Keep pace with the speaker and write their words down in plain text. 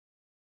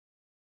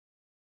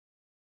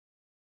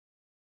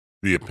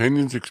The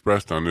opinions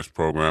expressed on this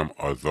program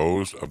are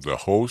those of the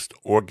host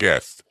or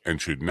guests and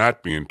should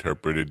not be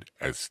interpreted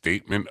as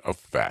statement of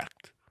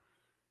fact.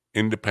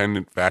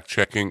 Independent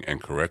fact-checking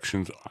and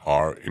corrections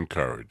are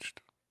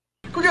encouraged.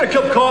 Can we get a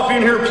cup of coffee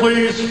in here,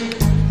 please?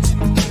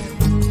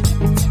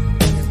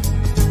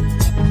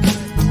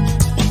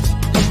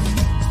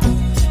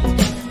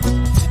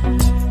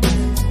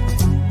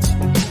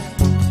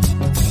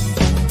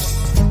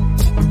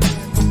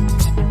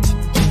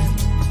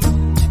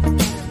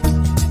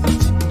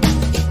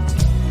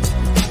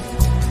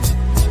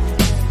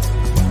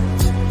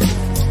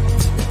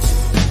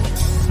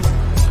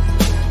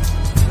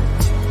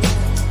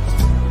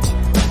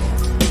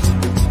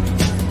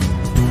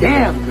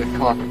 Damn good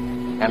coffee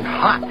and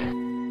hot.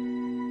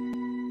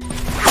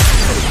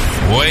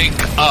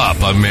 Wake up,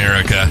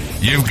 America.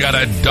 You've got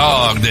a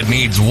dog that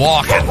needs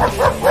walking.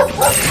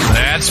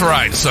 That's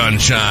right,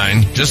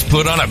 sunshine. Just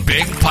put on a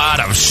big pot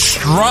of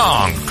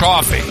strong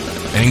coffee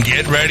and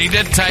get ready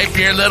to type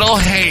your little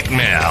hate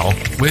mail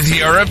with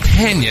your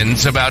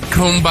opinions about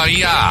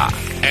kumbaya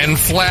and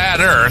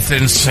flat earth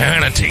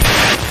insanity.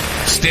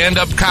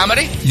 Stand-up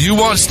comedy? You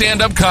want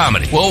stand-up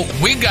comedy? Well,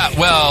 we've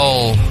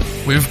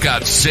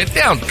got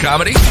sit-down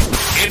comedy.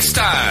 It's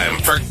time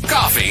for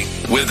Coffee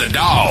with the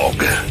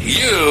Dog.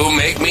 You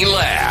make me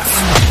laugh.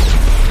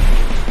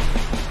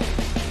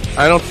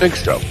 I don't think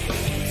so.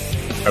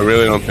 I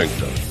really don't think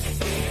so.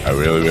 I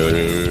really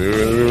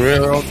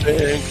don't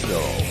think so.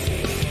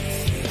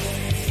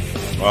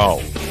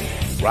 Oh,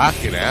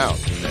 rocking out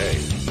today.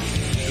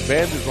 The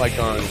band is like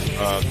on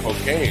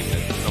cocaine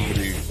and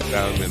somebody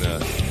found in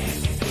a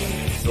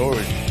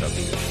storage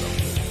cubby or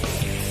something.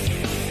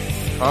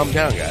 Calm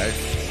down, guys.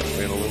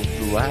 Playing a little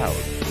too loud.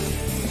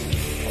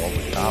 All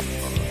the cops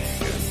on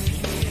us again.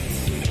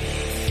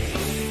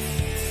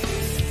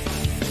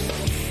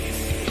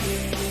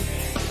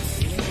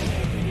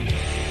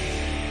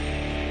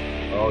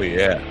 Oh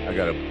yeah, I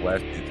gotta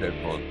blast these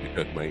headphones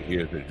because my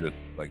ears are just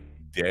like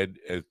dead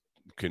as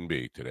can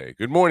be today.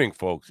 Good morning,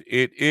 folks.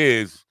 It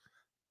is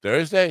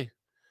Thursday,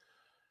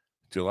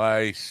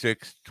 July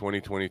 6th,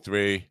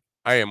 2023.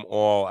 I am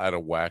all out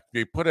of whack.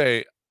 They put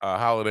a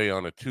holiday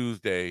on a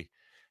Tuesday,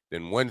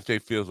 then Wednesday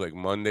feels like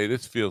Monday.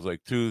 This feels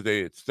like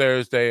Tuesday. It's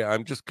Thursday.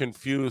 I'm just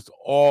confused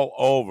all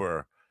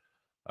over.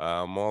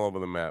 I'm all over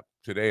the map.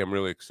 Today, I'm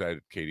really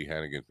excited. Katie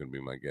Hannigan's going to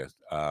be my guest.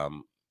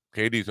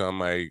 Katie's on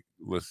my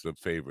list of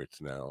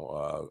favorites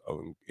now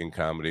in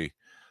comedy.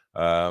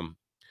 You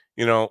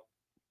know,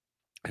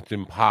 it's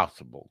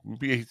impossible.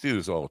 You see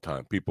this all the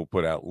time. People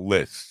put out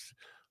lists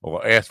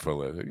or ask for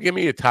lists. Give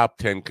me a top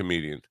 10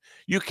 comedians.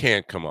 You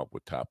can't come up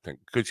with top 10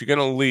 because you're going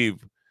to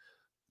leave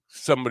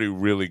somebody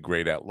really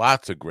great out.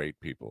 Lots of great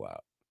people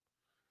out.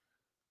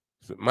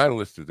 So my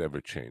list is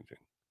ever changing.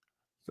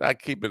 So I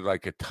keep it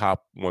like a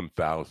top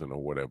 1,000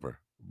 or whatever.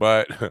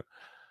 But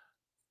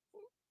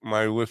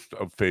my list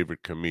of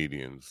favorite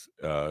comedians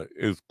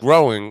is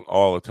growing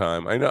all the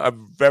time. I know I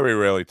very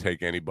rarely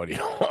take anybody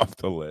off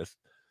the list.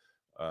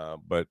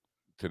 But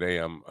today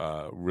I'm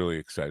really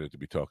excited to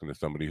be talking to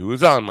somebody who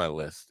is on my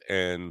list,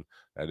 and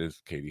that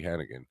is Katie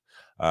Hannigan.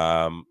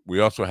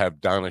 We also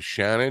have Donna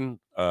Shannon,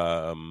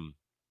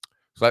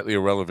 Slightly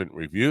Irrelevant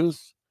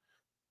Reviews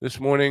this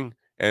morning,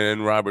 and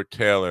then Robert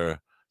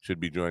Taylor should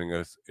be joining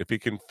us. If he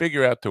can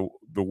figure out the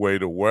way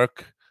to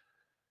work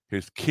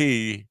his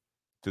key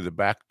to the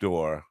back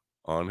door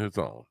on his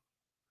own.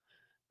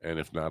 And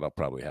if not, I'll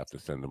probably have to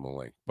send him a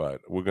link, but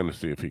we're going to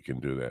see if he can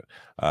do that.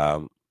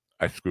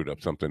 I screwed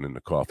up something in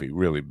the coffee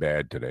really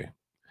bad today.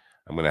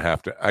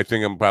 I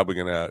think I'm probably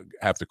going to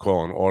have to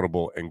call an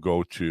audible and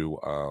go to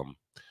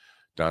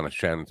Donna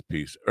Shannon's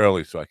piece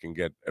early so I can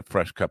get a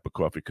fresh cup of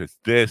coffee, because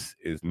this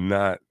is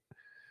not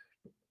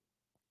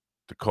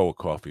the cold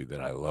coffee that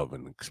I love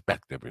and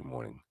expect every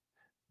morning.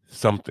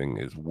 Something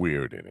is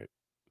weird in it.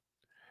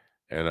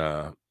 And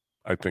I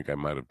think I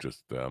might have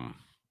just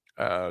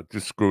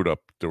screwed up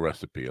the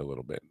recipe a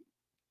little bit.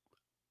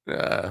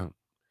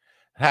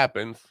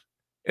 Happens.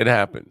 It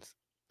happens.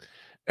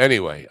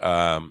 Anyway,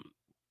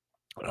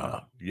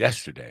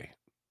 yesterday,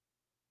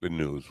 the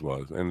news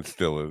was, and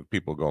still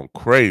people going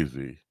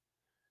crazy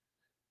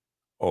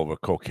over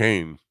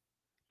cocaine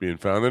being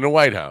found in the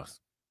White House.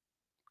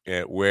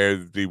 Where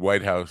the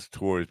White House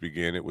tours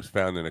began, it was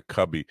found in a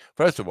cubby.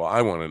 First of all,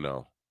 I want to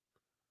know,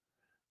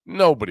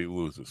 nobody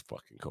loses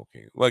fucking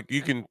cocaine. Like,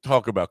 you can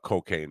talk about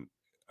cocaine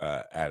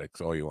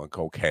addicts all you want,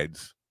 coke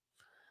heads.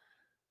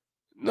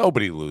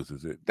 Nobody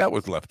loses it. That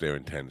was left there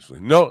intentionally.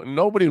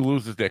 Nobody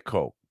loses their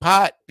coke.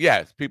 Pot,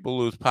 yes, people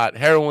lose pot.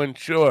 Heroin,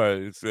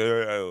 sure. It's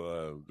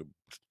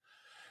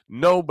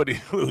nobody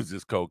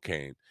loses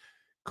cocaine.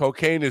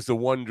 Cocaine is the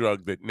one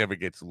drug that never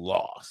gets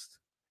lost.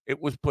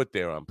 It was put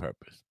there on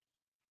purpose.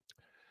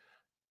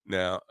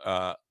 Now,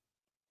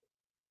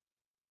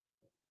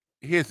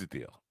 here's the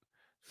deal.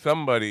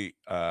 Somebody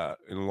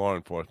in law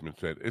enforcement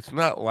said it's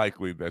not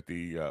likely that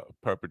the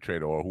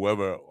perpetrator or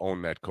whoever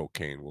owned that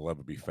cocaine will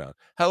ever be found.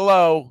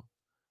 Hello?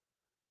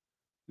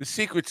 The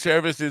Secret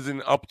Service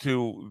isn't up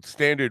to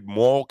standard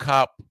mall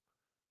cop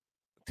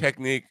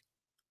technique.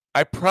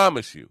 I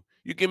promise you,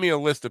 You give me a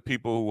list of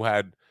people who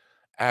had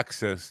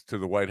access to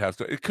the White House.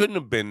 It couldn't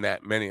have been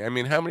that many. I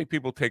mean, how many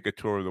people take a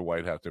tour of the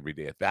White House every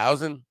day?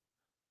 1,000?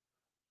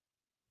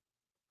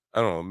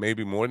 I don't know,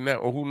 maybe more than that,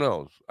 or who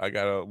knows? I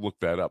gotta look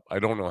that up. I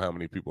don't know how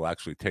many people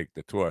actually take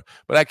the tour,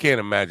 but I can't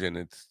imagine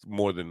it's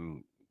more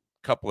than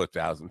a couple of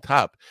thousand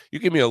top. You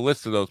give me a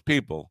list of those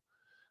people,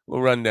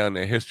 we'll run down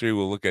their history,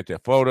 we'll look at their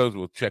photos,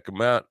 we'll check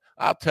them out.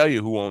 I'll tell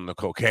you who owned the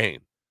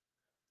cocaine.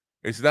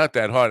 It's not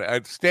that hard.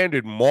 A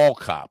standard mall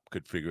cop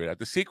could figure it out.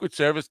 The Secret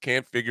Service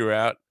can't figure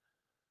out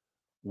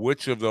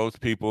which of those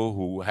people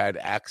who had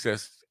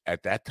access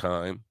at that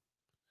time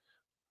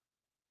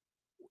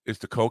is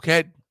the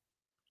cokehead.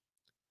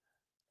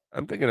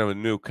 I'm thinking of a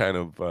new kind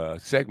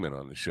of segment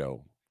on the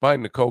show.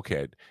 Find the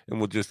cokehead, and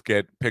we'll just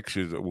get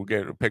pictures. We'll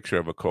get a picture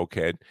of a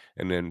cokehead,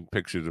 and then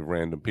pictures of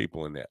random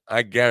people in there.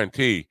 I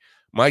guarantee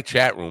my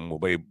chat room will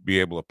be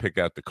able to pick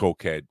out the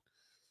cokehead,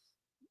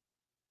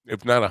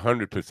 if not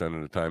 100%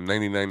 of the time,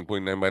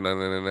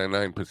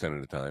 99.99999% of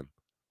the time.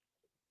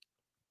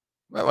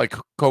 Not like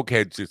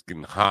cokeheads just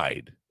can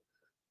hide.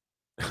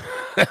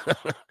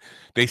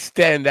 They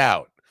stand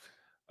out.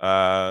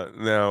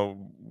 Now,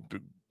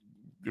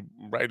 the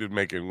right is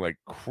making like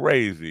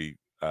crazy,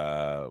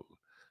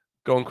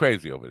 going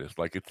crazy over this.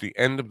 Like it's the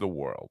end of the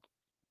world.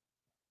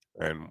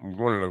 And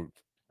one of the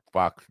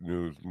Fox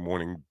News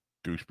morning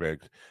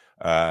douchebags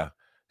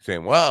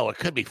saying, well, it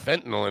could be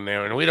fentanyl in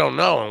there and we don't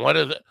know. And what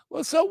is it?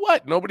 Well, so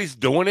what? Nobody's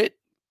doing it.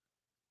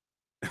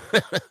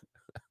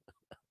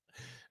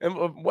 And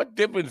what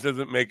difference does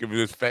it make if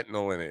there's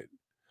fentanyl in it?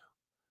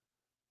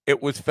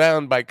 It was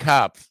found by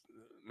cops.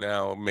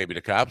 Now, maybe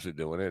the cops are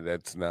doing it.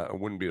 It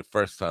wouldn't be the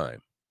first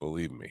time,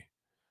 believe me.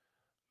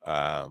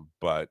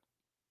 But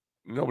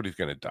nobody's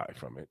going to die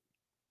from it.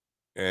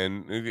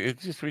 And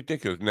it's just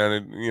ridiculous. Now,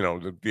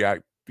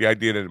 the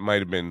idea that it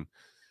might have been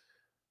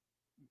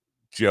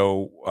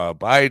Joe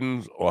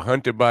Biden's or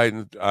Hunter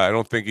Biden's, I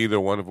don't think either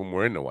one of them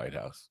were in the White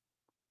House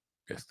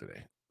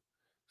yesterday.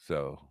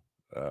 So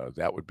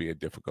that would be a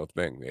difficult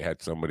thing. They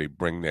had somebody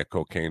bring their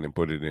cocaine and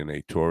put it in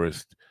a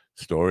tourist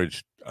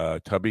storage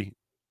tubby.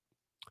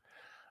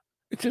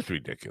 It's just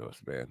ridiculous,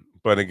 man.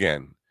 But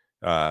again,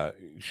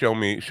 show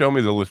me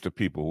the list of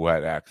people who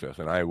had access,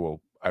 and I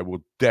will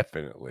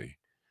definitely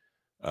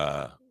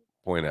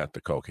point out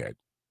the cokehead.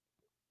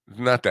 It's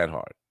not that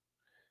hard.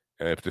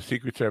 And if the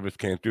Secret Service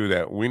can't do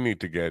that, we need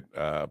to get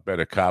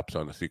better cops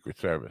on the Secret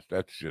Service.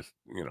 That's just,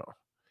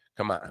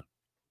 come on.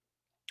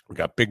 We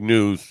got big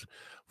news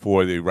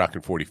for the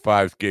Rockin'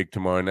 45s gig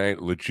tomorrow night.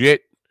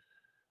 Legit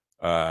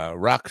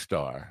rock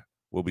star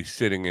will be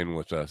sitting in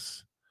with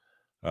us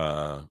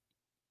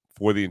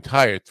for the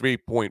entire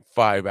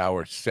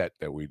 3.5-hour set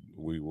that we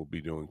will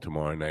be doing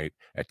tomorrow night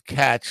at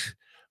Catch,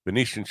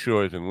 Venetian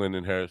Shores in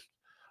Lindenhurst.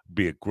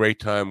 Be a great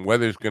time.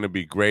 Weather's going to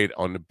be great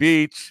on the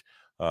beach.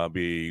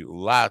 Be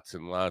lots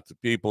and lots of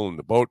people, and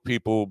the boat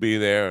people will be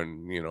there,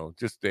 and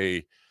just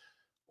a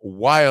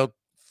wild,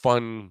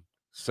 fun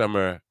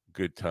summer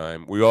good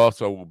time. We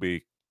also will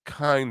be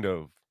kind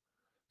of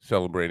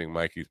celebrating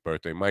Mikey's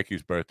birthday.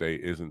 Mikey's birthday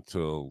isn't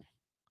until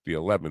the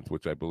 11th,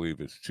 which I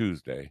believe is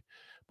Tuesday,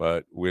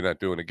 but we're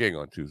not doing a gig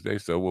on Tuesday,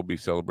 so we'll be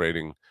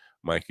celebrating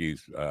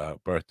Mikey's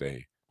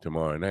birthday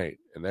tomorrow night,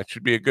 and that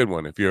should be a good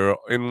one. If you're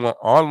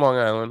on Long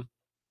Island,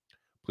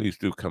 please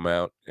do come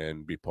out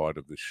and be part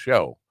of the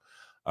show.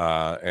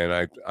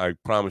 And I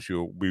promise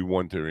you, it'll be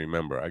one to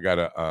remember. I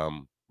gotta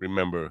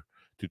remember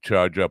to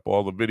charge up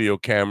all the video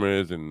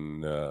cameras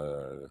and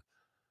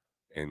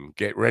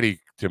get ready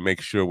to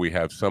make sure we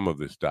have some of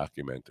this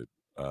documented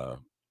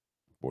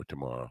for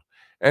tomorrow.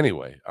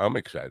 Anyway, I'm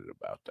excited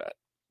about that.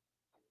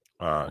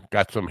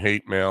 Got some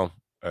hate mail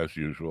as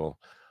usual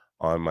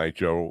on my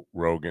Joe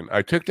Rogan.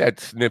 I took that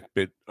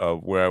snippet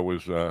of where I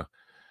was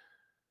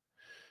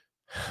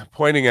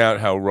pointing out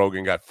how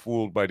Rogan got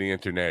fooled by the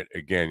internet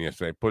again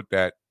yesterday. I put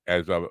that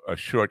as a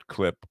short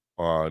clip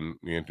on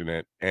the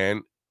internet,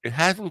 and it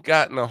hasn't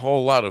gotten a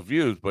whole lot of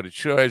views, but it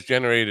sure has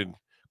generated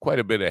quite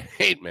a bit of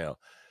hate mail.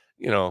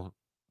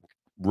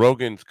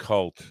 Rogan's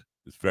cult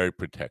is very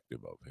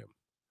protective of him.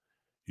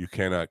 You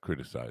cannot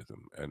criticize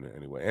him in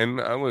any way.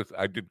 And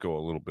I did go a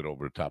little bit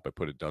over the top. I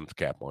put a dunce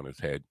cap on his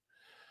head,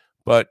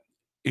 but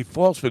he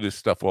falls for this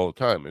stuff all the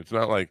time. It's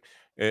not like,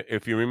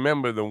 if you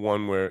remember the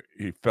one where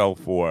he fell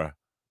for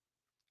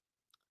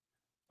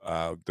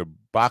the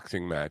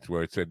boxing match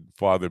where it said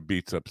father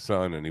beats up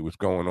son, and he was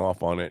going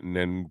off on it, and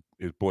then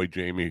his boy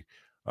Jamie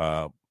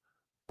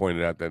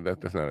pointed out that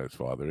that's not his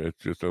father.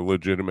 It's just a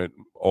legitimate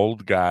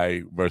old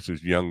guy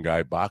versus young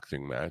guy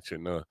boxing match,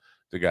 and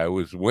the guy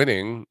was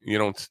winning. You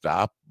don't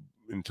stop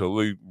until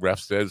the ref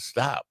says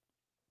stop.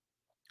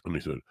 And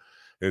he said,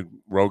 and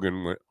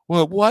Rogan went,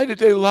 well, why did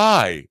they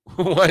lie?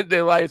 Why did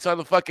they lie? It's on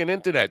the fucking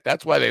internet.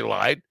 That's why they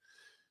lied.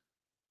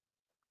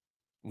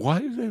 Why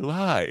did they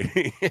lie?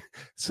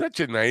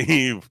 Such a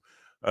naive,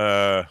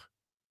 for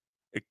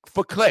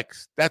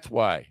clicks. That's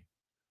why.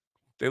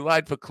 They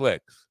lied for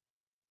clicks.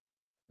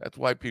 That's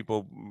why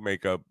people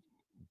make up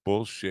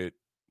bullshit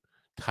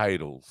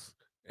titles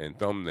and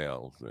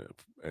thumbnails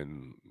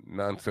and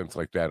nonsense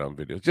like that on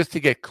videos just to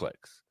get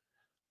clicks.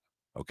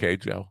 Okay,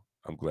 Joe?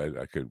 I'm glad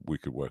we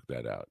could work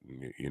that out,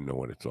 and you know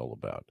what it's all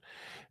about.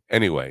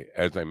 Anyway,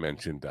 as I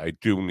mentioned, I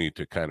do need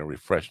to kind of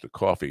refresh the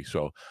coffee,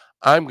 so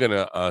I'm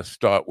gonna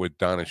start with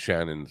Donna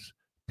Shannon's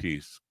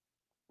piece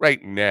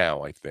right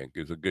now. I think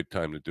is a good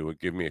time to do it.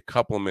 Give me a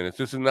couple of minutes.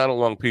 This is not a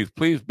long piece.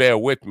 Please bear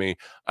with me.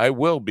 I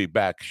will be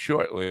back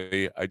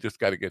shortly. I just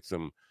got to get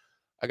some.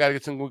 I got to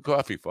get some good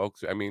coffee,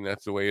 folks. I mean,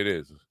 that's the way it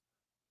is.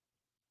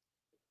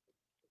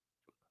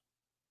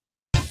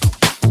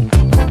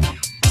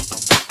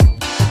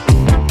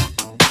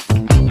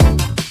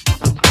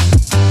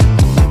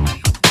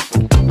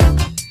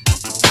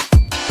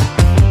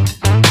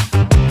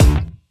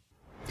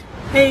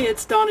 Hey,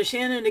 it's Donna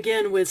Shannon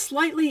again with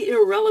Slightly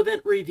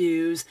Irrelevant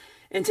Reviews,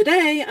 and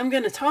today I'm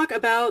going to talk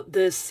about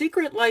The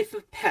Secret Life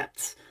of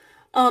Pets.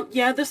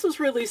 Yeah, this was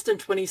released in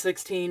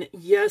 2016.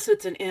 Yes,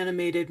 it's an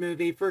animated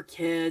movie for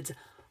kids.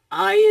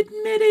 I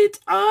admit it,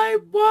 I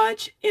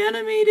watch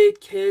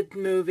animated kid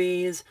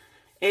movies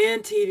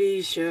and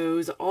TV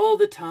shows all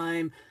the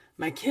time.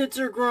 My kids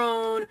are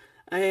grown.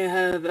 I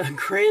have a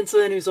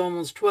grandson who's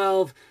almost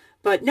 12,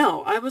 but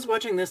no, I was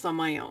watching this on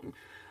my own.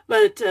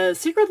 But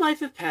Secret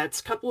Life of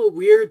Pets, couple of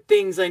weird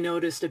things I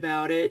noticed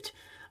about it.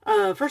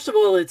 First of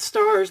all, it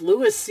stars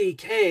Louis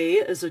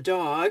C.K. as a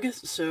dog,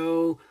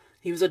 so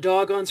he was a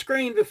dog on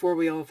screen before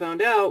we all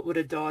found out what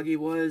a dog he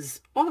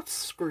was off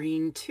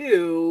screen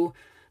too.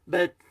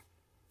 But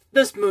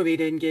this movie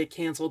didn't get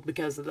canceled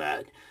because of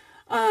that.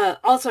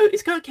 Also,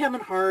 it's got Kevin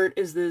Hart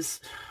as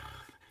this...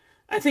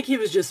 I think he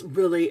was just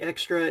really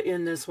extra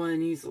in this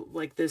one. He's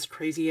like this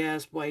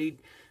crazy-ass white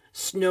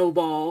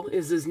Snowball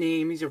is his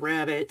name. He's a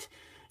rabbit.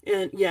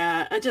 And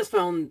yeah, I just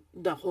found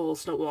the whole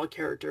Snowball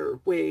character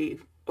way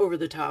over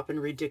the top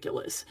and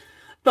ridiculous.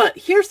 But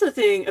here's the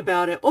thing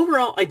about it.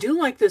 Overall, I do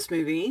like this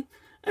movie.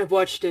 I've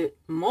watched it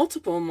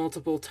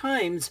multiple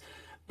times.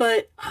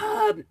 But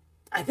I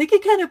think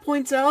it kind of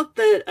points out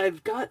that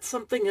I've got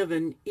something of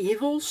an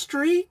evil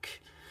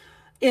streak.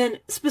 And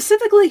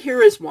specifically,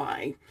 here is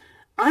why.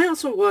 I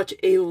also watch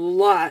a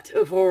lot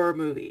of horror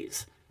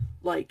movies.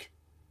 Like,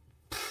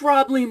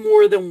 probably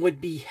more than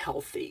would be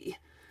healthy.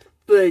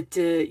 But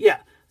yeah.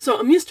 So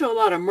I'm used to a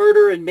lot of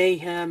murder and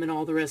mayhem and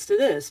all the rest of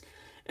this.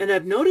 And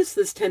I've noticed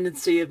this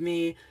tendency of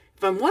me,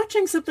 if I'm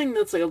watching something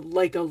that's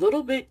like a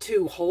little bit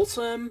too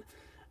wholesome,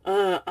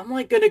 I'm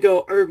like going to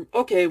go,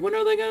 okay, when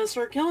are they going to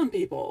start killing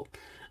people?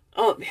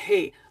 Oh,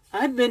 hey,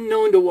 I've been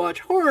known to watch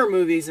horror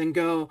movies and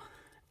go,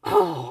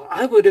 oh,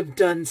 I would have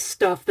done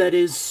stuff that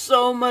is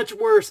so much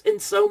worse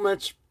and so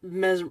much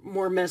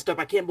more messed up.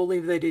 I can't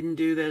believe they didn't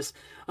do this.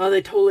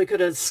 They totally could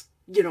have,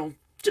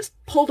 just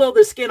pulled all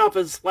the skin off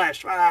his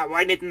flesh.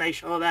 Why didn't they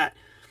show that?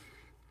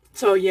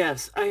 So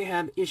yes, I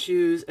have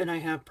issues and I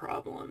have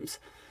problems.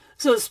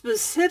 So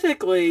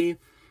specifically,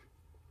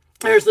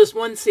 there's this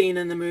one scene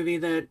in the movie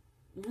that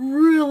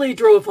really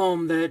drove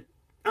home that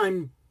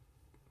I'm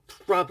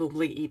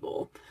probably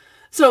evil.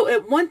 So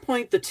at one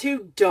point, the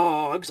two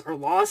dogs are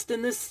lost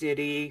in the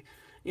city.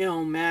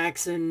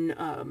 Max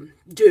and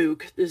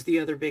Duke is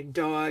the other big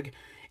dog.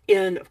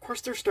 And of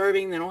course they're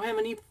starving. They don't have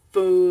any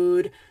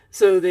food.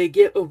 So they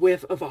get a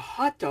whiff of a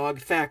hot dog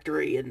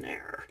factory in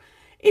there.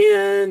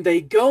 And they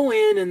go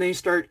in and they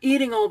start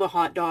eating all the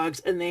hot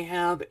dogs. And they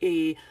have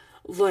a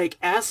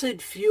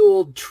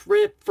acid-fueled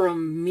trip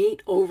from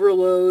meat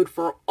overload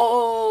for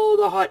all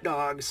the hot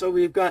dogs. So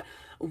we've got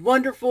a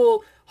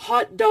wonderful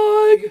hot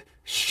dog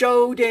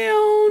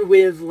showdown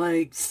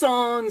with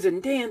songs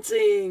and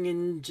dancing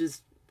and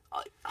just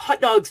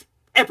hot dogs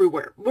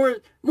everywhere.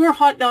 More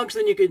hot dogs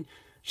than you could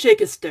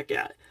shake a stick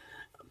at.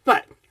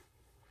 But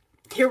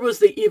here was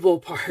the evil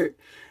part.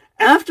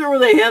 After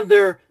they have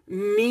their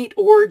meat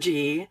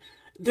orgy,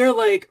 they're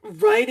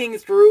riding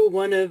through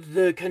one of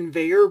the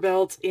conveyor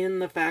belts in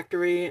the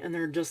factory, and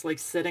they're just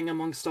sitting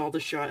amongst all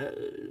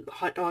the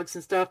hot dogs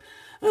and stuff.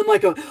 I'm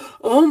like,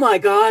 oh my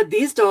God,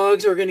 these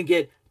dogs are going to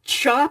get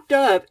chopped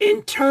up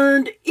and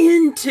turned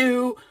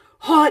into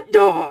hot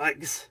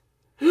dogs.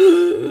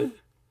 That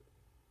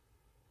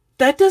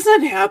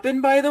doesn't happen,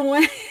 by the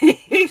way.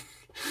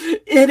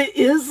 It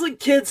is a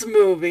kid's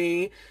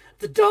movie.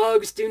 The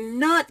dogs do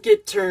not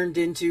get turned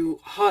into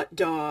hot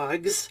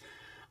dogs.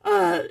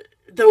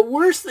 The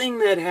worst thing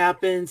that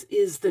happens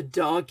is the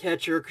dog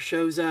catcher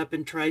shows up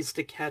and tries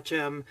to catch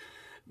him.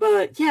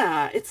 But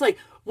yeah, it's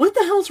what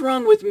the hell's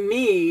wrong with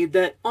me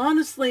that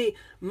honestly,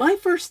 my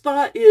first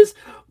thought is,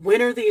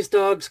 when are these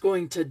dogs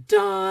going to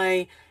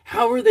die?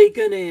 How are they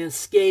going to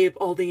escape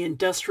all the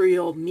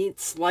industrial meat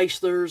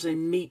slicers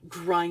and meat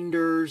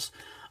grinders?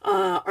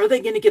 Are they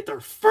going to get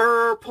their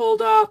fur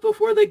pulled off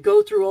before they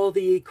go through all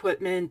the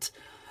equipment?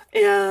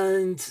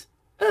 And,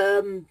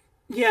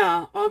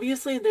 yeah,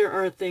 obviously there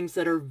are things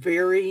that are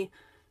very,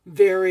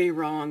 very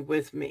wrong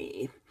with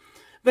me.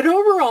 But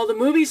overall, the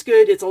movie's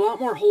good. It's a lot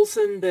more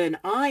wholesome than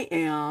I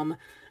am.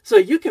 So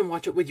you can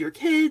watch it with your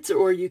kids,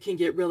 or you can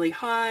get really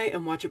high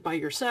and watch it by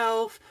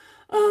yourself,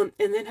 and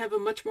then have a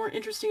much more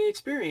interesting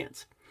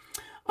experience.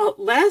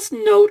 Last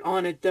note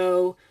on it,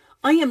 though,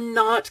 I am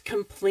not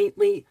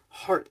completely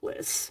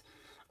heartless.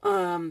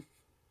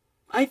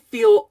 I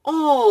feel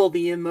all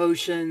the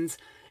emotions.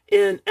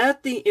 And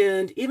at the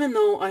end, even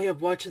though I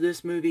have watched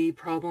this movie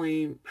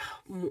probably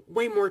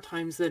way more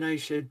times than I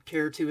should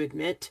care to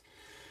admit,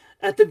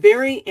 at the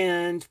very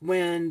end,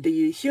 when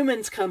the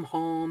humans come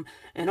home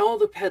and all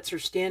the pets are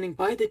standing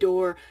by the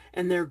door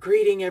and they're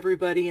greeting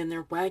everybody and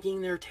they're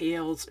wagging their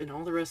tails and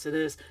all the rest of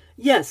this,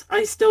 yes,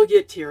 I still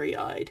get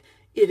teary-eyed.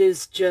 It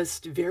is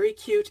just very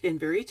cute and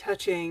very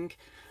touching.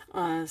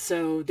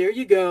 So there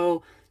you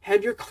go.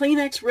 Have your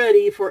Kleenex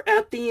ready for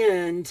at the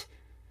end.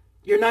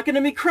 You're not going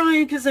to be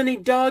crying because any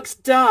dogs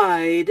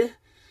died.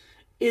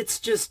 It's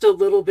just a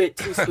little bit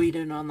too sweet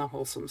and on the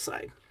wholesome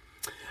side.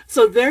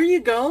 So there you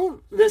go.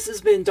 This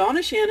has been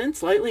Donna Shannon,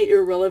 Slightly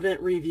Irrelevant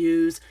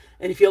Reviews.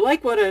 And if you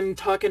like what I'm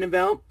talking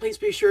about, please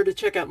be sure to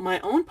check out my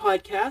own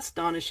podcast,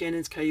 Donna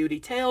Shannon's Coyote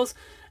Tales,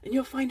 and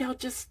you'll find out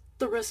just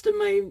the rest of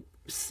my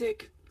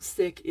sick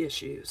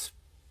issues.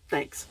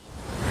 Thanks.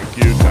 Thank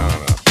you,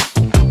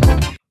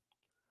 Donna.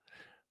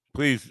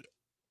 Please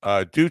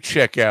do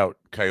check out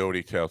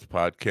Coyote Tales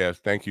podcast.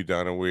 Thank you,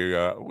 Donna.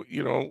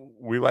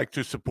 We like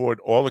to support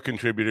all the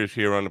contributors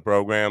here on the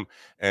program,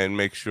 and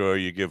make sure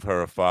you give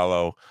her a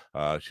follow.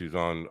 She's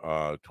on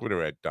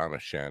Twitter at Donna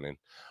Shannon.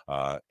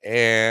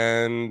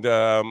 And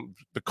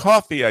the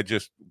coffee I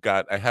just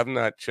got, I have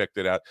not checked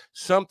it out.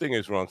 Something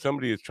is wrong.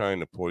 Somebody is trying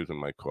to poison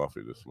my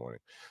coffee this morning.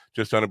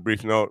 Just on a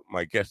brief note,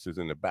 my guest is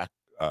in the back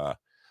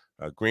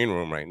green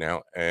room right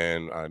now,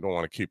 and I don't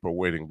want to keep her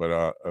waiting, but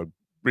a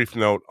brief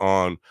note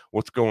on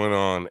what's going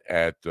on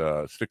at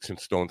Sticks and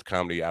Stones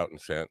Comedy out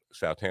in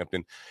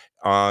Southampton.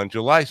 On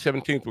July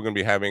 17th, we're going to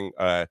be having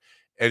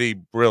Eddie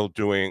Brill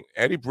doing.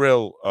 Eddie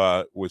Brill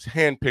was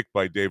handpicked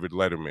by David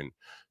Letterman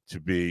to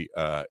be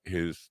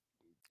his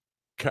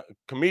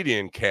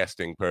comedian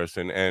casting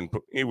person, and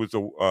he was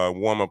a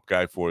warm-up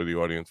guy for the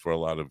audience for a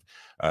lot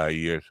of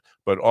years,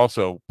 but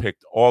also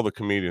picked all the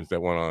comedians that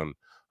went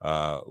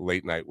on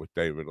Late Night with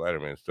David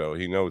Letterman, so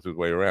he knows his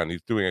way around.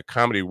 He's doing a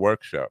comedy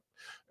workshop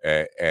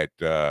at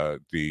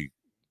the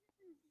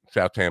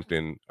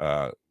Southampton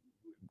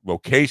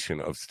location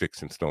of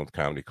Sticks and Stones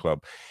Comedy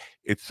Club.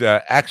 It's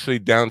actually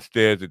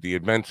downstairs at the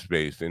event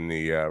space in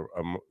the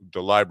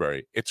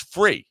library. It's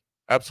free,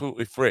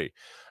 absolutely free.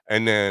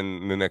 And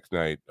then the next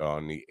night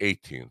on the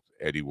 18th,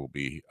 Eddie will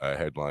be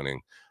headlining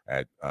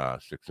at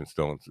Sticks and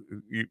Stones.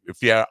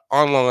 If you're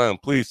on Long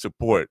Island, please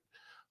support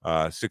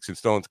Sticks and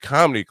Stones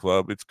Comedy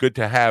Club. It's good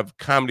to have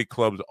comedy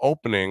clubs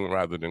opening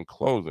rather than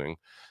closing.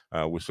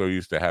 We're so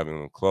used to having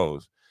them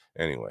close.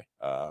 Anyway,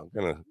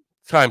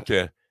 time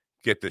to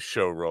get the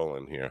show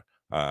rolling here.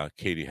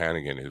 Katie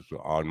Hannigan is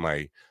on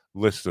my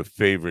list of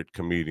favorite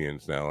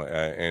comedians now.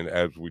 And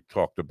as we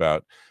talked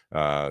about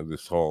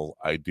this whole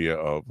idea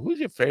of who's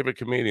your favorite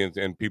comedians,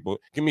 and people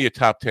give me a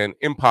top 10,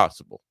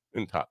 impossible.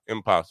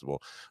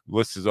 Impossible. The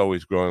list is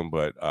always growing,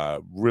 but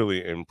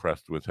really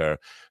impressed with her.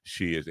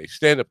 She is a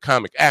stand-up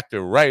comic,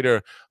 actor,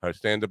 writer. Her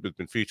stand-up has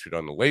been featured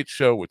on The Late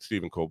Show with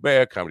Stephen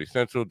Colbert, Comedy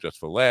Central, Just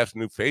for Laughs,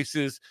 New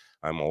Faces.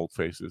 I'm Old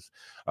Faces.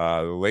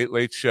 The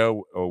Late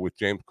Show with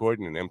James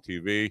Corden and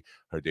MTV.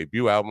 Her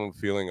debut album,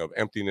 Feeling of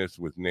Emptiness,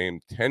 was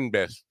named 10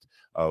 Best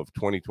of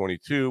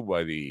 2022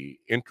 by the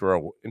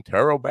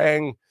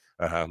Interrobang.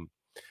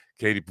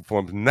 Katie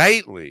performs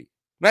nightly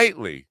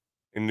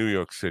in New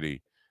York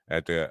City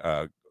at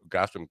the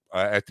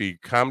at the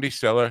Comedy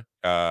Cellar,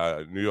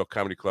 New York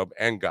Comedy Club,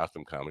 and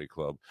Gotham Comedy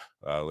Club.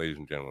 Ladies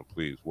and gentlemen,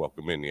 please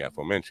welcome in the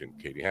aforementioned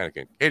Katie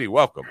Hannigan. Katie,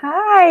 welcome.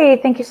 Hi,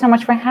 thank you so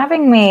much for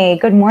having me.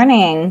 Good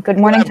morning. Good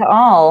morning to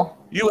all.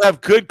 You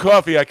have good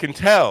coffee, I can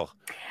tell.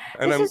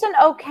 And this is an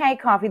okay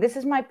coffee. This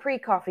is my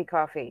pre-coffee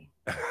coffee.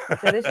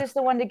 So this is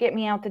the one to get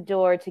me out the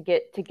door to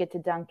get to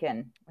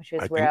Dunkin', which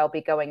is where I'll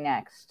be going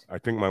next. I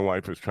think my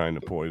wife is trying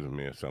to poison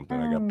me or something.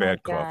 I got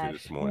bad coffee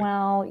this morning.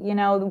 Well, you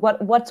know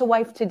what's a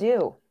wife to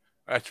do?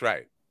 That's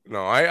right.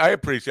 No, I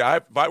appreciate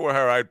it. If I were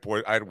her, I'd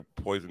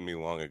poison me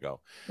long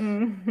ago.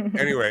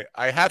 Anyway,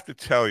 I have to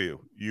tell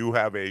you, you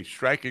have a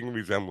striking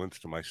resemblance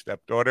to my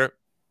stepdaughter.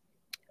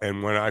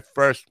 And when I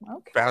first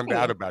found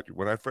out about you,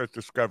 when I first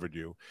discovered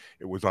you,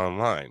 it was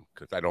online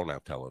because I don't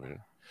have television.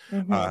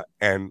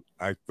 And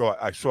I thought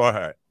I saw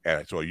her and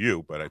I saw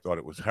you, but I thought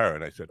it was her.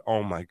 And I said,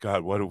 oh, my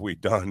God, what have we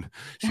done?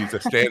 She's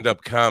a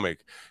stand-up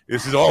comic.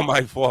 This is all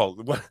my fault.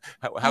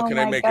 How can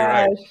I make it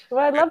right?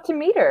 Well, I'd love to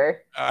meet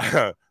her.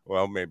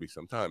 Well, maybe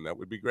sometime. That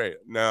would be great.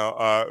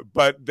 Now,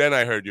 but then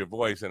I heard your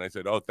voice and I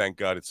said, oh, thank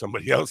God it's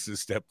somebody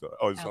else's stepdaughter.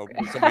 Oh,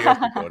 somebody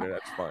else's daughter.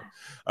 That's fine.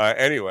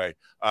 Anyway,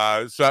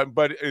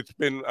 but it's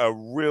been a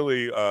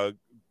really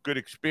good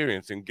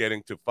experience in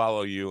getting to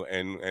follow you,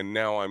 and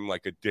now I'm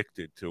like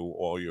addicted to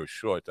all your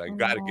shorts. I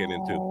got to get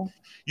into.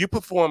 You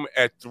perform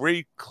at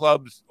 3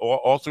 clubs, or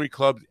all 3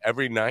 clubs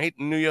every night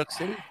in New York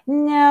City?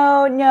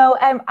 No,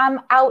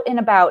 I'm out and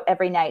about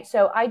every night.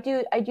 So I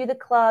do the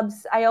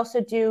clubs. I also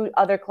do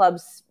other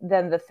clubs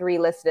than the 3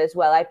 listed as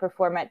well. I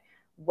perform at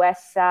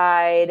West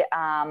Side.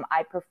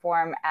 I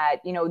perform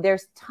at,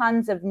 there's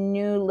tons of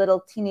new little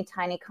teeny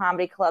tiny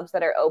comedy clubs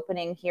that are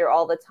opening here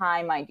all the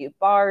time. I do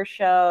bar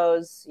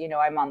shows,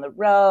 I'm on the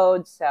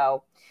road.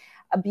 So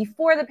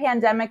before the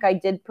pandemic, I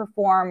did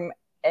perform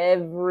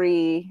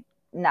every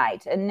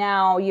night. And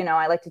now,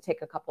 I like to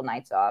take a couple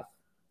nights off.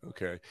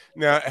 Okay.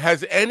 Now,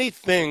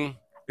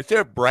 is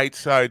there a bright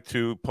side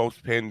to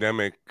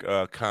post-pandemic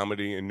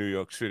comedy in New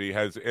York City?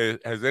 Has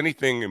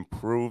anything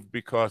improved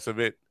because of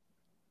it?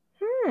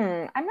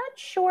 I'm not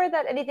sure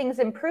that anything's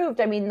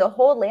improved. I mean, the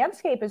whole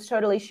landscape has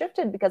totally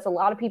shifted because a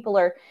lot of people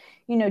are,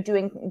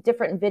 doing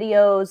different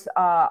videos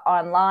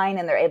online,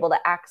 and they're able to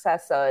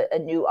access a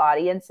new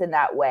audience in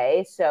that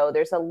way. So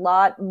there's a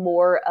lot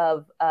more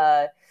of,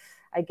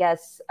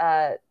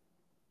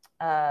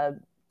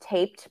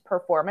 taped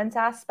performance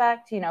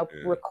aspect,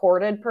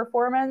 recorded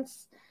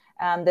performance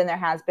than there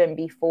has been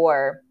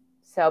before.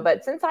 So,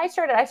 but since I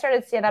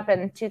started stand up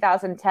in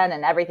 2010,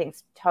 and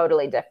everything's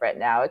totally different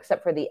now,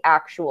 except for the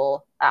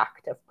actual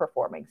act of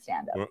performing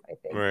stand up, I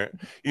think. Right.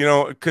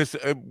 Because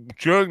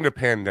during the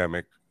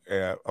pandemic,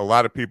 a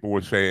lot of people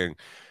were saying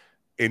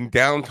in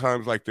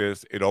downtimes like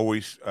this, it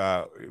always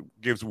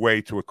gives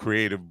way to a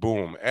creative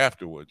boom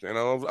afterwards. And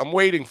I'm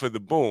waiting for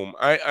the boom.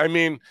 I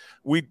mean,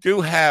 we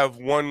do have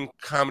one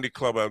comedy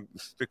club,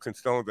 Sticks and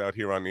Stones, out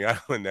here on the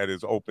island that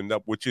is opened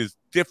up, which is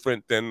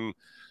different than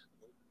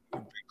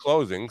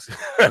closings.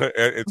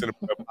 It's a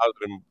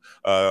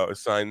positive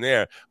sign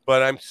there.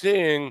 But I'm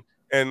seeing,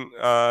 and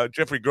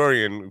Jeffrey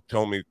Gurian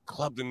told me,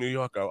 clubs in New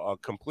York are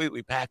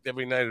completely packed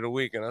every night of the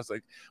week. And I was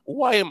like,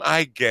 why am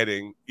I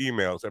getting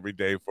emails every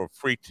day for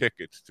free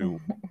tickets to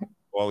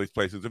all these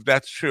places? If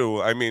that's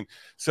true, I mean,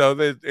 so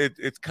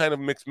it's kind of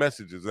mixed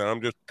messages. And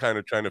I'm just kind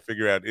of trying to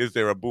figure out, is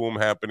there a boom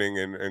happening,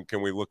 and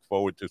can we look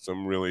forward to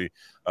some really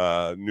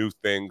new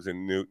things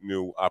and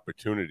new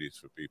opportunities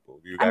for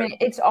people? I mean,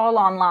 it's all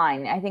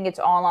online. I think it's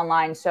all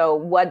online. So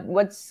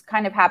what's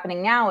kind of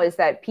happening now is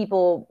that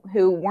people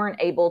who weren't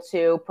able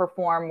to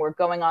perform were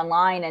going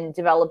online and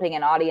developing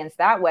an audience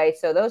that way.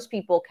 So those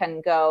people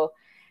can go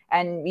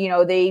and,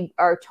 they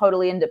are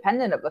totally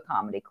independent of the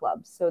comedy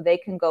clubs. So they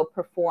can go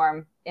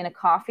perform in a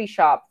coffee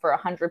shop for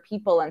 100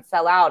 people and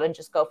sell out and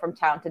just go from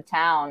town to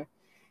town.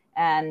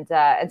 And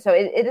so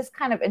it is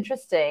kind of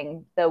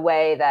interesting the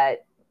way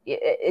that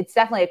it's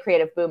definitely a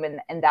creative boom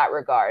in that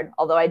regard.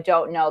 Although I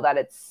don't know that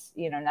it's,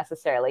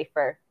 necessarily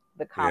for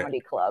the comedy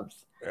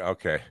clubs.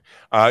 Okay.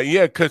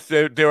 Because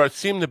there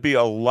seem to be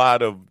a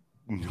lot of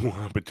new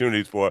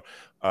opportunities for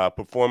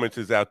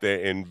performances out there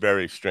in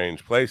very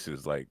strange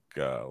places, like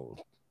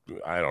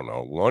I don't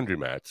know,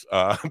 laundromats.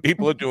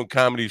 People are doing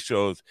comedy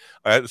shows,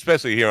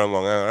 especially here on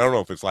Long Island. I don't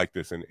know if it's like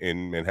this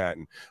in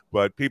Manhattan,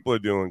 but people are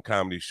doing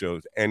comedy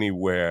shows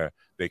anywhere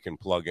they can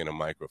plug in a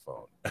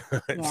microphone.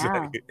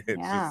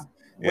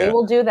 We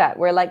will do that.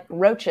 We're like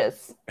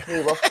roaches.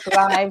 We will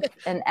thrive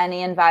in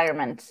any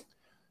environment.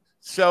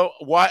 So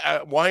why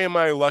am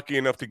I lucky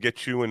enough to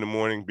get you in the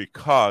morning?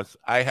 Because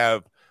I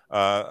have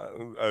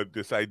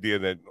this idea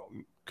that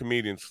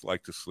comedians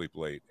like to sleep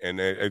late, and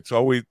it's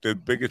always the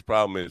biggest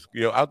problem is,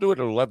 I'll do it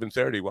at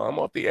 11:30. Well, I'm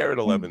off the air at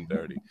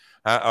 11:30.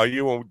 Are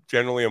you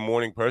generally a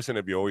morning person?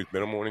 Have you always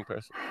been a morning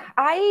person?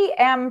 I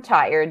am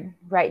tired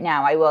right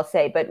now, I will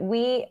say, but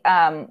we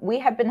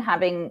have been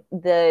having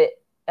the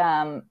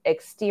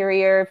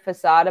exterior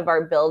facade of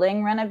our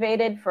building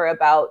renovated for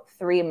about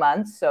 3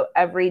 months. So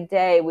every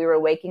day we were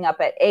waking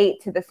up at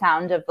 8 to the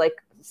sound of like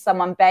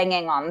someone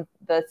banging on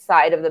the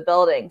side of the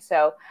building.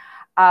 So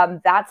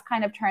that's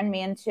kind of turned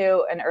me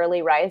into an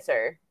early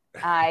riser.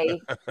 I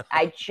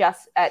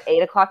just at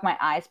 8 o'clock, my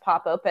eyes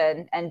pop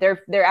open, and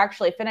they're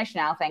actually finished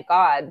now, thank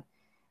God.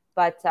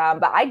 But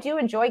I do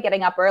enjoy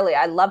getting up early.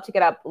 I love to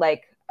get up.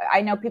 Like,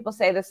 I know people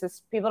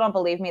don't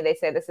believe me. They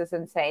say this is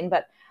insane,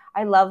 but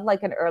I love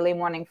like an early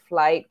morning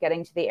flight,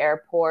 getting to the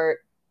airport,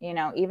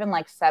 even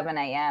like 7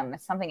 a.m.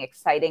 There's something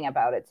exciting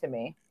about it to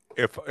me.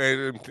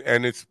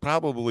 And it's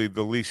probably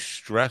the least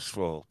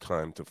stressful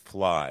time to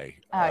fly.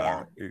 Oh,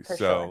 yeah.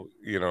 So,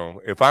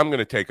 sure. If I'm going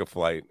to take a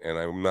flight, and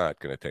I'm not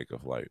going to take a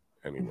flight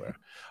anywhere,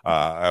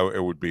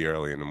 it would be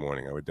early in the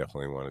morning. I would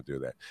definitely want to do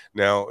that.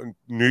 Now,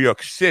 New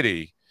York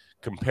City,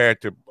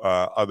 compared to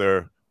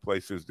other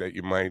places that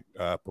you might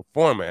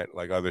perform at,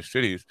 like other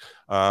cities,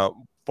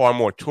 far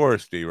more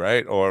touristy,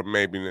 right? Or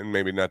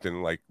maybe nothing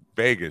like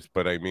Vegas,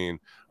 but I mean,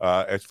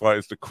 as far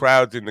as the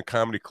crowds in the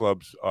comedy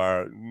clubs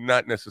are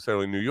not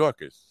necessarily New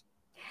Yorkers.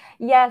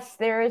 Yes,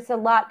 there is a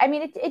lot. I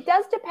mean, it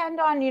does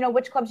depend on,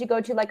 which clubs you go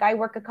to. Like, I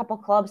work a couple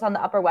clubs on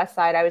the Upper West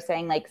Side. I was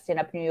saying like Stand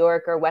Up New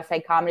York or West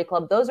Side Comedy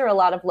Club. Those are a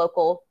lot of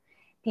local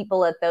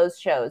people at those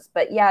shows.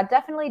 But yeah,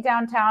 definitely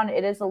downtown,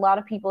 it is a lot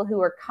of people who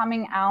are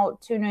coming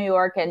out to New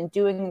York, and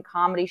doing a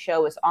comedy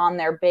show is on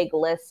their big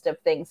list of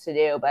things to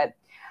do. But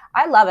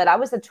I love it. I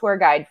was a tour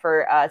guide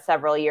for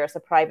several years, a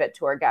private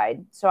tour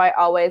guide. So I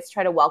always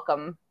try to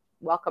welcome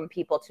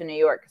people to New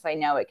York, because I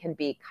know it can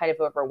be kind of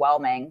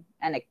overwhelming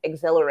and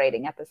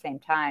exhilarating at the same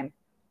time.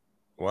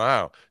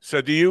 Wow.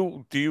 So do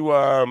you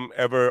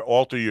ever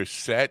alter your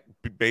set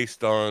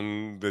based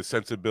on the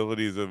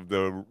sensibilities of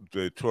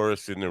the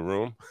tourists in the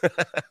room?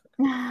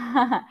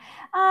 No,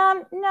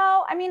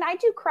 I mean, I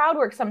do crowd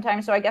work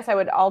sometimes, so I guess I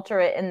would alter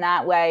it in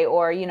that way.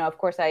 Or, of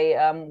course,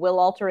 I will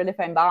alter it if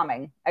I'm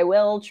bombing. I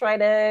will try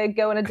to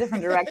go in a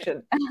different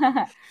direction.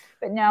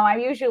 But no, I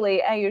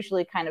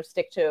usually kind of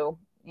stick to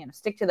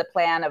the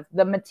plan of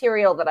the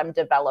material that I'm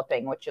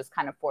developing, which is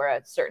kind of for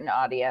a certain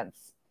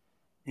audience.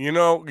 You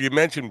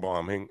mentioned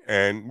bombing,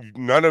 and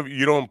none of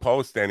you don't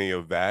post any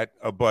of that,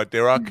 but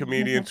there are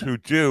comedians who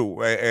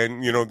do,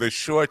 and the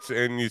shorts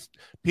and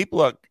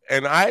people are,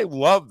 and I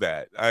love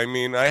that. I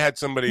mean, I had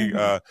somebody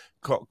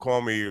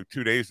call me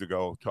 2 days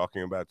ago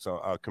talking about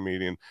a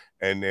comedian,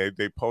 and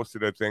they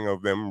posted a thing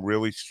of them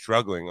really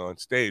struggling on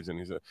stage, and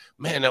he said,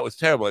 "Man, that was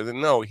terrible." I said,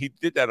 "No, he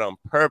did that on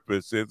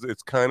purpose.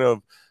 It's kind of."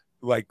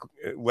 Like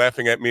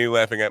laughing at me,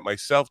 laughing at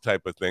myself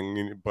type of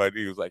thing. But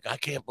he was like, I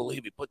can't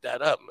believe he put that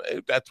up.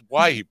 That's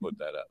why he put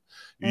that up.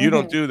 You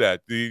don't Mm-hmm. do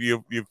that. Do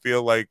you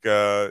feel like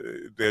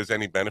there's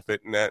any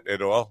benefit in that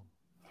at all?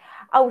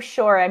 Oh,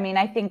 sure. I mean,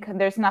 I think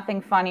there's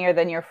nothing funnier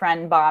than your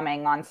friend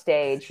bombing on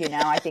stage.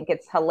 I think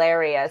it's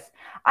hilarious.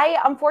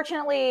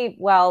 Fortunately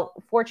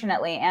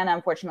and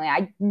unfortunately,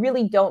 I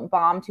really don't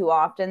bomb too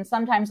often.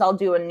 Sometimes I'll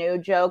do a new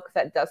joke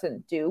that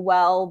doesn't do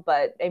well,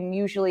 but I'm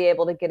usually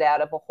able to get out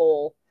of a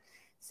hole.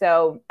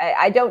 So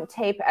I don't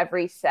tape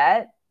every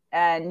set.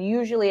 And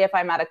usually, if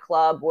I'm at a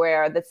club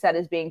where the set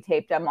is being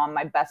taped, I'm on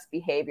my best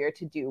behavior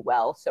to do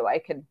well so I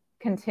can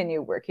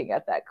continue working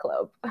at that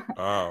club.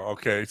 Oh,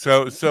 okay.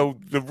 So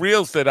the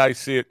reels that I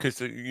see it because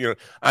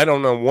I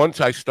don't know. Once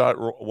I start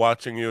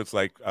watching you, it's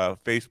like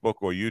Facebook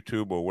or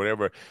YouTube or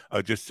whatever.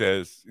 Just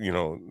says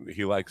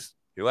he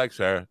likes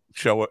her.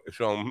 Show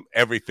him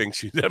everything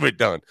she's ever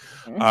done.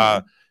 Uh,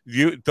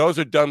 Mm-hmm. those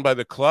are done by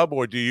the club,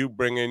 or do you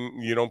bring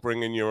in? You don't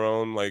bring in your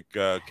own like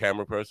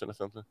camera person or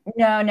something?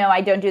 No, no,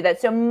 I don't do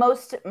that. So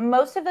most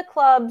of the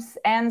clubs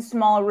and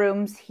small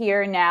rooms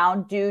here now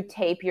do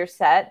tape your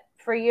set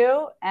for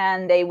you,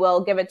 and they will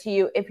give it to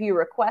you if you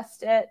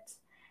request it,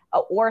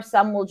 or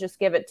some will just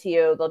give it to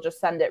you. They'll just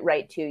send it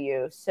right to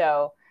you.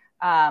 So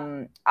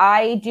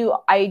I do.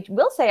 I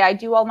will say I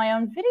do all my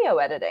own video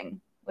editing,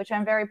 which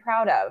I'm very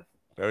proud of.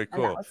 Very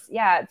And that cool. was,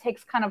 yeah, it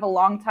takes kind of a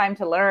long time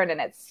to learn,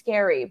 and it's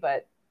scary,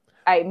 but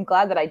I'm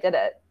glad that I did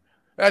it.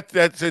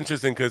 That's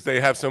interesting because they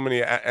have so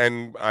many,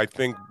 and I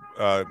think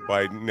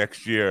by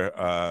next year,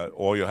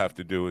 all you'll have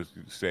to do is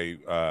say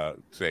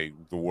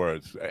the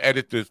words,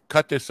 edit this,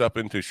 cut this up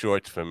into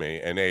shorts for me,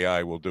 and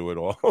AI will do it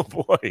all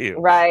for you.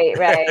 Right,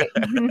 right.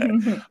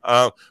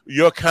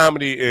 Your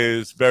comedy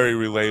is very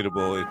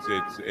relatable.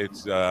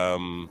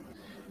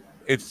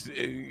 It's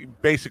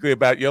basically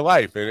about your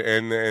life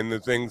and the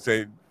things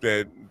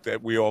that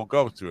we all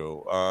go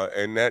through,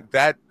 and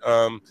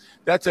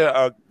that's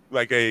a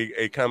like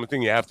a common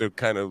thing. You have to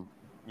kind of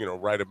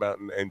write about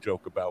and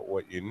joke about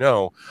what you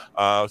know.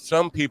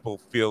 Some people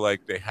feel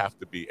like they have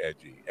to be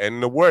edgy,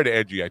 and the word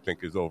edgy I think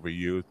is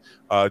overused.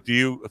 Do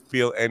you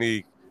feel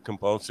any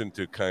compulsion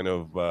to kind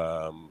of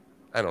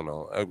I don't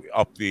know,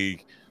 up the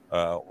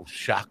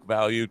shock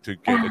value to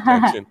get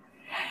attention?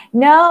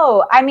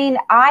 No, I mean,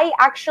 I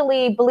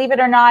actually, believe it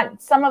or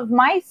not, some of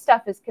my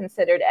stuff is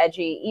considered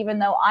edgy, even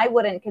though I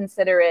wouldn't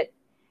consider it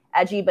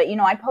edgy. But,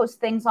 I post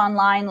things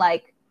online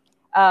like,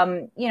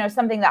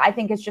 something that I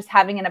think is just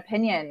having an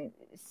opinion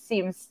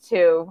seems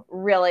to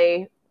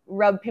really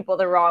rub people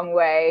the wrong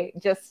way.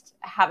 Just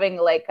having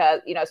like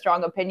a,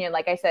 strong opinion.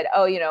 Like I said,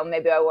 oh,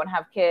 maybe I won't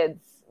have kids.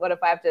 What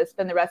if I have to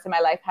spend the rest of my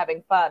life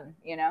having fun,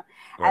 Right.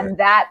 And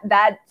that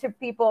to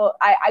people,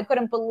 I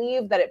couldn't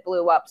believe that it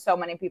blew up. So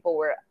many people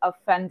were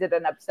offended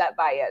and upset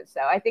by it.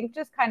 So I think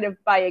just kind of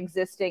by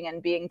existing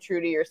and being true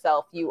to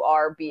yourself, you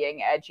are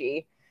being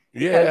edgy,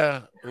 because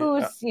Yeah.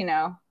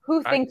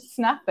 who I, thinks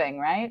nothing,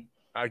 right?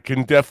 I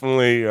can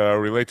definitely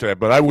relate to that,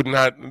 but I would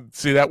not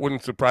see that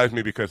wouldn't surprise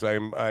me because I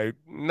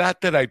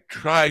not that I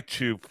try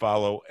to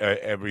follow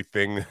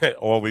everything,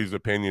 all these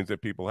opinions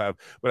that people have,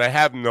 but I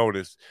have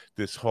noticed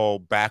this whole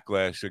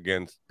backlash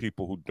against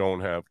people who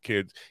don't have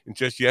kids. And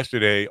just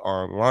yesterday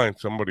online,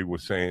 somebody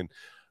was saying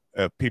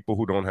people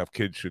who don't have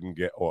kids shouldn't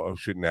get or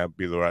shouldn't have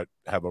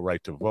a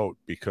right to vote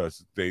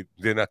because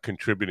they're not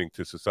contributing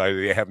to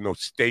society. They have no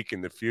stake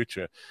in the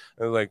future.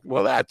 And like,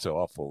 well, that's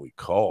awfully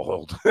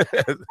cold.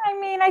 I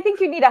mean, I think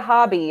you need a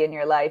hobby in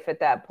your life at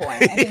that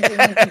point. I think you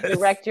need to Yes.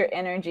 direct your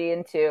energy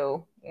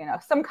into,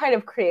 some kind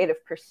of creative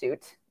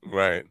pursuit.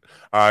 Right.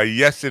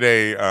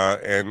 Yesterday,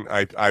 and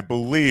I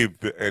believe,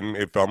 and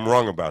if I'm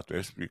wrong about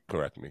this,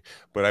 correct me,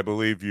 but I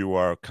believe you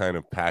are kind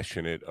of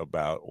passionate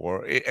about,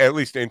 or at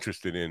least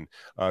interested in,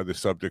 the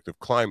subject of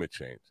climate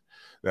change.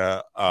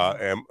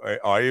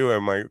 Are you?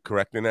 Am I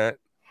correct in that?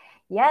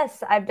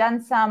 Yes, I've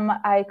done some,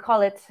 I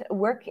call it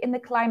work in the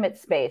climate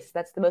space.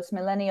 That's the most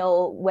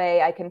millennial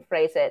way I can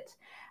phrase it.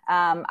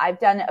 I've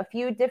done a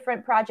few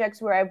different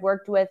projects where I've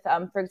worked with,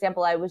 for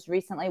example, I was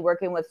recently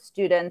working with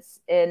students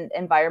in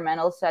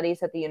environmental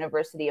studies at the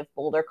University of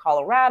Boulder,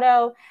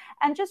 Colorado,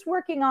 and just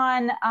working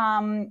on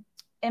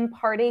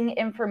imparting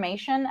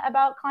information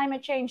about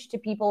climate change to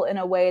people in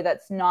a way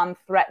that's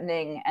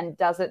non-threatening and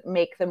doesn't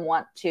make them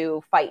want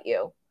to fight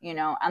you,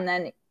 and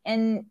then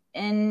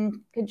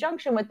in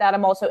conjunction with that,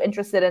 I'm also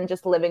interested in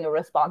just living a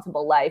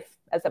responsible life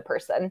as a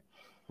person.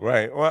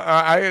 Right. Well,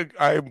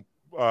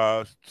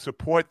 I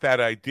support that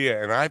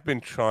idea, and I've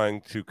been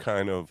trying to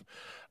kind of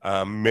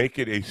make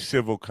it a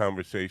civil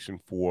conversation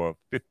for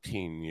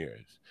 15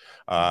 years,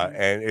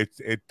 and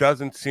it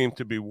doesn't seem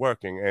to be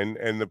working.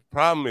 And the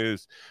problem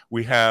is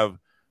we have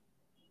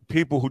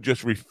people who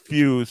just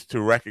refuse to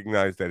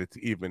recognize that it's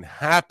even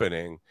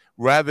happening,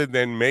 rather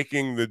than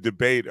making the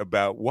debate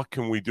about what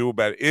can we do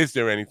about it. Is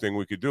there anything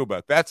we could do about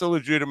it? That's a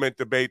legitimate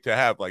debate to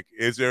have. Like,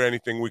 is there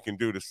anything we can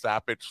do to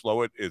stop it,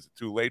 slow it? Is it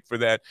too late for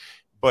that?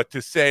 But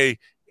to say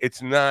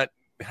it's not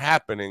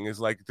happening is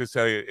like to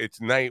say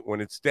it's night when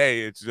it's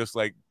day. It's just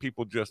like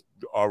people just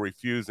are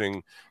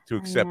refusing to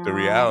accept the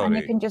reality.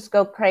 And you can just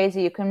go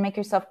crazy. You can make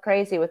yourself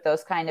crazy with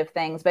those kind of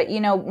things. But,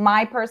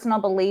 my personal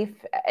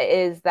belief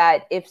is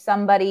that if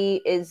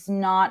somebody is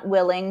not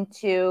willing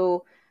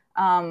to,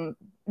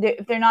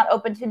 if they're not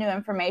open to new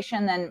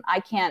information, then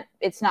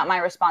it's not my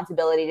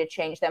responsibility to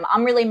change them.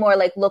 I'm really more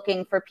like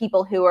looking for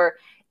people who are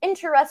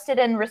interested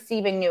in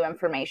receiving new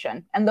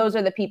information. And those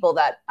are the people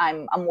that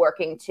I'm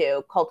working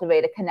to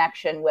cultivate a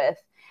connection with.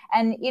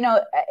 And,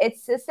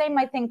 it's the same,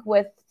 I think,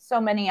 with so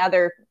many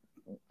other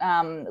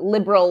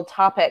liberal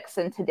topics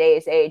in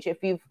today's age.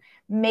 If you've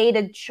made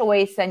a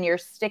choice and you're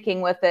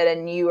sticking with it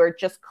and you are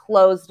just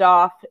closed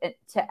off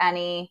to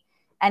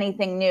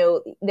anything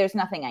new, there's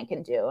nothing I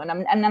can do.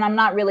 And then I'm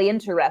not really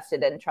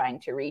interested in trying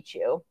to reach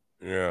you.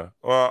 Yeah.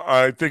 Well,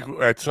 I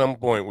think at some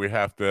point we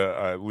have to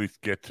at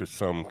least get to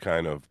some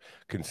kind of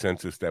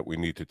consensus that we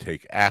need to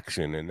take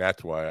action. And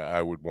that's why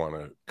I would want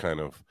to kind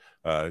of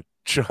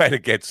try to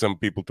get some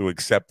people to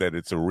accept that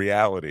it's a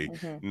reality,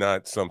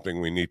 not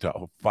something we need to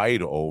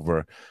fight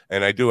over.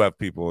 And I do have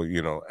people,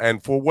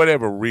 and for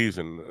whatever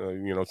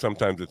reason,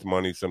 sometimes it's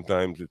money,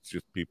 sometimes it's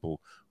just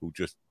people who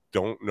just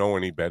don't know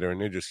any better,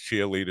 and they're just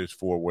cheerleaders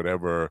for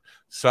whatever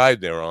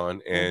side they're on,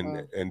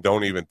 and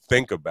don't even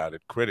think about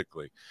it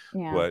critically.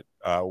 Yeah. But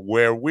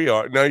where we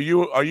are now,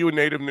 are you a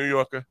native New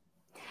Yorker?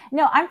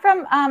 No, I'm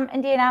from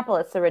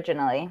Indianapolis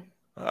originally.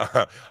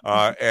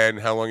 And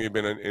how long have you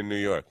been in New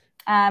York?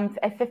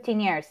 15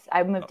 years.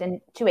 I moved in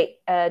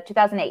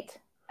 2008.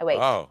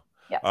 Oh,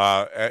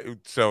 yeah.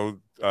 So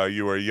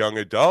you were a young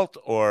adult,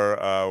 or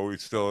were you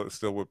still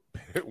with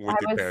your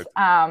parents?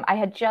 I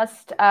had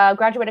just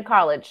graduated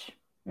college.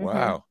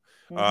 Wow.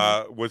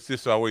 Was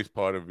this always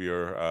part of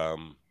your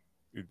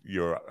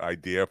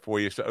idea for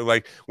yourself?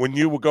 Like when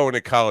you were going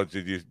to college,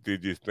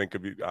 did you think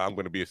of I'm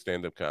going to be a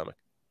stand-up comic?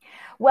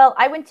 Well,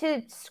 I went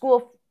to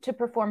school to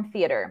perform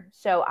theater,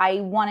 so I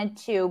wanted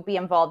to be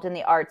involved in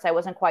the arts. I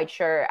wasn't quite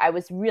sure. I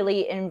was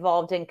really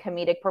involved in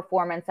comedic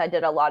performance. I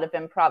did a lot of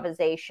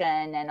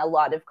improvisation and a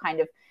lot of kind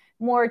of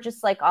more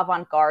just like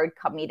avant-garde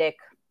comedic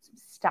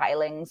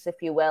stylings, if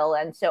you will.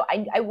 And so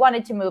I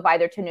wanted to move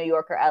either to New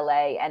York or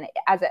LA. And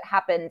as it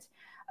happened,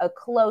 a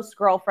close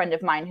girlfriend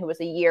of mine who was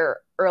a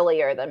year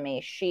earlier than me,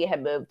 she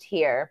had moved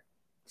here.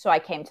 So I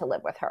came to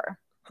live with her.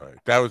 All right.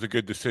 That was a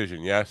good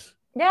decision, yes?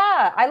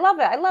 Yeah, I love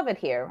it. I love it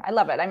here. I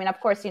love it. I mean, of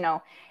course,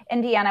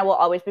 Indiana will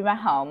always be my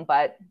home,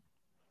 but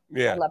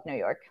yeah, I love New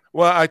York.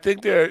 Well, I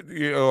think a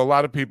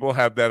lot of people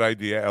have that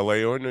idea,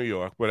 LA or New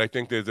York, but I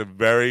think there's a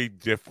very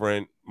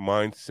different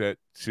mindset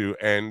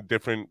and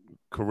different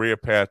career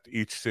path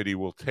each city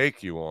will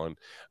take you on.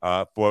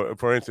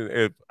 For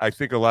instance, I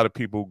think a lot of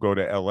people who go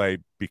to LA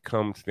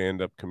become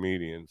stand-up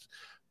comedians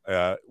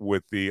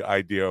with the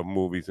idea of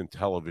movies and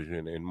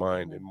television in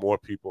mind, and more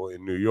people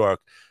in New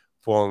York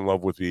fall in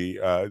love with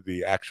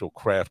the actual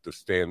craft of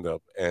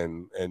stand-up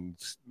and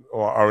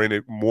are in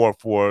it more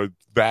for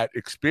that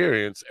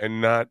experience,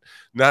 and not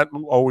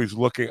always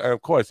looking.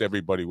 Of course,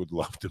 everybody would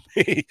love to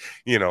be,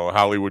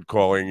 Hollywood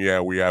calling, yeah,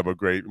 we have a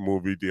great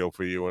movie deal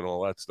for you and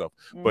all that stuff.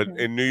 But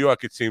in New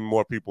York, it seems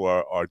more people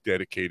are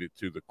dedicated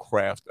to the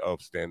craft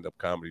of stand-up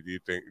comedy.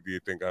 Do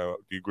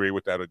you agree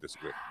with that or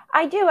disagree?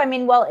 I do. I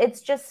mean, well,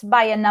 it's just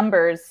by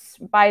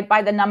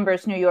the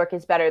numbers, New York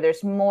is better.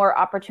 There's more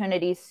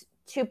opportunities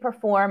to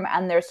perform,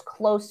 and there's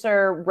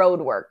closer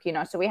road work,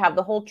 so we have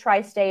the whole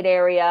tri-state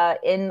area.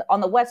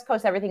 On the West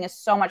Coast, everything is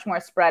so much more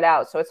spread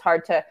out, so it's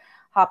hard to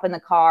hop in the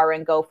car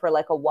and go for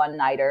like a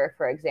one-nighter,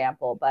 for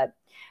example. But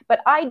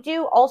I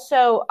do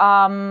also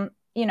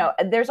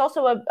there's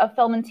also a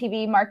film and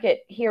TV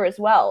market here as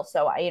well,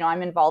 so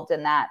I'm involved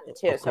in that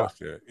too. Of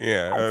course,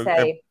 yeah. I'd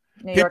say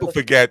people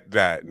forget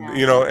that,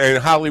 and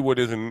Hollywood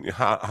isn't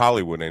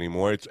Hollywood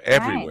anymore. It's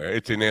everywhere. Right.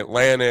 It's in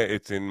Atlanta.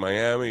 It's in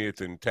Miami.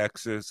 It's in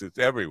Texas. It's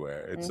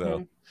everywhere. It's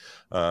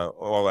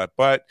all that.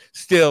 But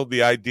still,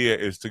 the idea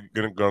is to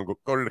go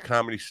to the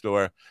Comedy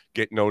Store,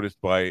 get noticed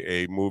by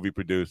a movie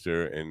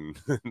producer, and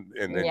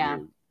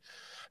then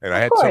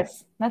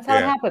that's how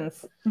it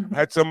happens. I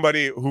had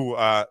somebody who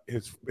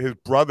his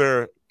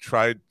brother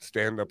tried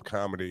stand-up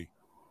comedy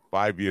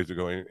 5 years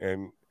ago,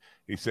 and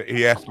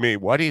he asked me,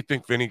 why do you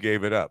think Vinny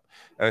gave it up?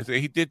 And I said,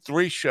 he did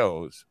 3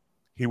 shows.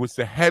 He was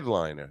the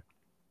headliner.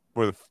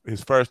 for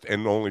his first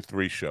and only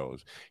 3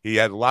 shows. He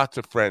had lots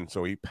of friends,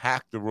 so he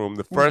packed the room.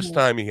 The first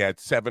time he had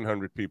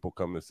 700 people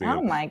come to see him.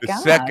 Oh my The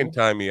God. second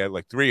time he had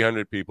like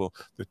 300 people.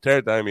 The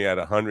third time he had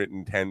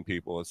 110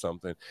 people or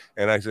something.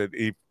 And I said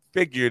he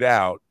figured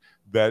out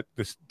that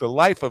the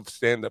life of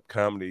stand-up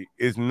comedy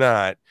is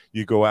not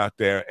you go out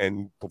there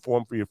and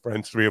perform for your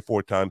friends 3 or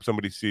 4 times,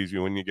 somebody sees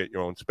you and you get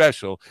your own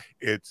special.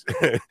 It's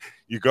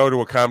you go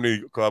to a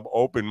comedy club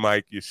open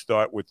mic, you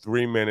start with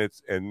 3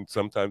 minutes, and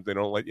sometimes they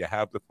don't let you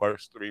have the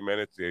first 3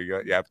 minutes.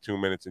 You have 2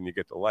 minutes and you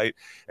get the light,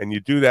 and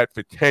you do that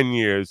for 10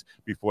 years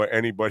before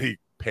anybody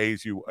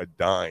pays you a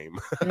dime.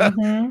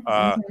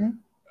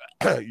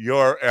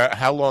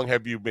 How long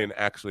have you been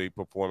actually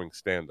performing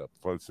stand-up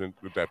for, since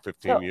with that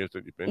 15 years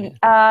that you've been here?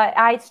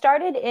 I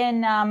started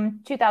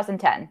in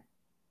 2010.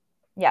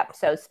 Yep.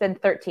 So it's been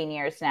 13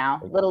 years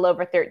now, a little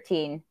over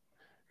 13.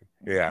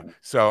 Yeah.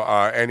 So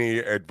any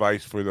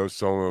advice for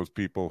some of those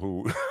people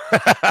who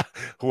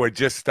who are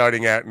just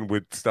starting out and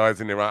with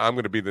stars in their eye? I'm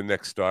going to be the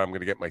next star. I'm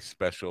going to get my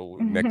special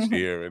next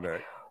year. And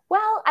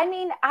Well, I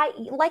mean,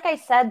 like I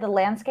said, the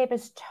landscape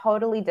is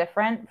totally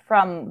different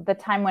from the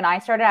time when I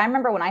started. I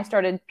remember when I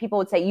started, people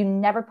would say, you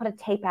never put a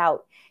tape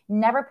out.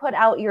 Never put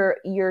out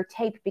your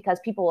tape because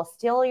people will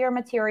steal your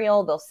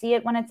material. They'll see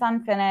it when it's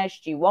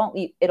unfinished.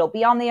 It'll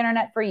be on the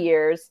internet for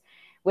years,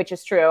 which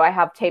is true. I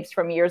have tapes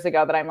from years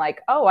ago that I'm like,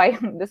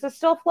 this is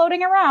still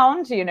floating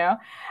around, so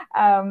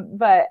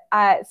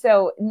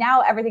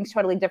now everything's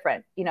totally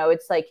different.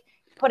 It's like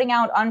putting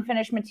out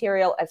unfinished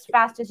material as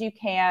fast as you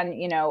can,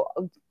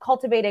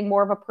 cultivating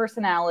more of a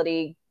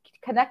personality,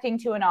 connecting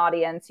to an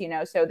audience,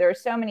 so there are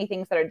so many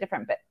things that are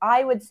different. But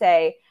I would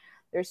say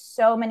there's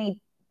so many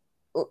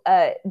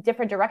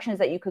different directions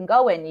that you can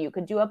go in. You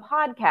could do a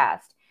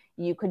podcast.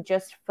 You could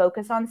just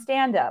focus on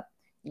stand-up.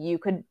 You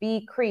could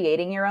be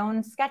creating your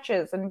own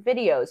sketches and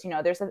videos.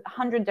 There's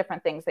 100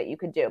 different things that you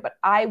could do, but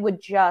I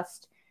would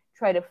just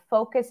try to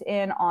focus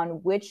in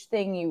on which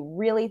thing you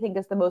really think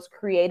is the most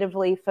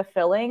creatively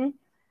fulfilling.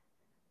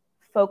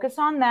 Focus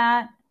on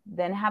that,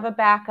 then have a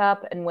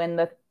backup. And when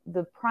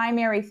the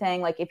primary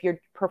thing, like if you're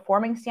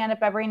performing stand-up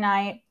every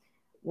night,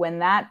 when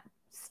that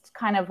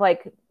kind of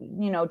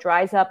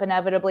dries up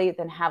inevitably,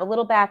 then have a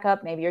little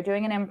backup. Maybe you're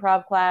doing an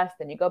improv class,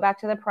 then you go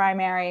back to the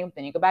primary,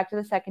 then you go back to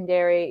the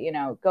secondary,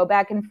 go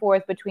back and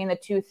forth between the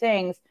two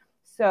things.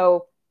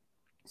 So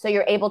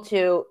you're able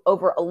to,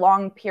 over a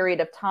long period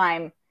of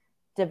time,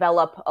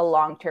 develop a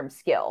long-term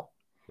skill.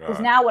 Because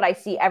now what I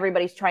see,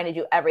 everybody's trying to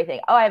do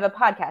everything. Oh, I have a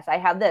podcast. I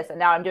have this. And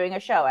now I'm doing a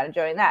show and I'm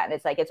doing that. And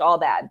it's like, it's all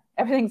bad.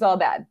 Everything's all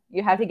bad.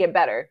 You have to get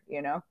better,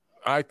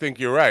 I think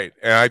you're right.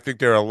 And I think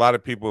there are a lot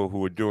of people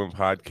who are doing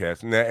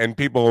podcasts. And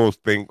people always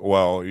think,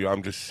 well,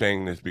 I'm just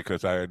saying this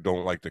because I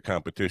don't like the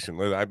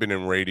competition. I've been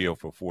in radio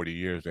for 40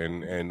 years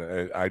and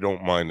I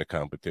don't mind the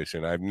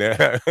competition.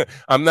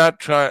 I'm not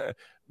trying.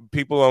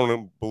 People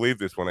don't believe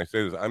this when I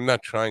say this. I'm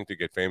not trying to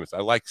get famous. I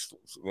like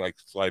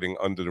sliding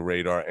under the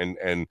radar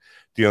and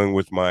dealing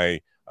with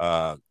my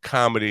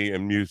comedy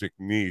and music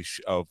niche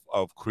of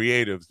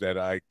creatives that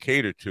I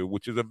cater to,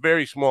 which is a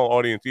very small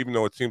audience, even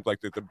though it seems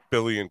like there's a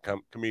billion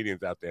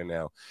comedians out there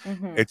now.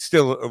 Mm-hmm. It's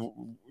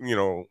still,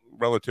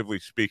 relatively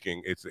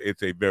speaking,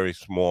 it's a very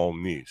small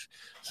niche.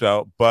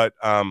 So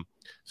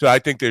I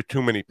think there are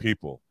too many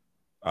people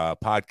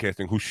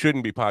podcasting who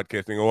shouldn't be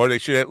podcasting, or they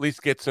should at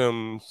least get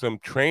some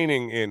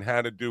training in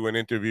how to do an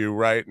interview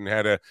right and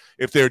how to,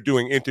 if they're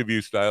doing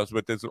interview styles.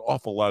 But there's an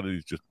awful lot of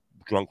these just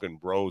drunken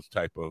bros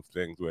type of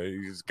things where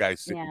these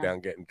guys sitting down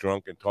getting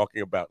drunk and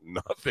talking about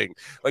nothing.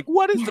 Like,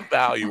 what is the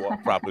value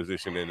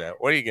proposition in that?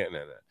 What are you getting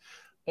at that?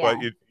 Yeah.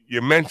 But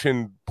you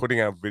mentioned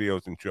putting out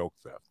videos and joke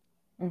theft.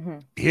 Mm-hmm.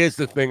 Here's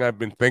the thing I've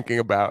been thinking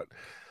about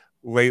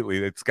lately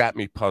that's got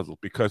me puzzled,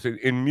 because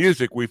in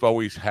music we've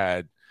always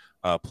had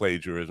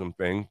plagiarism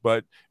thing,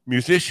 but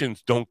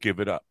musicians don't give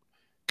it up.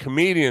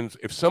 Comedians,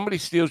 if somebody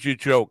steals your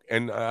joke,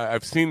 and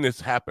I've seen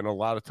this happen a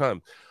lot of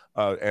times,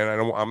 and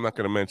I'm not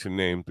going to mention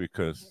names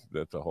because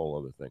that's a whole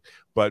other thing,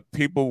 but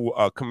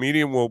a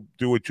comedian will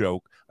do a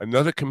joke,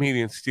 another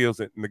comedian steals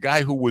it, and the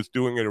guy who was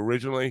doing it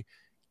originally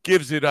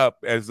gives it up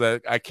as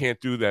I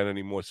can't do that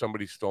anymore.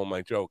 Somebody stole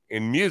my joke.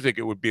 In music,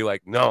 it would be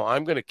like, no,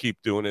 I'm going to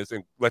keep doing this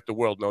and let the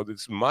world know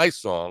this is my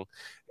song.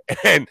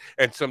 And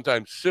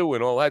sometimes sue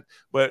and all that.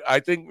 But I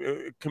think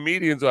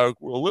comedians are a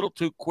little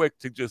too quick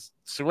to just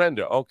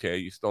surrender. Okay,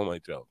 you stole my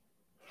joke.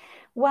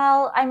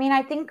 Well, I mean,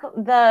 I think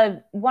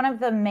one of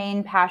the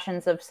main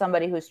passions of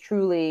somebody who's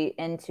truly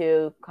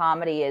into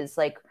comedy is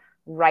like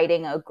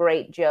writing a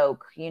great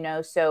joke,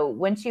 So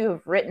once you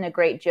have written a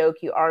great joke,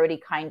 you already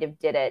kind of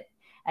did it.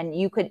 And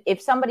you could,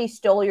 if somebody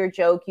stole your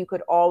joke, you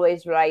could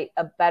always write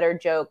a better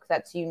joke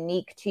that's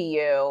unique to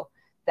you,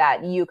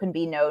 that you can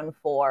be known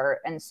for.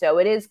 And so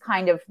it is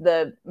kind of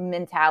the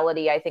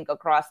mentality, I think,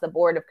 across the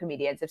board of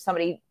comedians. If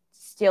somebody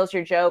steals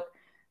your joke,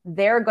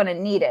 they're going to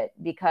need it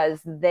because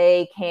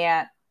they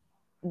can't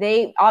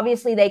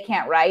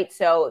write.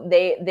 So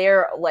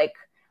they're like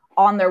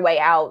on their way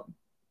out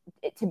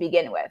to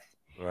begin with,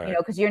 right.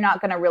 Because you're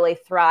not going to really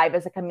thrive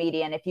as a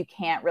comedian if you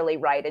can't really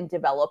write and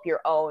develop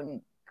your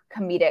own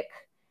comedic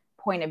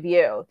point of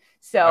view.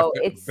 So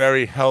it's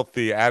very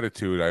healthy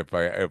attitude,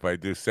 if I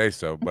do say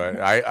so. But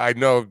I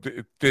know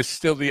there's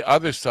still the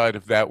other side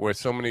of that, where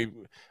so many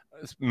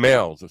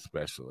males,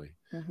 especially,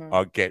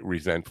 get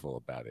resentful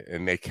about it,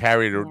 and they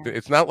carry it. Yeah.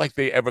 It's not like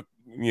they ever,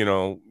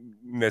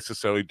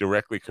 necessarily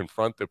directly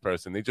confront the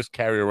person. They just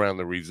carry around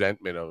the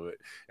resentment of it,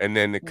 and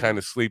then it kind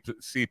of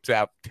seeps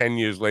out 10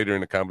 years later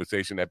in the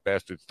conversation. That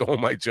bastard stole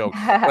my joke.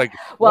 Like,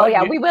 well,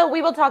 yeah, we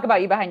will talk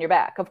about you behind your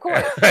back, of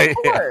course. Of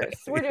course,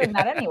 we're doing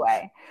that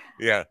anyway.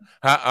 Yeah.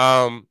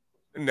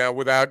 Now,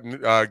 without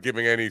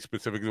giving any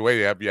specifics away,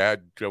 have you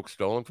had jokes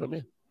stolen from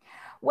you?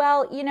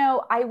 Well,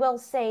 I will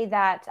say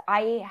that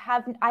I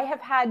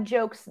have had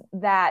jokes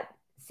that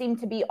seem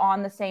to be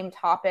on the same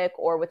topic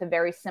or with a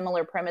very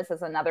similar premise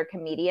as another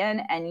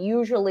comedian. And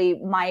usually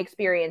my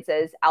experience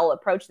is I'll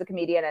approach the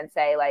comedian and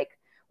say, like,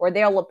 or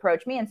they'll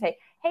approach me and say,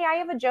 hey, I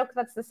have a joke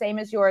that's the same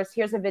as yours.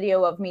 Here's a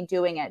video of me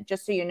doing it.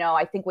 Just so you know,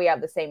 I think we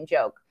have the same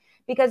joke.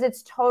 Because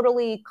it's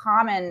totally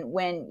common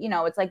when,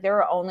 it's like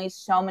there are only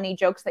so many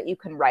jokes that you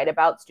can write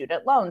about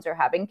student loans or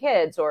having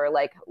kids or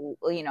like,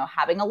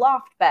 having a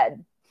loft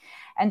bed.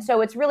 And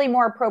so it's really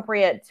more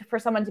appropriate for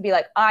someone to be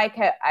like,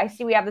 I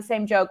see we have the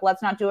same joke.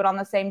 Let's not do it on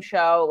the same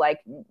show.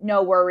 Like,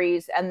 no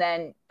worries. And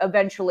then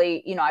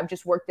eventually, I've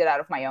just worked it out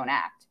of my own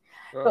act.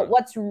 Sure. But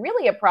what's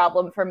really a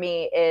problem for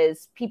me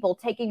is people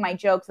taking my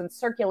jokes and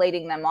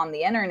circulating them on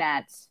the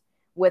internet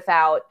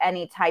without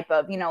any type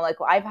of, like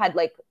I've had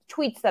like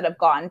tweets that have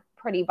gone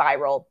pretty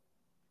viral,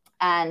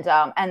 and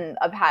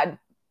I've had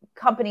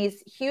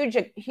companies,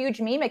 huge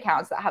meme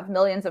accounts that have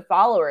millions of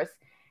followers,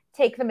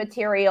 take the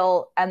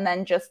material and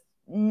then just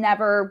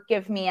never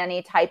give me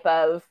any type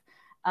of,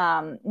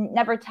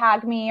 never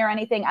tag me or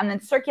anything, and then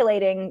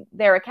circulating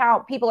their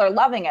account. People are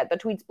loving it. The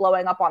tweet's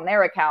blowing up on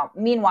their account.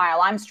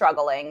 Meanwhile, I'm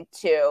struggling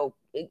to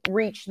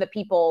reach the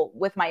people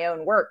with my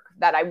own work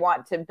that I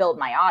want to build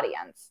my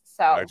audience.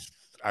 So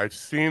I've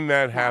seen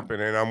that happen,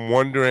 and I'm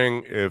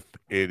wondering if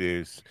it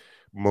is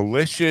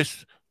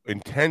malicious,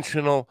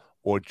 intentional,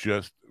 or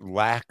just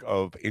lack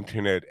of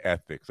internet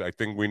ethics. I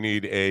think we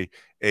need a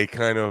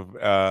kind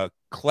of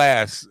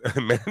class, a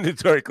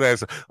mandatory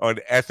class on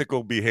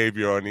ethical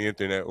behavior on the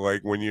internet.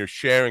 Like when you're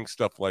sharing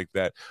stuff like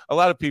that, a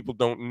lot of people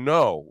don't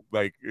know,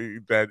 like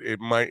that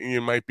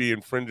you might be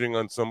infringing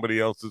on somebody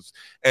else's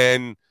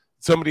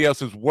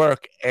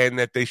work, and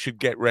that they should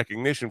get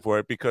recognition for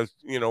it, because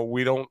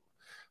we don't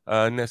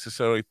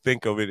necessarily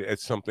think of it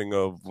as something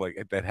of like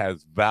that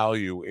has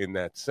value in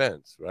that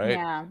sense, right?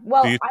 Yeah.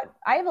 Well,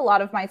 I have a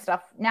lot of my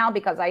stuff now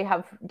because I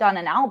have done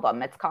an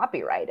album. It's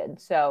copyrighted.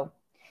 So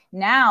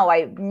now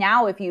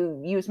if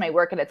you use my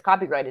work and it's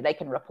copyrighted, I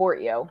can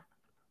report you.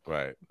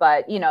 Right.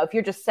 But, if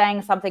you're just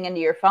saying something into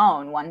your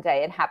phone one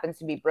day, it happens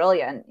to be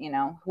brilliant,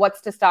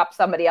 what's to stop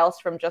somebody else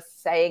from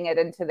just saying it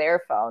into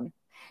their phone?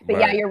 But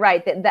right. Yeah, you're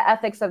right. The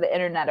ethics of the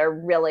internet are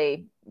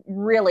really,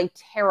 really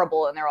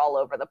terrible, and they're all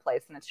over the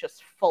place, and it's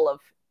just full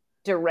of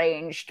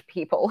deranged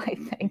people, I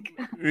think.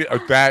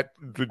 Yeah,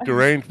 the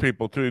deranged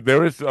people too.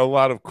 There is a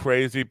lot of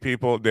crazy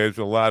people. There's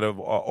a lot of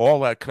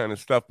all that kind of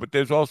stuff, but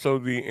there's also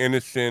the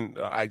innocent.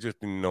 I just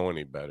didn't know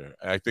any better.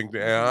 I think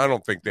I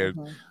don't think there's.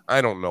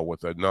 I don't know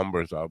what the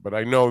numbers are, but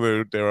I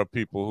know there are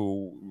people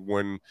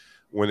who,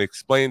 when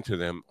explained to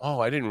them,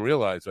 I didn't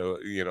realize,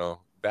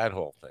 that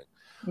whole thing.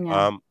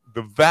 Yeah.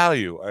 The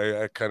value,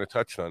 I kind of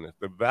touched on it.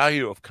 The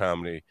value of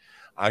comedy,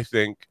 I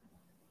think,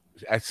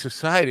 as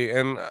society,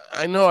 and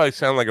I know I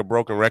sound like a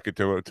broken record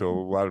to a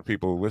lot of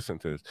people who listen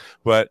to this,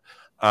 but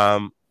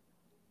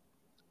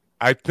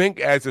I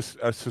think as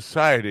a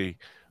society,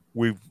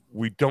 we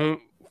don't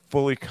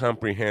fully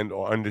comprehend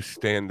or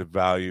understand the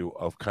value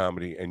of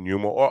comedy and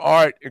humor or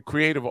art,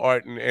 creative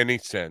art in any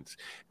sense,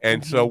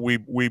 and so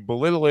we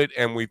belittle it,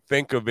 and we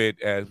think of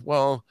it as,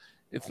 well,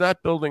 it's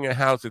not building a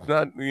house. It's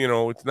not,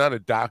 it's not a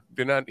doc.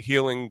 They're not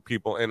healing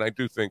people. And I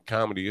do think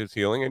comedy is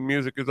healing, and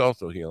music is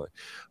also healing.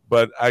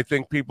 But I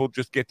think people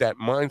just get that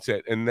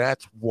mindset. And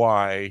that's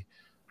why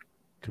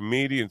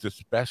comedians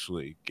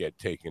especially get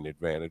taken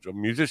advantage of.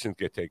 Musicians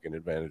get taken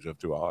advantage of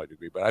to a high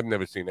degree. But I've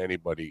never seen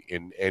anybody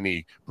in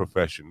any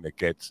profession that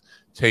gets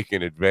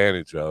taken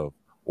advantage of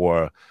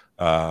or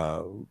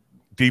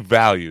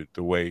devalued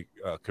the way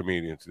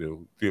comedians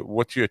do.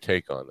 What's your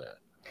take on that?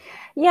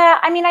 Yeah,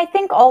 I mean, I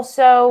think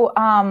also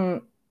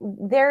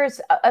there's,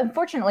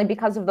 unfortunately,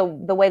 because of the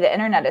way the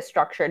internet is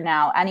structured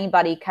now,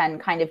 anybody can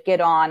kind of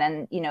get on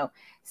and,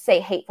 say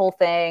hateful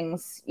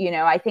things.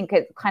 I think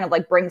it kind of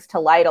like brings to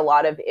light a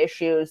lot of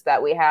issues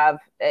that we have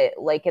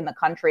like in the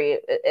country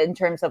in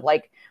terms of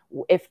like,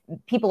 if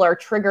people are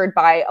triggered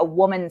by a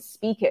woman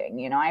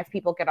speaking, I have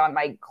people get on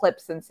my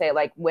clips and say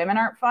like, women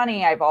aren't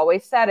funny. I've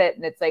always said it.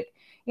 And it's like,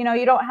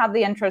 you don't have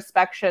the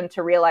introspection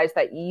to realize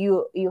that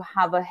you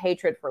have a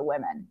hatred for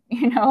women,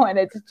 and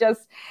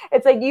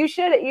it's like, you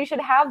should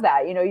have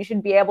that, you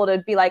should be able to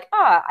be like,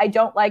 I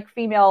don't like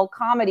female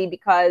comedy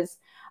because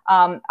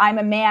I'm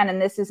a man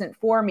and this isn't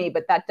for me,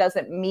 but that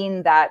doesn't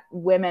mean that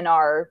women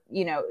are,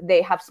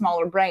 they have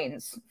smaller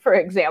brains, for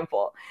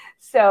example.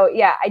 So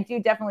yeah, I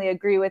do definitely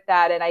agree with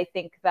that. And I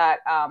think that,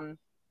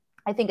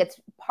 I think it's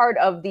part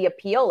of the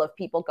appeal of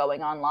people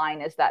going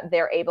online is that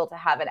they're able to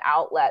have an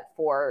outlet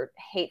for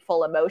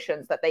hateful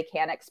emotions that they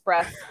can't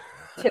express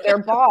to their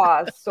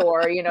boss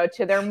or,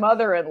 to their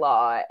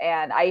mother-in-law.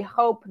 And I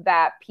hope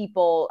that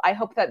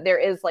there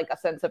is like a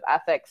sense of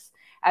ethics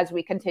as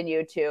we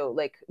continue to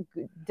like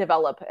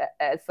develop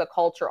as a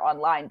culture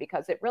online,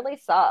 because it really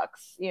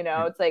sucks.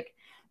 It's like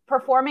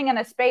performing in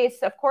a space,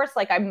 of course,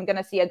 like I'm going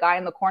to see a guy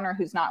in the corner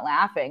who's not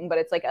laughing, but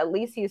it's like, at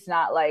least he's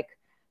not like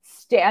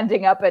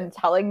standing up and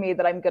telling me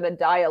that I'm going to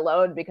die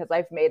alone because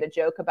I've made a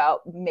joke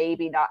about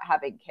maybe not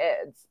having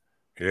kids.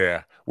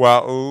 Yeah.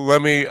 Well,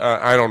 let me,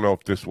 I don't know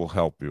if this will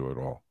help you at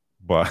all,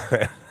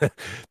 but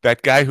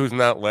that guy who's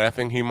not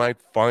laughing, he might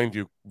find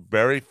you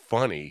very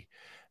funny.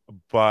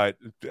 But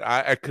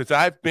because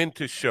I've been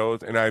to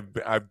shows and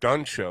I've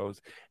done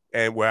shows,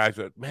 and where I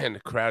said, man,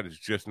 the crowd is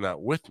just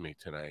not with me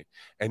tonight.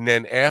 And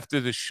then after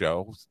the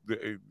show,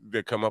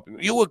 they come up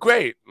and, you were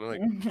great. I'm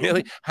like,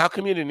 really? How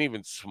come you didn't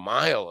even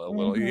smile a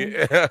little?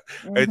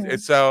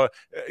 It's so,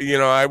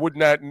 I would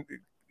not.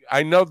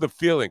 I know the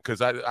feeling,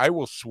 because I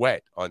will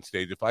sweat on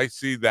stage if I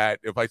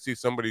see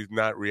somebody's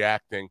not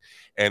reacting,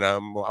 and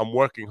I'm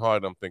working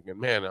hard. I'm thinking,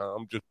 man,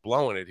 I'm just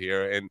blowing it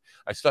here, and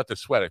I start to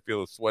sweat. I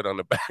feel the sweat on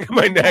the back of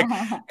my neck,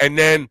 and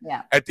then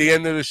at the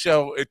end of the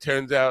show, it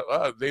turns out,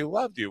 oh, they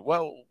loved you.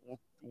 Well,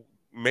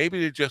 maybe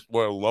they just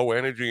were low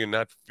energy and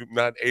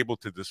not able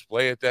to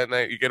display it that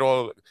night.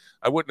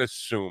 I wouldn't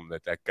assume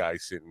that guy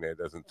sitting there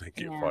doesn't think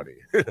you're funny.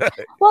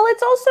 Well,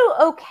 it's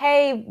also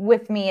okay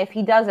with me if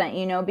he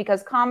doesn't,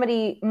 because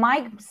comedy,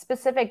 my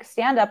specific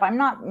stand-up, I'm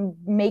not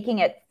making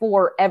it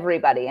for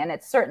everybody. And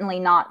it's certainly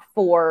not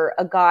for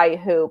a guy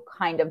who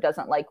kind of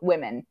doesn't like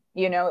women,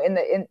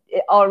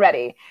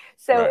 already.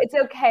 So It's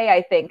okay,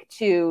 I think,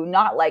 to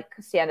not like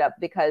stand-up,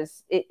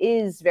 because it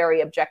is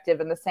very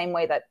objective in the same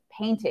way that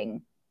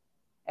painting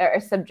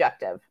are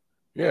subjective.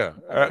 Yeah,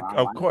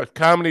 of course.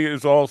 Comedy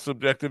is all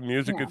subjective.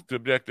 Music is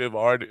subjective.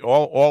 Art,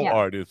 all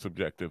art is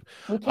subjective.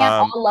 We can't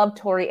all love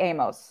Tori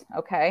Amos,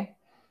 okay?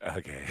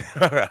 Okay,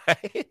 all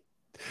right.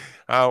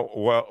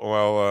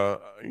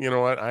 Well, you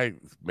know what?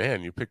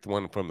 You picked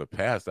one from the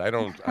past. I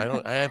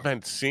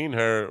haven't seen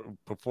her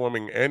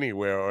performing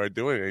anywhere or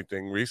doing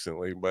anything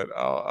recently, but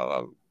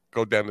I'll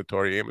go down the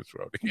Tori Amos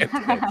road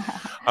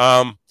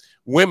again.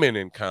 Women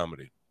in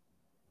comedy.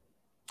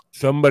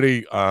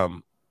 Somebody,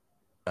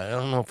 I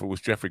don't know if it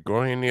was Jeffrey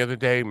Gorian the other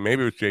day,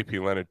 maybe it was J.P.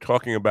 Leonard,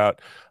 talking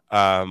about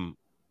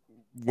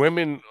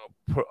women,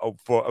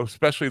 for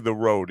especially the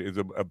road, is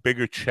a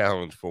bigger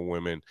challenge for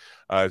women,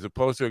 as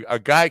opposed to a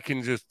guy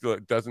can just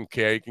doesn't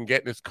care. He can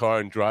get in his car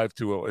and drive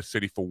to a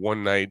city for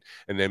one night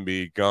and then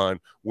be gone.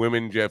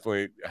 Women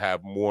definitely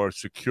have more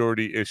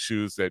security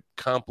issues that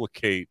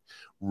complicate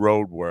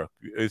road work.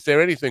 Is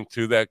there anything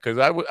to that? Because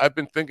I've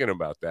been thinking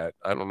about that.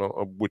 I don't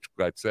know which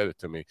guy said it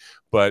to me,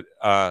 but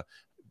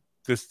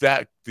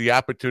the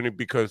opportunity,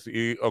 because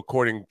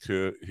according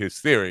to his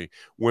theory,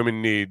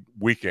 women need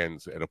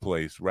weekends at a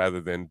place rather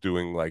than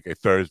doing like a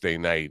Thursday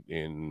night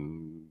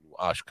in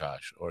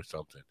Oshkosh or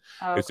something.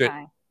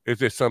 Okay. Is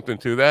there something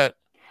to that?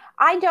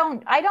 I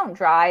don't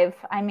drive.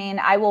 I mean,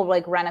 I will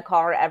like rent a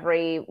car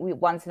every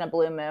once in a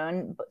blue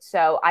moon.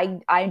 So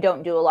I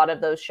don't do a lot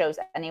of those shows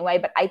anyway.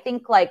 But I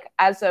think like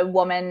as a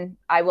woman,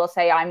 I will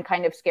say I'm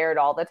kind of scared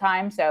all the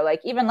time. So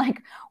like even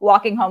like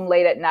walking home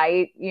late at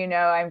night,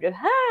 I'm just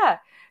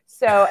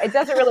So it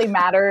doesn't really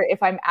matter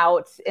if I'm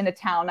out in a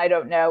town I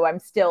don't know. I'm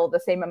still the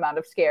same amount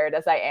of scared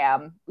as I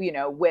am,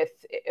 with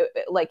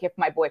like if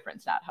my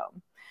boyfriend's not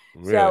home.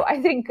 Really? So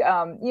I think,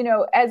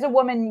 as a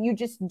woman, you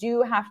just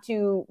do have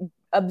to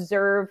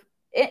observe.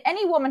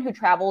 Any woman who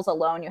travels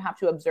alone, you have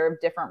to observe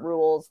different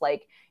rules,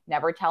 like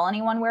never tell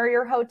anyone where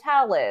your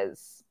hotel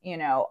is. You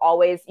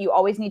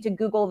always need to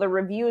Google the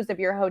reviews of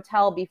your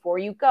hotel before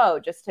you go,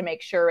 just to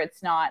make sure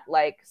it's not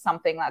like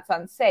something that's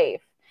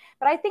unsafe.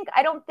 But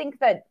I don't think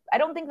that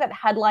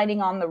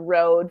headlining on the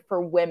road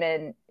for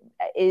women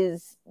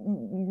is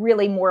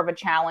really more of a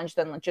challenge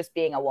than just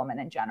being a woman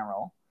in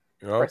general.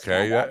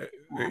 Okay,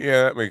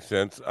 that makes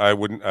sense.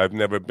 I've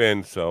never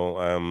been, so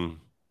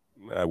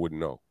I wouldn't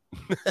know.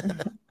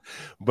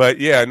 But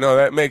yeah, no,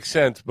 that makes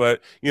sense.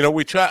 But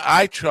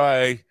I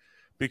try,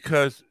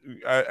 because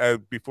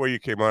before you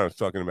came on, I was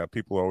talking about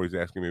people always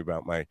asking me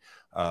about my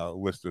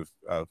list of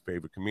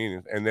favorite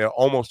comedians, and they're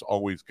almost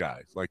always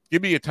guys. Like,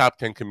 give me your top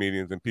 10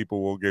 comedians, and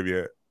people will give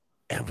you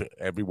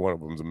every one of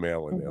them's a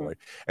male, and they're like,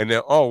 and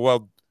they're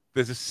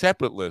there's a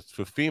separate list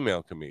for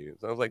female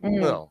comedians. I was like,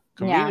 no,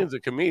 comedians are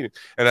comedians.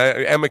 And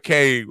Emma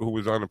Kay, who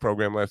was on the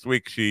program last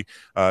week, she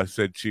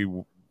said she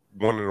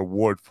won an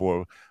award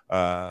for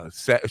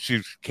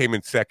she came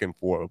in second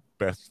for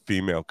best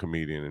female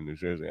comedian in New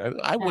Jersey.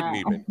 I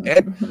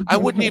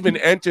wouldn't even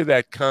enter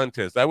that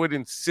contest. I would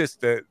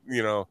insist that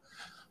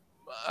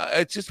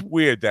it's just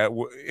weird that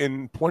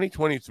in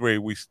 2023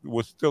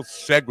 we're still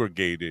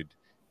segregated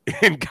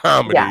in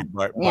comedy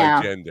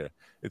by gender.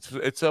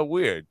 It's so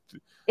weird.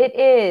 It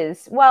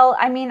is. Well,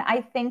 I mean, I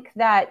think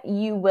that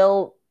you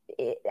will,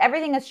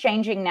 everything is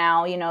changing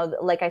now.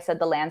 Like I said,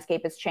 the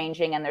landscape is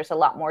changing and there's a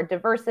lot more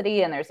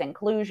diversity and there's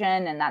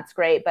inclusion, and that's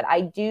great. But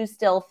I do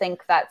still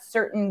think that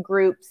certain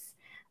groups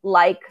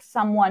like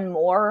someone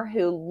more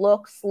who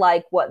looks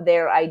like what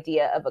their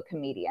idea of a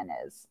comedian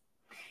is.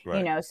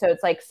 Right. So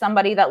it's like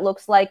somebody that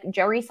looks like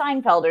Jerry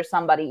Seinfeld or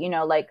somebody,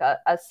 like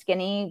a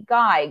skinny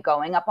guy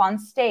going up on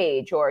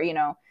stage, or,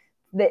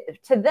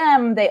 to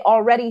them, they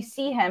already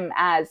see him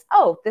as,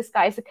 oh, this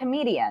guy's a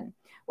comedian.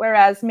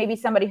 Whereas maybe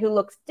somebody who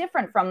looks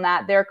different from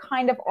that, they're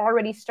kind of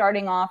already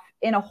starting off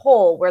in a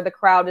hole where the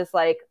crowd is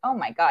like, oh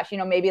my gosh,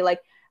 maybe like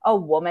a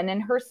woman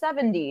in her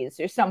 70s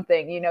or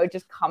something,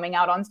 just coming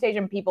out on stage,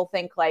 and people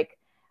think like,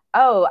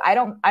 oh, I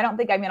don't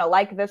think I'm going to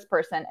like this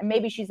person. And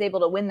maybe she's able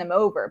to win them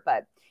over.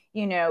 But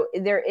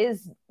there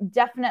is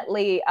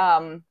definitely,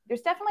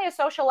 there's definitely a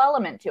social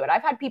element to it.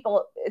 I've had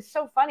people, it's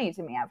so funny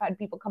to me. I've had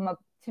people come up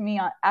to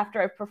me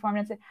after I've performed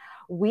and say,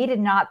 we did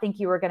not think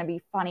you were going to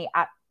be funny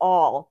at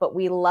all, but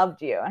we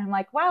loved you. And I'm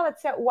like, wow,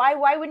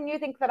 why wouldn't you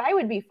think that I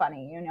would be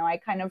funny? I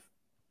kind of,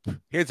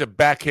 here's a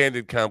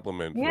backhanded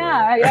compliment.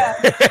 Yeah.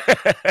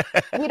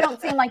 You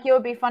don't seem like you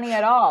would be funny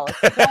at all.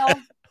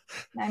 Well,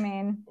 I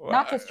mean,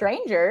 not to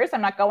strangers.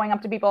 I'm not going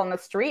up to people on the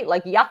street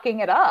like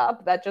yucking it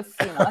up. That just,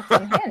 that's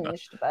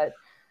unhinged. But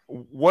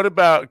what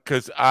about,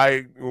 because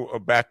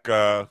back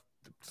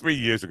 3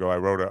 years ago, I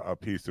wrote a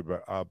piece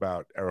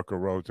about Erica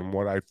Rhodes, and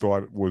what I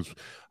thought was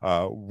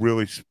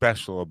really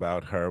special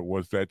about her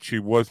was that she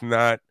was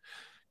not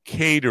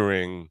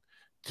catering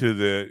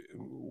to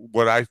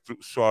what I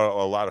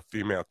saw a lot of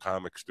female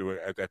comics do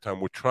at that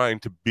time, were trying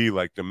to be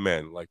like the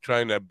men, like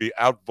trying to be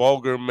out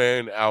vulgar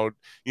men,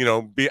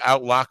 be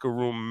out locker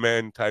room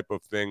men type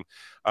of thing.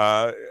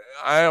 I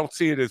don't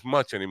see it as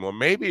much anymore.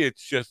 Maybe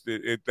it's just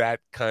that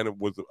kind of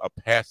was a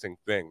passing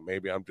thing.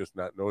 Maybe I'm just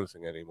not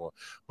noticing anymore.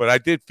 But I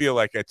did feel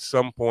like at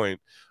some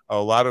point, a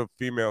lot of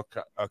female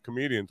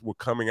comedians were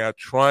coming out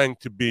trying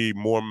to be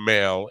more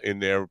male in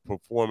their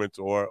performance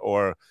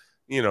or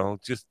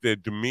just their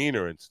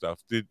demeanor and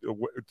stuff.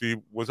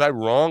 Was I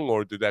wrong,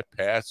 or did that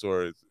pass,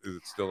 or is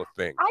it still a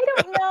thing? I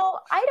don't know.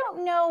 I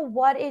don't know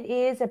what it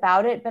is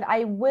about it, but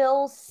I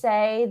will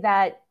say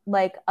that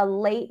like a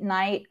late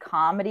night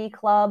comedy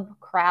club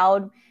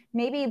crowd,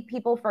 maybe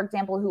people, for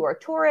example, who are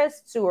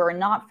tourists, who are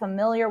not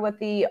familiar with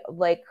the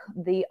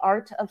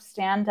art of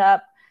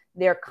stand-up,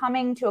 they're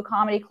coming to a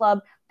comedy club.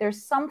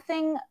 There's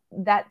something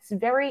that's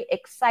very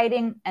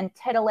exciting and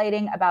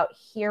titillating about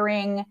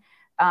hearing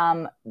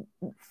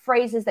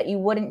phrases that you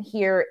wouldn't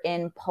hear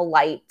in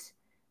polite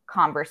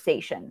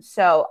conversation.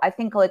 So I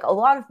think like a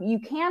lot of you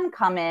can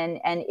come in,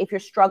 and if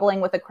you're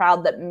struggling with a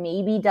crowd that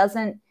maybe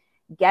doesn't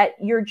get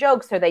your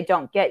jokes or they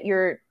don't get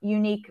your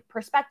unique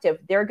perspective,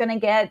 they're going to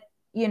get,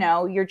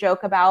 your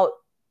joke about,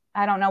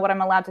 I don't know what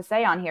I'm allowed to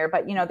say on here,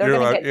 but they're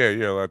going to get,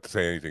 you're allowed to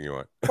say anything you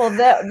want. Well,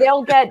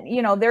 they'll get,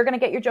 they're going to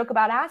get your joke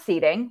about ass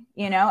eating,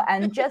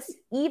 and just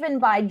even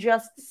by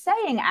just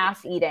saying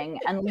ass eating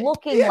and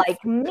looking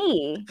like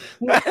me,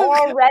 you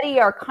already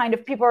are kind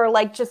of, people are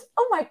like, just,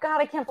 oh my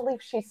God, I can't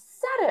believe she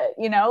said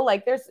it.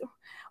 Like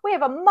we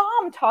have a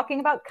mom talking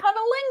about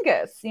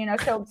cunnilingus,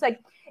 so it's like,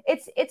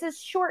 it's a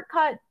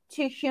shortcut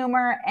to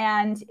humor,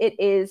 and it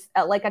is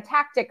like a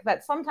tactic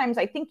that sometimes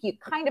I think you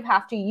kind of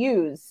have to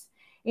use.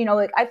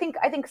 Like I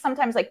think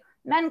sometimes like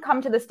men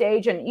come to the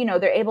stage and,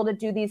 they're able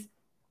to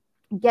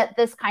get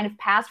this kind of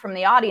pass from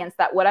the audience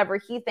that whatever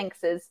he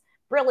thinks is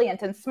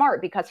brilliant and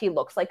smart because he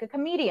looks like a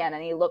comedian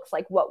and he looks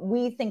like what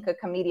we think a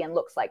comedian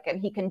looks like. And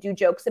he can do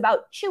jokes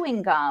about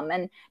chewing gum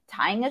and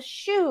tying his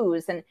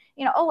shoes and,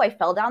 oh, I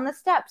fell down the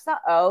steps.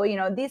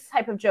 These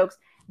type of jokes,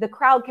 the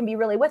crowd can be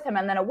really with him.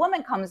 And then a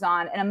woman comes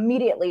on and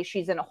immediately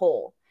she's in a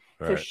hole.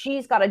 So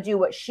she's got to do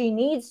what she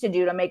needs to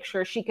do to make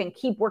sure she can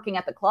keep working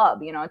at the club.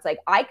 It's like,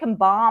 I can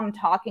bomb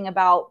talking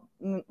about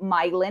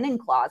my linen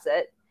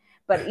closet,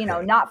 but,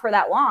 not for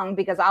that long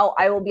because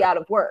I will be out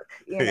of work.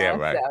 Yeah,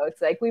 right. So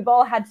it's like, we've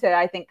all had to,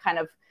 I think, kind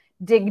of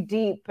dig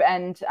deep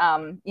and,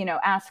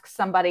 ask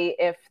somebody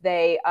if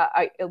they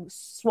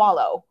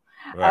swallow.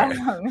 Right.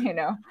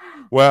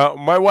 Well,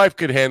 my wife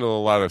could handle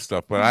a lot of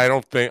stuff, but I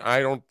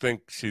don't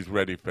think she's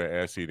ready for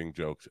ass eating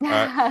jokes.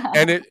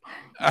 And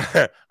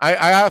I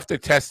have to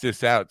test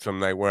this out some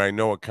night where I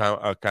know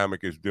a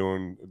comic is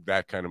doing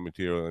that kind of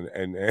material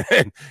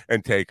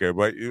and take her.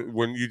 But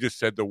when you just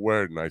said the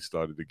word, and I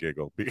started to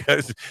giggle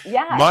because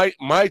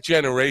my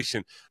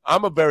generation,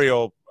 I'm a very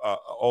old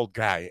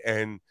guy,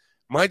 and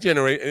my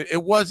generation,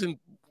 it wasn't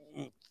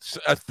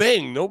a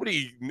thing.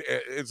 Nobody,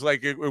 it's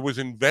like it was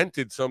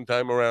invented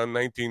sometime around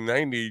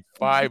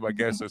 1995, I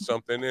guess, or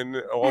something, and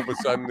all of a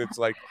sudden it's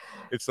like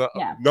it's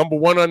number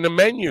one on the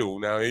menu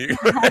now.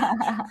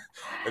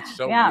 It's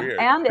so weird.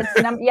 And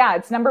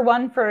it's number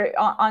one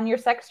on your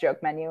sex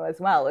joke menu as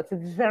well. It's a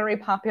very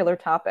popular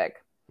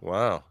topic.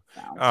 Wow.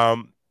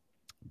 So.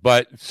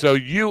 But so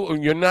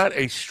you're not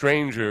a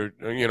stranger,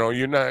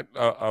 you're not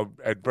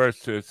adverse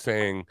to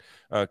saying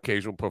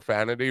occasional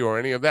profanity or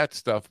any of that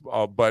stuff,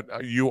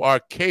 but you are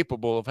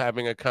capable of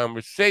having a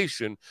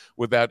conversation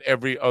without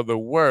every other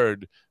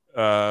word,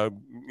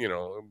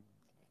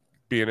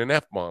 being an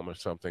F-bomb or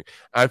something.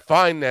 I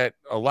find that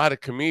a lot of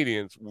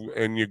comedians,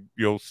 and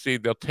you'll see,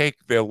 they'll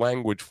take their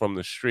language from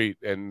the street,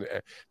 and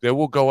they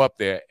will go up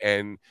there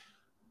and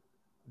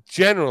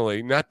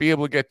generally not be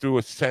able to get through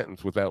a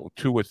sentence without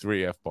 2 or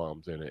 3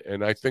 F-bombs in it.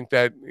 And I think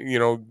that,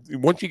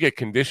 once you get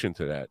conditioned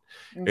to that,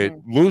 it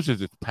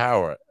loses its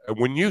power. And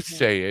when you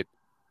say it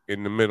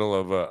in the middle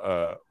of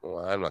well,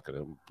 I'm not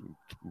going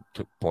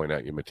to point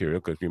out your material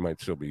because you might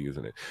still be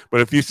using it.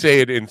 But if you say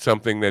it in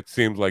something that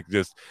seems like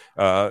just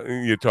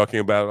you're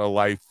talking about a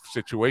life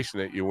situation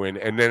that you're in,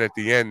 and then at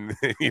the end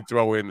you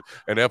throw in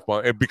an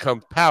F-bomb, it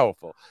becomes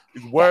powerful.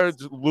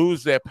 Words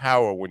lose their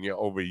power when you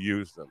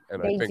overuse them.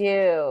 And They I think,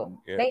 do.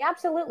 Yeah. They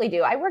absolutely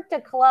do. I worked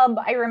at a club.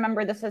 I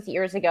remember this was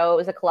years ago. It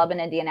was a club in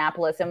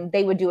Indianapolis, and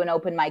they would do an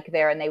open mic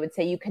there, and they would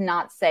say, you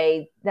cannot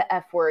say the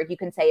F word. You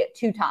can say it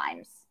 2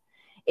 times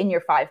in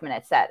your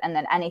 5-minute set, and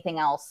then anything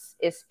else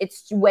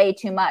it's way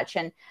too much.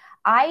 And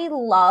I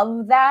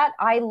love that.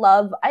 I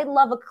love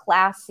a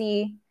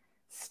classy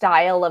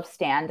style of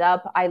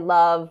stand-up. I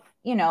love,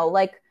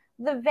 like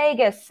the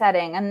Vegas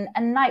setting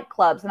and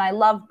nightclubs. And I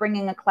love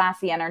bringing a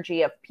classy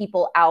energy of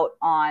people out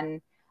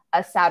on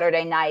a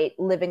Saturday night,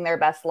 living their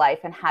best life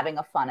and having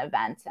a fun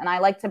event. And I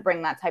like to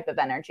bring that type of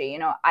energy.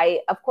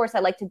 Of course I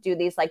like to do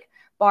these like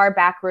bar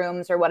back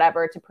rooms or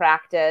whatever to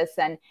practice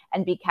and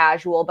be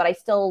casual, but I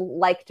still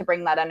like to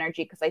bring that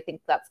energy because I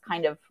think that's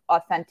kind of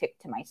authentic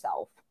to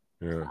myself.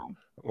 Yeah. So.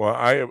 Well,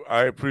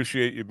 I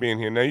appreciate you being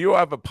here. Now you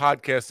have a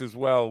podcast as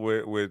well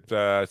with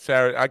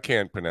Sarah. I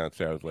can't pronounce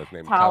Sarah's last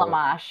name.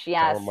 Talamash.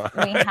 Yes,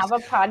 Talamash. We have a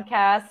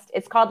podcast.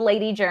 It's called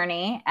Lady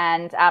Journey,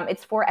 and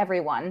it's for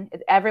everyone.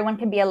 Everyone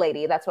can be a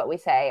lady. That's what we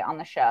say on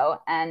the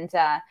show, and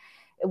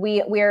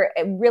we're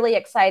really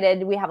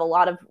excited. We have a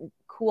lot of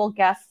cool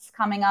guests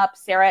coming up.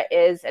 Sarah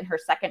is in her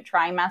 2nd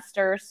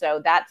trimester,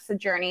 so that's a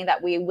journey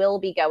that we will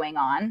be going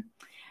on.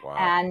 Wow.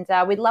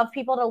 And we'd love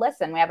people to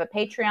listen. We have a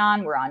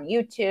Patreon. We're on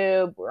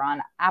YouTube. We're on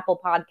Apple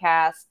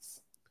Podcasts.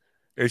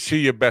 Is she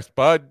your best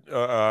bud?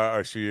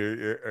 Is she,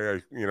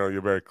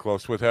 you're very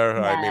close with her?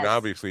 Yes. I mean,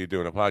 obviously you're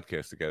doing a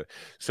podcast together.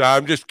 So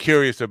I'm just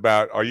curious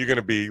about, are you going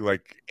to be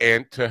like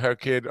aunt to her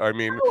kid? I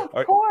mean,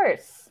 of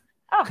course.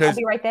 Oh, I'll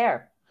be right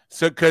there.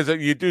 So, because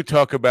you do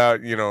talk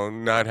about,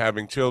 not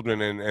having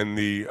children and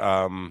the,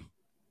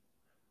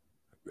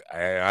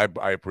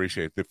 I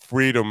appreciate the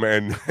freedom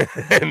and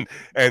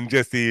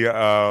just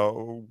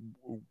the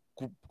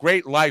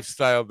great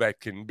lifestyle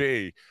that can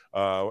be,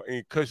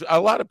 because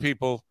a lot of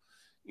people,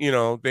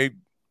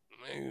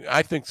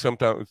 I think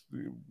sometimes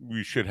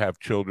we should have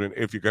children.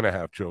 If you're going to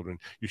have children,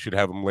 you should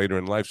have them later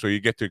in life so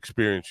you get to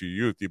experience your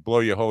youth. You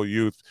blow your whole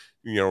youth,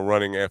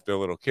 running after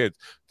little kids.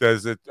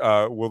 Does it?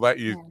 Will that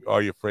you?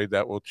 Are you afraid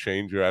that will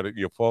change your attitude?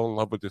 You fall in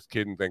love with this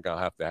kid and think I'll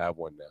have to have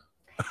one now.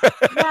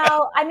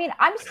 Well, I mean,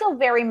 I'm still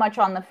very much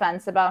on the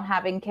fence about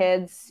having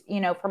kids,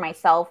 for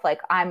myself.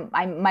 Like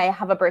I might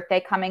have a birthday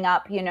coming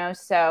up,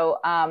 so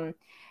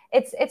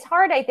it's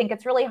hard. I think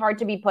it's really hard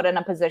to be put in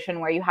a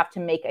position where you have to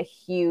make a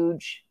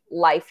huge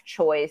life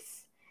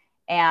choice.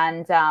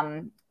 And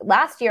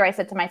last year I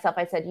said to myself,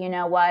 I said, you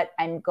know what,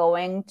 I'm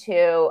going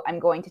to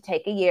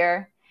take a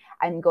year.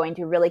 I'm going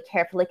to really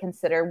carefully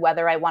consider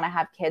whether I want to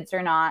have kids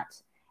or not.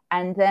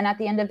 And then at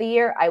the end of the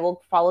year, I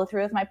will follow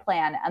through with my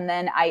plan. And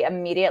then I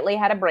immediately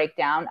had a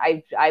breakdown.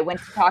 I went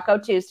to Taco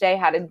Tuesday,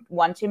 had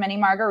 1 too many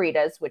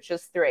margaritas, which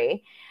is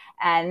 3,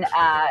 and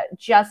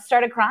just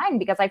started crying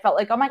because I felt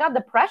like, oh my God,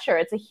 the pressure.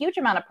 It's a huge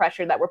amount of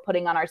pressure that we're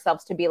putting on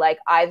ourselves to be like,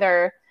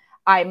 either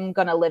I'm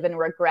going to live in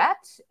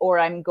regret or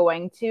I'm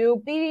going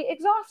to be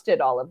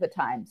exhausted all of the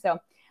time. So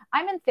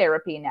I'm in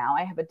therapy now.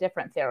 I have a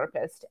different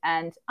therapist,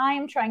 and I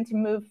am trying to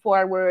move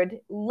forward,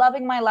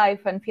 loving my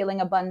life and feeling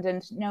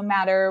abundant no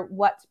matter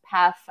what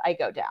path I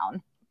go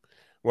down.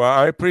 Well,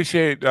 I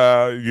appreciate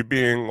you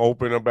being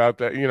open about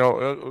that.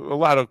 A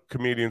lot of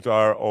comedians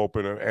are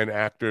open, and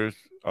actors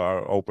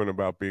are open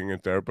about being in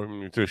therapy.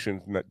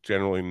 Musicians,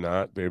 generally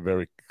not. They're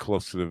very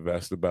close to the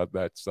vest about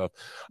that stuff.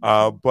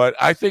 But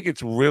I think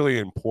it's really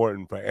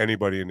important for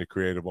anybody in the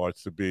creative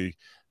arts to be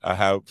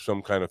have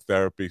some kind of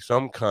therapy,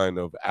 some kind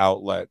of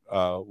outlet.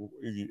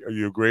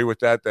 You agree with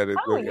that?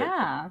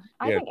 Yeah.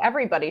 I think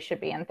everybody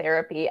should be in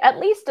therapy, at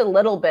least a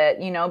little bit,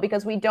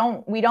 because we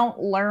don't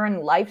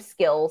learn life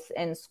skills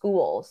in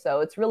school.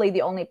 So it's really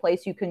the only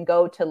place you can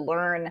go to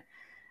learn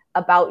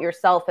about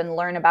yourself and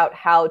learn about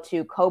how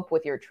to cope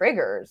with your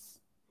triggers.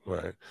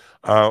 Right.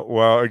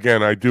 Well,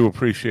 again, I do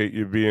appreciate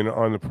you being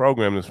on the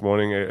program this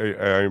morning.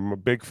 I'm a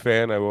big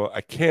fan.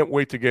 I can't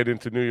wait to get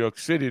into New York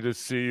City to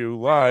see you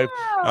live.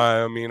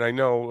 I mean, I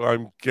know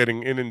I'm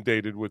getting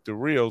inundated with the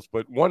reels,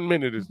 but 1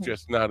 minute is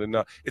just not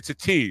enough. It's a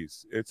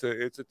tease. It's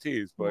a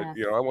tease, but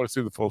I want to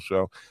see the full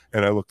show,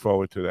 and I look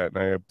forward to that. And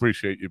I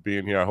appreciate you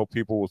being here. I hope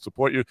people will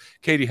support you.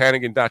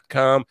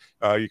 KatieHannigan.com.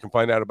 You can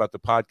find out about the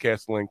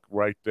podcast link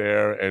right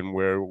there, and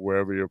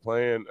wherever you're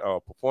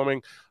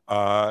performing.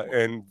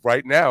 And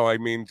right now, I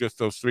mean, just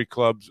those 3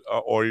 clubs,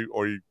 or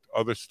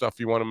other stuff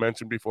you want to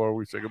mention before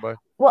we say goodbye?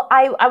 Well,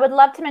 I would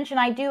love to mention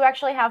I do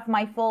actually have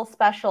my full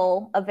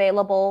special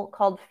available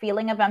called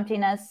Feeling of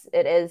Emptiness.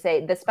 It is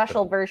the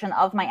special version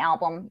of my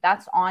album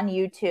that's on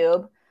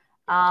YouTube.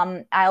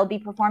 I'll be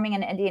performing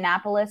in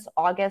Indianapolis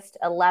August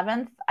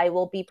 11th. I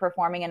will be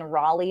performing in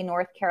Raleigh,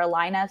 North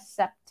Carolina,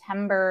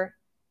 September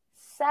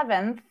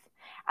 7th.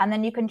 And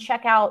then you can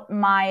check out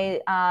my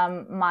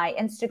my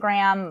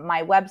Instagram,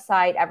 my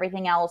website,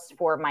 everything else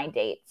for my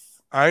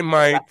dates. I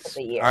might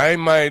see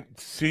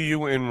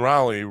you in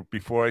Raleigh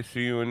before I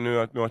see you in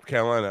North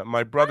Carolina.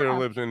 My brother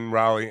lives in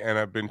Raleigh, and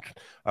I've been,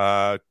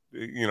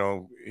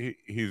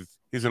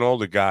 he's an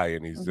older guy,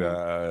 and he's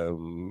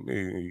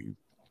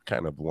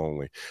kind of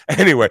lonely.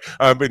 Anyway,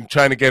 I've been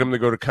trying to get him to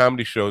go to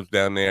comedy shows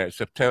down there.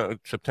 September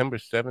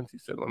 7th, he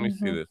said. Let me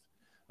see this.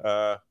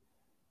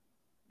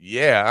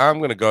 Yeah, I'm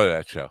going to go to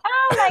that show.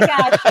 Oh my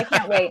gosh, I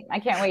can't wait. I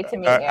can't wait to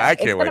meet you.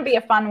 It's going to be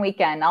a fun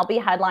weekend. I'll be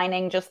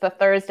headlining just the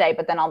Thursday,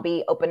 but then I'll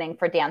be opening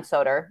for Dan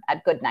Soder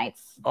at Good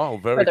Nights. Oh,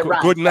 very cool.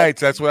 Good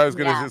Nights. That's what I was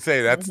going to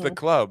say. That's the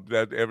club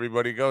that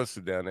everybody goes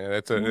to down there.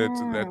 That's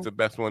the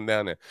best one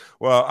down there.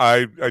 Well,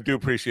 I do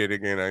appreciate it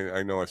again.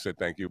 I know I said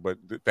thank you, but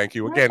thank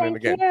you again and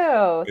again.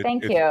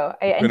 Thank you.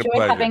 I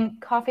enjoyed having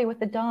coffee with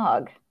the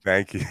dog.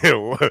 Thank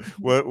you.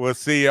 We'll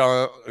see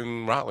you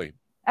in Raleigh.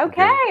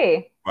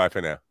 Okay. Bye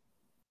for now.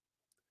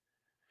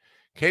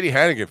 Katie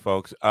Hannigan,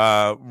 folks,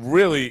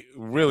 really,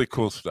 really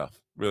cool stuff.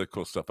 Really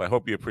cool stuff. I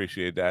hope you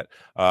appreciate that.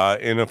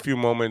 In a few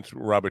moments,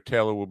 Robert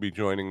Taylor will be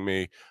joining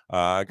me.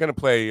 I'm going to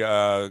play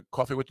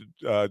Coffee with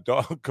the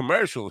Dog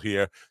commercial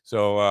here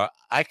so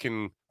I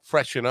can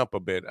freshen up a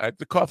bit.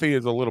 The coffee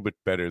is a little bit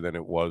better than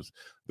it was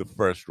the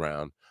first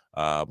round,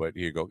 but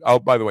here you go. Oh,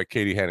 by the way,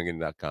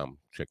 katiehannigan.com.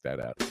 Check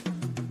that out.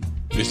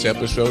 This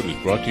episode is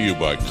brought to you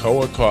by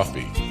Koa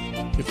Coffee.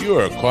 If you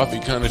are a coffee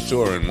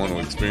connoisseur and want to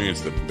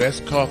experience the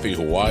best coffee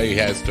Hawaii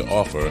has to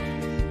offer,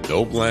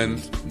 no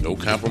blends, no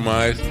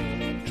compromise,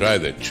 try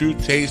the true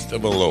taste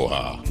of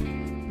aloha.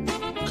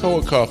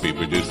 Koa Coffee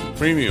produces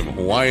premium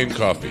Hawaiian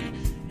coffee,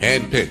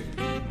 hand-picked,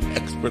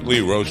 expertly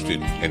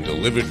roasted, and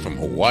delivered from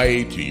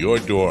Hawaii to your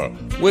door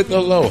with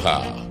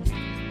aloha.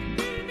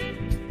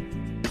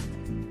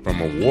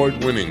 From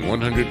award-winning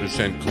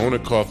 100% Kona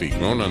coffee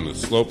grown on the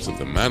slopes of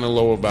the Mauna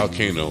Loa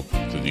volcano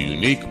to the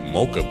unique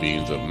mocha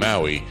beans of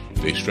Maui,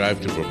 they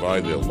strive to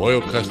provide their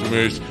loyal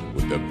customers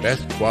with the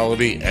best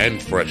quality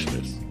and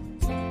freshness.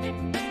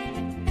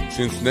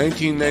 Since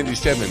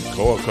 1997,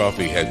 Koa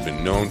Coffee has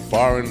been known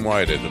far and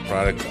wide as a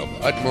product of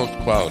utmost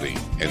quality,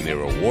 and their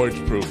awards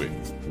prove it.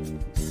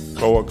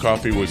 Koa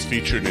Coffee was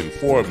featured in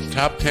Forbes'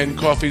 Top 10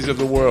 Coffees of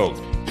the World.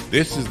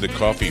 This is the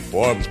coffee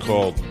Forbes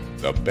called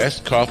the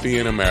best coffee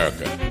in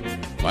America.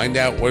 Find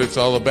out what it's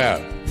all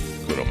about.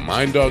 Go to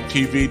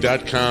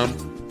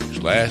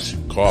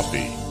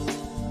minddogtv.com/coffee.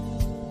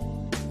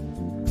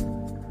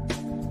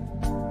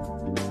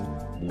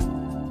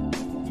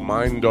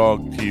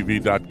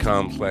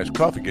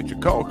 minddogtv.com/coffee. Get your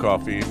Koa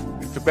coffee.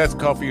 It's the best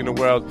coffee in the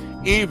world,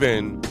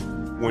 even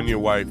when your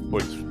wife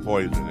puts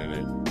poison in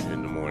it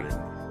in the morning.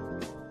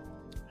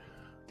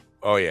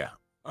 Oh, yeah.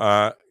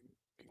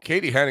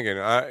 Katie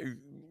Hannigan,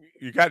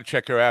 you got to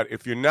check her out.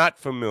 If you're not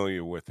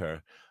familiar with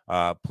her,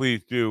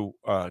 please do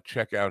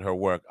check out her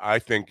work. I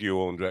think you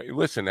will enjoy it.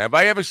 Listen, have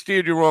I ever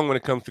steered you wrong when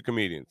it comes to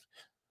comedians?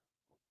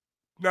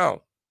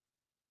 No.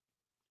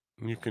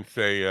 You can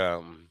say,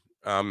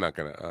 I'm not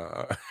going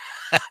to...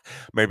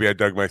 maybe I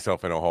dug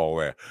myself in a hole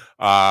there.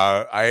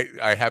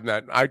 I have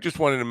not. I just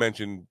wanted to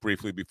mention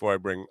briefly before I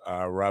bring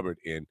Robert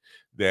in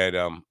that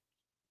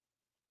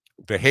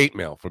the hate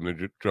mail from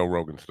the Joe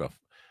Rogan stuff.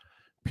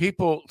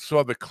 People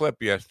saw the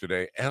clip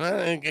yesterday,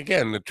 and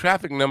again, the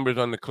traffic numbers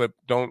on the clip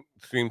don't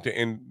seem to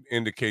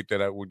indicate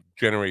that I would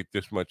generate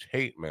this much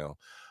hate mail.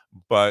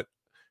 But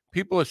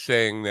people are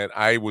saying that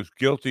I was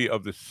guilty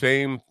of the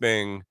same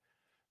thing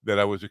that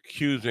I was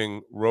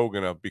accusing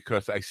Rogan of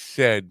because I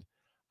said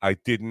I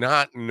did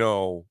not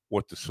know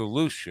what the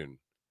solution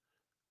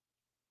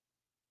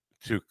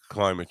to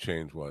climate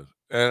change was.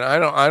 And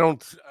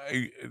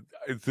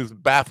it's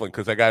just baffling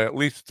because I got at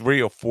least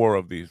 3 or 4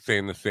 of these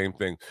saying the same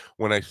thing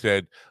when I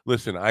said,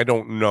 listen, I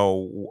don't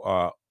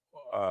know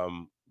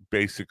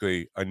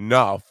basically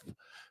enough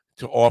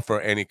to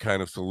offer any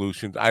kind of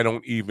solutions. I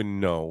don't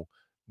even know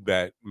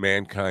that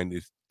mankind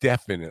is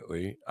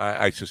definitely,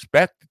 I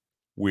suspect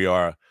we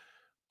are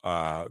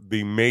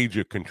the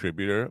major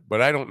contributor,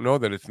 but I don't know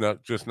that it's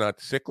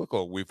not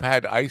cyclical. We've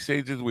had ice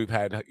ages, we've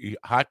had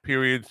hot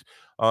periods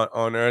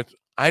on Earth.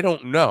 I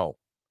don't know,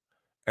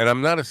 and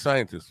I'm not a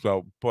scientist,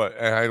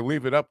 but I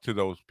leave it up to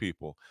those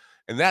people.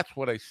 And that's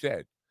what I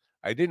said.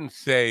 I didn't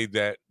say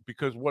that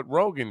because what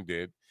Rogan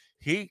did,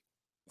 he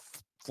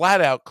flat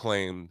out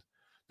claimed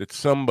that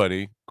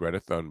somebody, Greta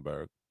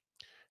Thunberg,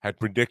 had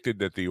predicted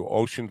that the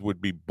oceans would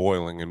be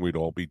boiling and we'd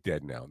all be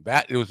dead now.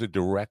 That was a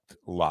direct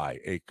lie,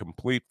 a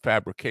complete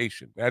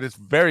fabrication. That is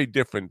very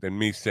different than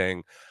me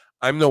saying,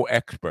 I'm no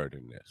expert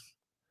in this.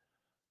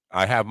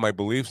 I have my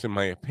beliefs and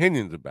my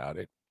opinions about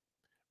it,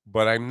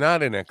 but I'm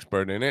not an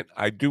expert in it.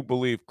 I do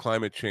believe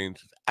climate change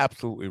is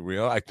absolutely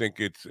real. I think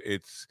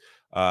it's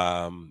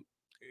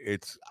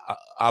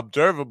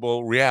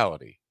observable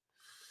reality.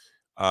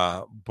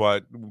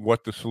 But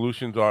what the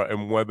solutions are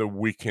and whether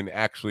we can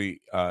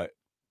actually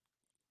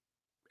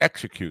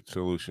execute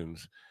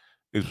solutions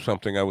is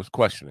something I was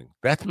questioning.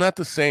 That's not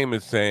the same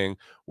as saying,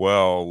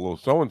 well,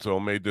 so and so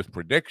made this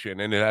prediction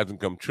and it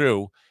hasn't come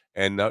true,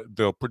 and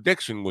the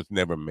prediction was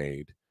never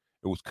made.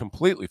 It was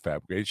completely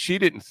fabricated. She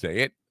didn't say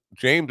it.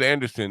 James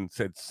Anderson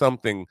said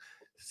something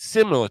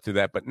similar to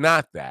that, but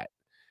not that,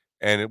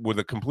 and it with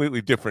a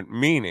completely different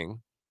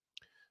meaning.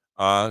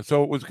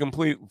 So it was a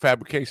complete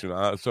fabrication.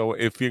 So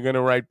if you're going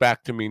to write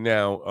back to me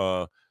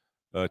now,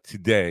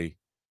 today,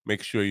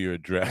 make sure you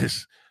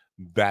address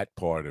that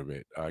part of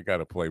it. I got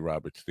to play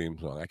Robert's theme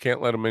song. I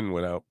can't let him in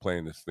without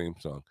playing this theme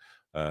song.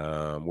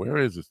 Where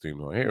is this theme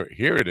song?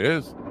 Here it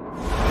is.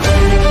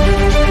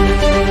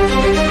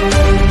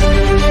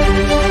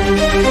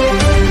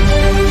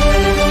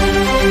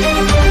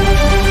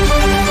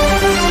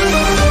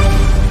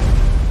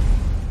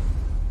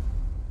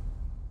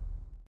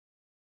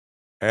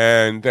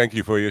 And thank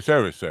you for your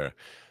service, sir.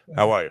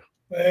 How are you?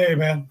 Hey,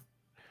 man.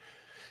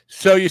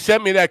 So you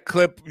sent me that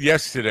clip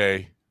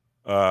yesterday,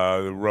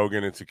 the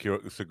Rogan and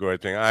Segura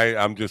thing.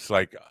 I'm just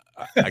like,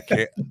 I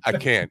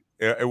can't.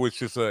 It was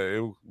just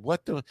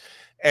what the,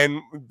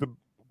 and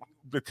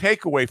the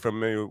takeaway from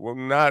me, well,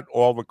 not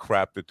all the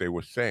crap that they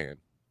were saying.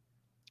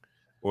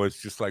 Was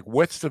just like,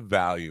 what's the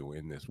value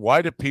in this?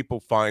 Why do people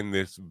find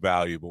this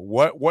valuable?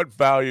 What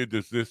value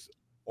does this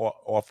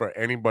offer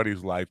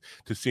anybody's life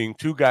to seeing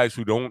two guys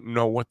who don't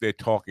know what they're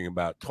talking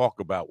about talk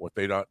about what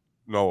they don't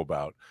know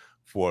about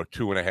for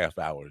 2.5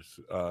 hours?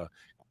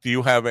 Do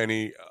you have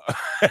any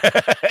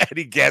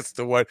any guess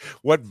to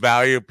what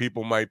value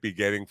people might be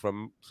getting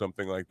from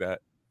something like that?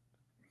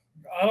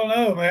 I don't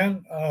know,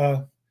 man.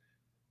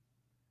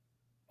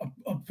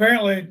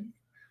 Apparently,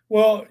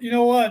 well, you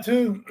know what,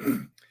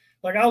 too?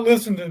 Like, I'll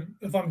listen to,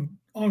 if I'm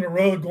on the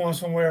road going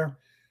somewhere,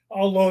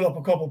 I'll load up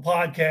a couple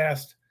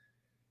podcasts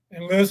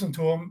and listen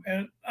to them.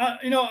 And,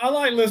 I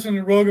like listening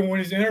to Rogan when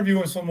he's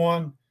interviewing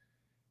someone,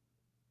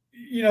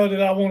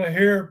 that I want to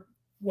hear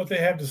what they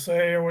have to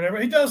say or whatever.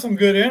 He does some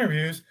good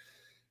interviews,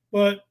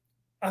 but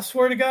I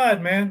swear to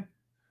God, man,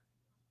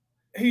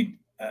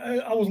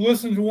 I was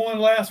listening to one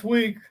last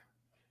week.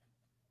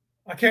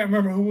 I can't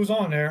remember who was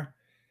on there.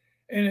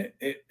 And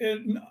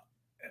it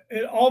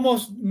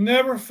almost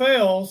never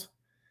fails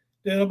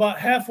that about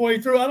halfway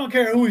through, I don't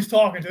care who he's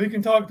talking to. He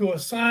can talk to a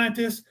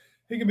scientist.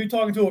 He can be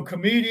talking to a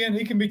comedian.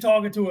 He can be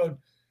talking to a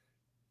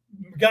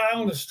guy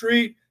on the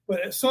street.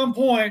 But at some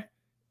point,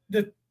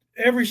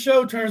 every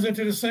show turns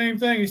into the same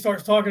thing. He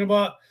starts talking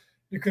about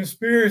the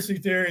conspiracy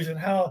theories and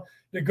how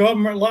the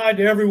government lied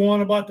to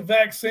everyone about the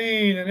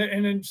vaccine.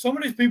 And then some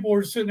of these people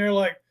are sitting there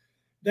like,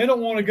 they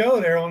don't want to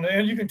go there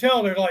and you can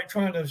tell they're like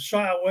trying to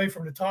shy away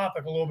from the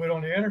topic a little bit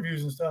on the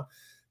interviews and stuff.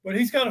 But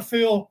he's got to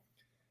fill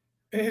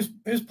his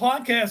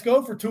podcasts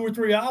go for 2 or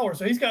 3 hours,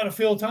 so he's got to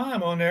fill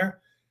time on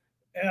there.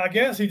 And I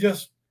guess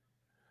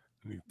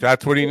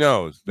that's what he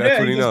knows. That's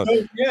what he knows.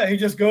 He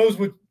just goes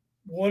with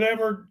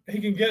whatever he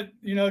can get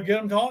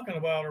them talking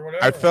about or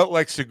whatever. I felt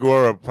like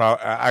Segura.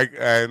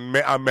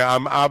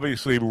 I'm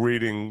obviously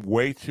reading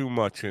way too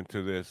much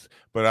into this,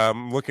 but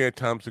I'm looking at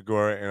Tom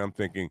Segura and I'm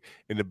thinking,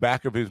 in the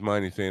back of his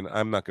mind, he's saying,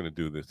 "I'm not going to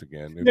do this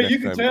again." Yeah, you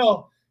can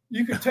tell.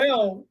 You can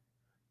tell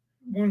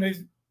the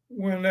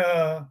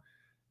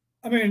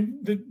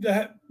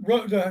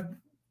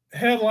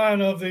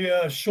headline of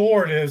the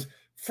short is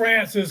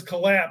France is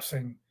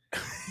collapsing,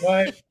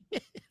 right?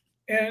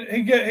 And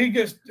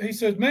he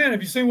says, "Man,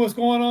 have you seen what's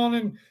going on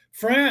in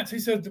France?" He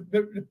said,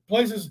 "The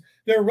places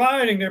they're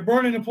rioting, they're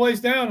burning the place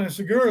down." And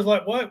Segura's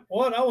like, "What?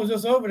 I was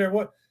just over there.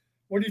 What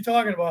are you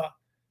talking about?"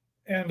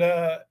 And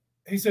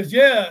he says,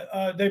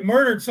 "Yeah, they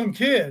murdered some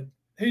kid."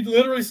 He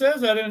literally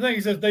says that in the thing.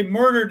 He says they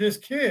murdered this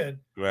kid.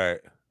 Right.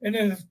 And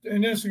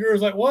then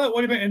Segura's like, "What?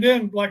 What do you mean?" And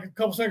then like a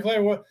couple seconds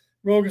later, what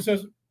Rogan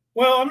says,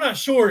 "Well, I'm not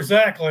sure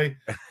exactly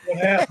what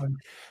happened."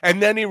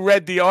 And then he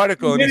read the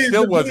article and he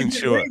still wasn't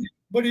sure.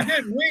 But he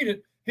didn't read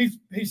it.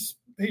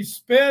 He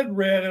sped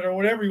read it or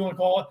whatever you want to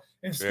call it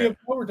and skipped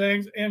over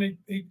things. And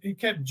he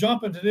kept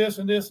jumping to this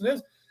and this and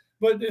this.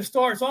 But it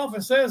starts off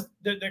and says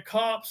that the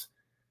cops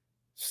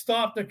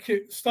stopped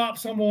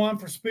someone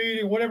for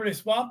speeding, whatever they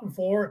stopped him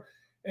for.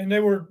 And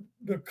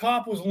the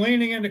cop was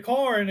leaning in the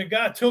car and the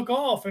guy took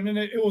off and then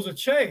it was a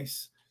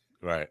chase.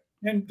 Right.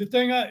 And the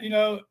thing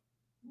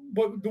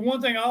but the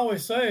one thing I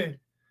always say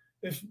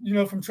is,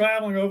 from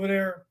traveling over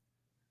there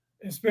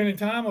and spending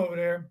time over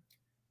there,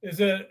 is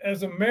that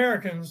as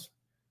Americans,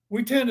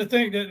 we tend to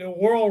think that the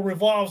world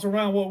revolves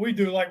around what we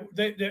do. Like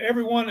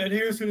everyone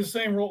adheres to the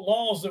same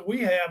laws that we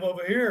have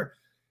over here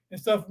and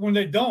stuff when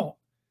they don't.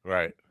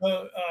 Right.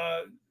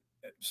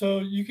 So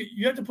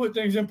you have to put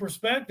things in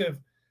perspective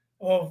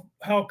of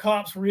how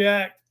cops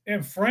react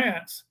in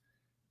France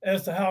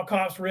as to how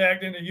cops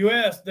react in the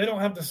U.S. They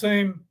don't have the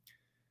same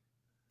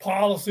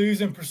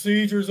policies and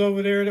procedures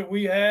over there that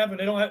we have, and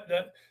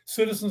that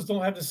citizens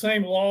don't have the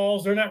same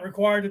laws. They're not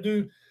required to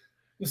do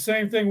the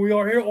same thing we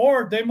are here,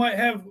 or they might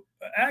have,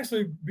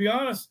 actually, be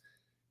honest,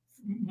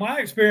 my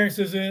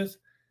experiences is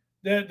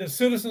that the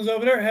citizens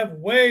over there have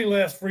way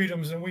less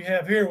freedoms than we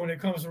have here when it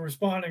comes to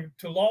responding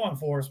to law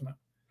enforcement.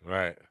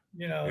 Right.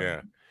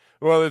 Yeah.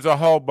 Well, there's a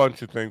whole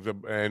bunch of things,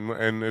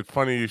 and it's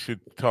funny you should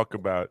talk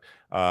about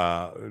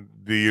the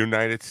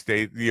United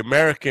States, the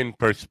American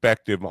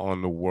perspective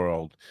on the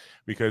world,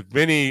 because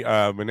Vinny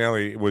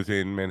Manelli was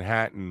in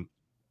Manhattan,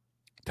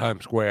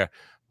 Times Square,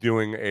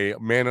 doing a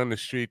man on the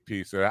street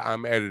piece that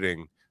I'm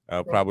editing.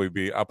 I'll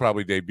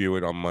probably debut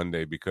it on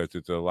Monday because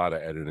it's a lot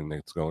of editing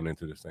that's going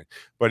into this thing.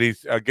 But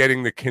he's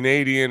getting the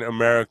Canadian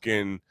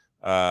American,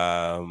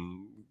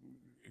 getting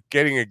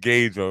a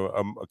gauge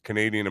of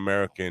Canadian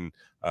American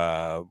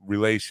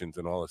relations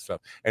and all this stuff.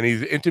 And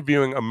he's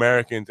interviewing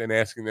Americans and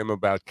asking them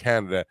about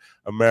Canada.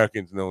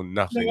 Americans know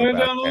nothing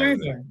about Canada.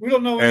 Anything. We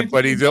don't know anything.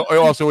 But he's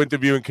also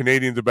interviewing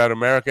Canadians about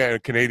America,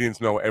 and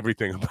Canadians know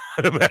everything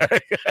about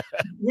America.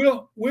 We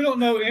don't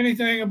know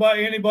anything about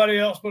anybody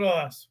else but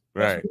us.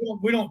 Right.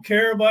 We don't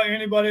care about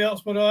anybody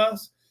else but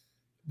us.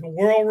 The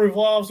world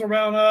revolves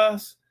around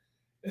us.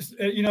 It's,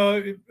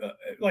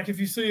 like if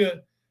you see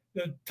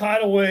the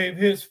tidal wave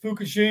hits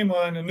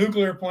Fukushima and the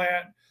nuclear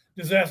plant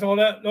disaster, all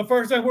that, the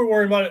first thing we're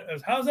worried about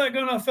is how's that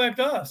going to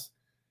affect us?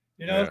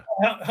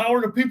 How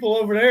are the people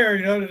over there?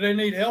 Do they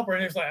need help? Or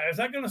it's like, is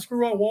that going to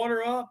screw our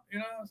water up?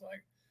 It's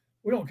like,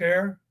 we don't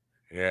care.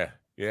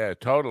 Yeah,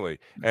 totally.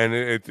 And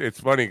it's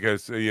funny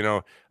because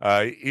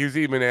he's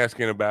even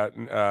asking about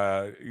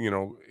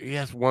he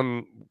has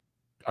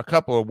a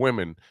couple of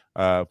women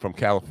from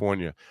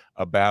California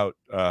about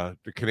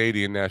the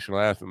Canadian national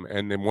anthem,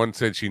 and then one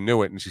said she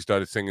knew it and she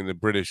started singing the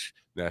British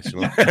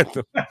national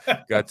anthem,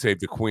 God Save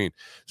the Queen.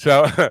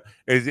 So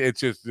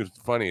it's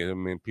funny. I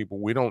mean, people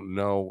we don't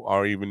know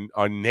are even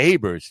our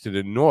neighbors to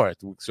the north,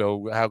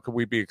 so how could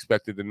we be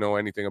expected to know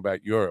anything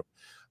about Europe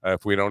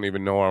if we don't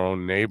even know our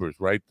own neighbors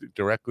right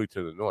directly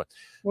to the north?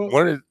 Well,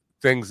 one of the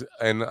things,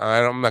 and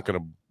I'm not going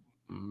to,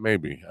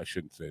 maybe I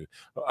shouldn't say it.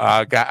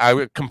 I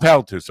was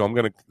compelled to, so I'm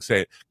going to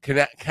say it.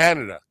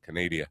 Canada.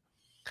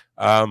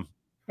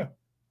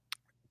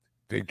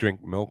 They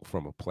drink milk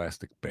from a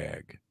plastic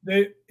bag.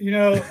 I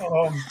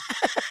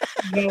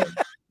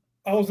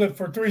was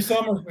for 3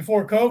 summers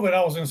before COVID.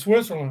 I was in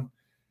Switzerland,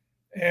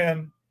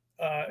 and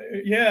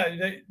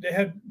they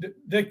had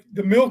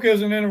the milk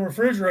isn't in a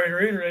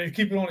refrigerator either. They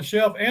keep it on the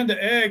shelf, and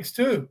the eggs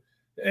too.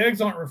 The eggs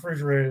aren't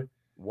refrigerated.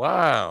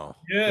 Wow.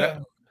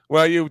 Yeah.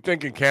 Well, you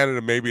think in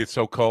Canada maybe it's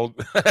so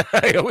cold.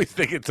 I always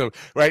think it's so.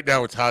 Right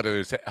now it's hot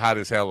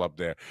as hell up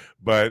there.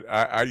 But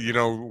I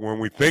when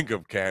we think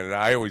of Canada,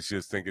 I always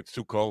just think it's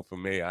too cold for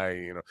me.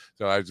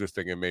 So I was just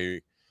thinking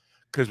maybe.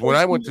 Because when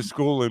I went to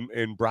school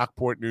in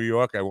Brockport, New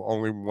York, I was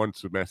only 1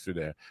 semester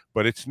there,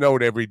 but it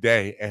snowed every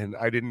day, and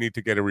I didn't need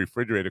to get a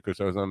refrigerator because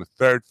I was on the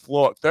third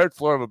floor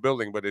of a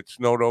building, but it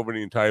snowed over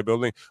the entire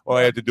building. All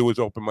I had to do was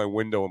open my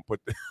window and put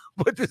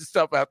this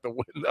stuff out the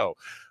window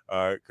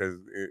because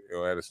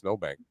I had a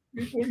snowbank.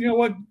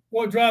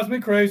 What drives me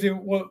crazy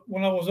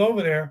when I was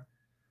over there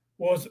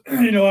was,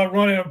 I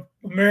run into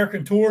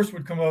American tourists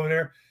would come over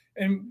there,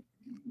 and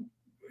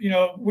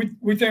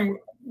we think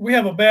we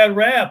have a bad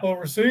rap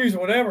overseas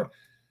or whatever.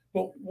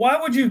 But why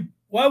would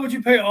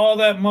you pay all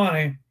that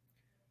money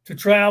to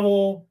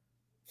travel,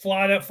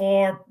 fly that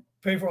far,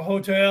 pay for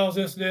hotels,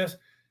 this,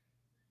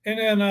 and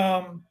then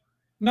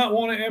not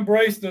want to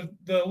embrace the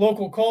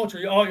local culture?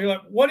 You're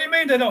like, what do you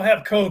mean they don't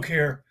have Coke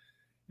here?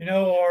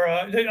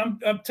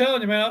 I'm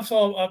telling you, man, I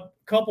saw a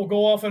couple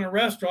go off in a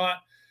restaurant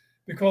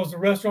because the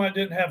restaurant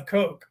didn't have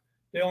Coke.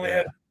 They only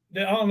had,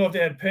 I don't know if they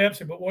had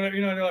Pepsi, but whatever.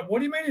 They're like, what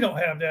do you mean you don't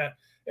have that?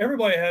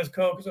 Everybody has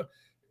Coke. So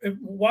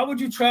why would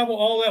you travel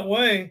all that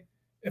way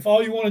if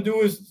all you want to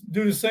do is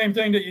do the same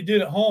thing that you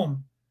did at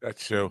home?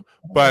 That's true.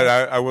 But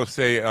I will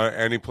say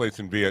any place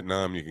in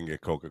Vietnam, you can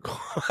get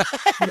Coca-Cola.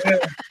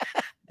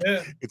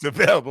 Yeah. It's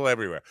available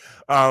everywhere.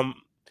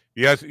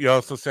 Yes, you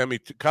also sent me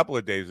a couple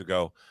of days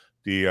ago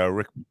the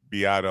Rick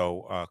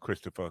Beato,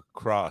 Christopher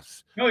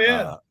Cross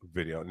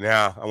video.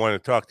 Now, I want to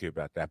talk to you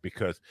about that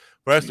because,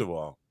 first of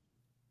all,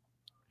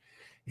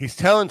 he's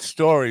telling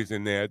stories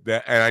in there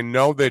and I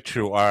know they're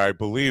true, or I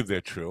believe they're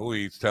true.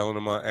 He's telling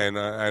them, and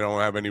I don't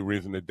have any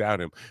reason to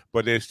doubt him.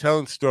 But he's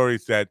telling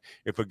stories that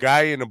if a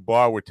guy in a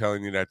bar were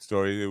telling you that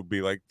story, it would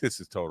be like, this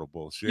is total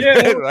bullshit.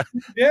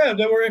 Yeah,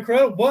 they were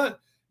incredible.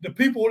 But the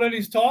people that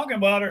he's talking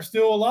about are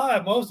still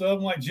alive. Most of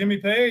them, like Jimmy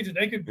Page, and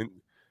they could.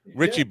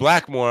 Richie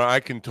Blackmore, I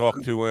can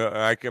talk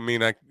to.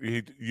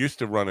 He used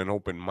to run an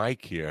open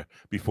mic here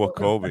before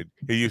COVID.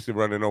 He used to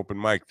run an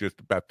open mic just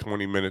about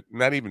 20 minutes,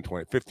 not even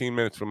 20, 15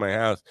 minutes from my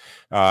house.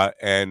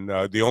 And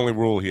the only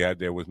rule he had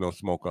there was no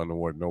smoke on the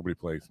water. Nobody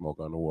plays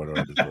smoke on the water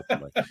on his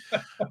open mic.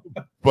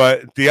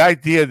 But the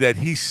idea that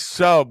he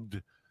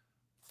subbed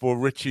for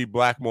Richie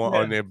Blackmore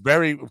on their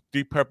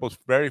Deep Purple's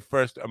very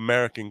first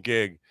American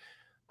gig.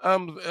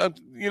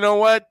 You know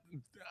what?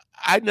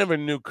 I never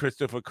knew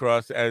Christopher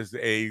Cross as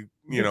a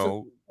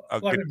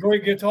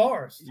great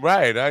guitarist.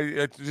 Right.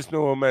 I just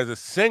knew him as a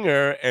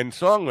singer and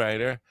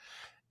songwriter.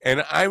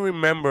 And I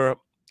remember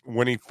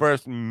when he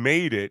first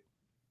made it,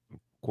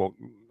 quote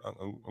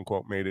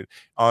unquote made it.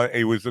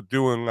 He was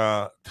doing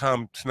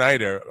Tom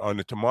Snyder on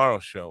the Tomorrow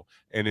Show,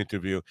 an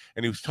interview,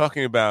 and he was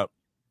talking about,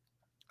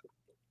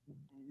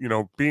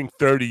 being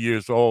 30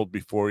 years old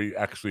before he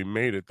actually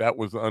made it. That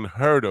was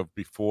unheard of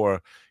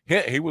before.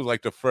 He was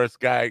like the first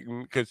guy,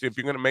 because if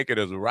you're going to make it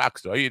as a rock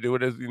star, you do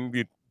it as in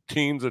your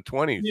teens or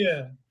 20s.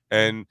 Yeah.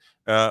 And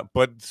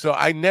but so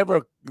I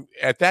never,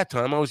 at that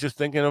time, I was just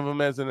thinking of him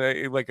as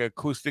like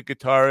acoustic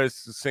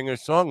guitarist, singer,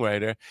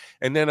 songwriter,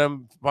 and then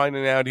I'm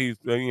finding out he's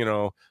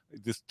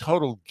this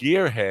total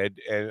gearhead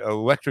and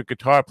electric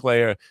guitar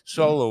player,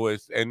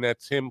 soloist, and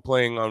that's him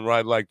playing on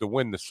 "Ride Like the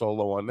Wind," the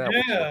solo on that.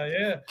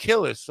 Yeah,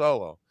 killer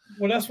solo.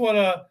 Well, that's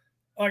what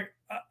like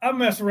I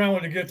mess around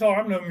with the guitar.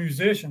 I'm no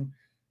musician,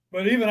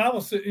 but even I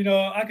was,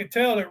 I could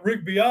tell that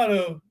Rick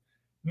Beato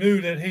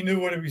knew that he knew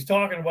what he was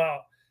talking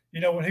about.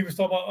 When he was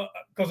talking about,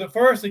 because at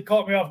first he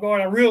caught me off guard.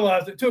 I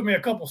realized it took me a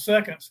couple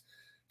seconds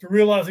to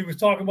realize he was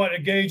talking about the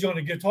gauge on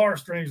the guitar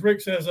strings.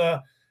 Rick says,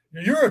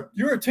 "You're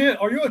a 10.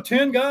 Are you a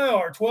 10 guy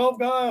or a 12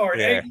 guy or an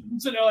 8?" I'm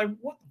sitting there like,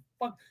 what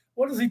the fuck?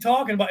 What is he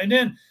talking about? And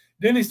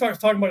then he starts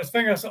talking about his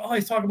finger. I said, "Oh,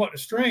 he's talking about the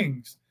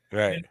strings."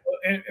 Right.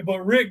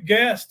 But Rick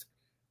guessed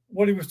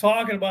what he was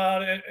talking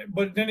about.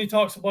 But then he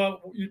talks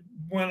about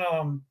when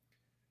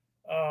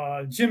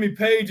Jimmy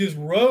Page's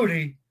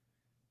roadie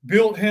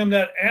built him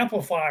that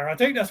amplifier. I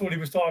think that's what he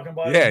was talking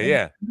about.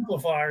 Yeah.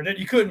 Amplifier that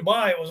you couldn't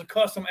buy. It was a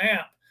custom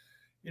amp,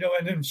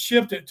 and then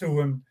shipped it to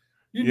him.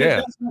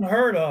 That's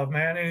unheard of,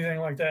 man. Anything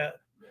like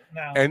that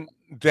now. And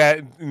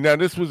now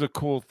this was a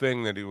cool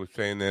thing that he was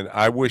saying, that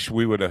I wish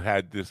we would have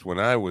had this when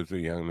I was a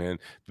young man,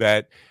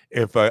 that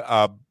if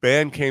a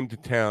band came to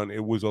town,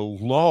 it was a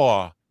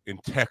law in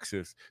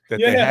Texas that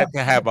they had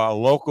to have a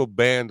local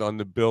band on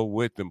the bill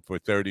with them for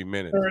 30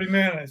 minutes. 30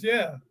 minutes,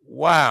 yeah.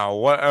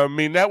 Wow.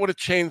 That would have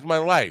changed my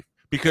life,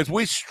 because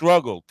we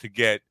struggled to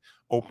get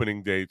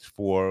opening dates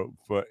for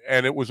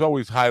and it was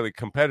always highly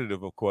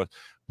competitive, of course,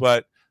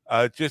 but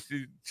just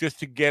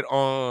to get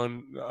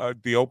on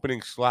the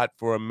opening slot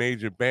for a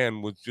major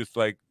band was just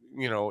like,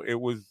 it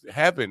was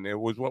heaven. It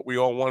was what we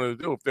all wanted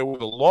to do. If there was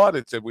a law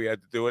that said we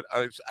had to do it,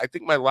 I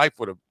think my life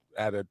would have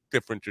had a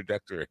different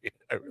trajectory.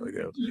 I really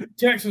do.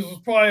 Texas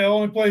was probably the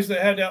only place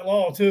that had that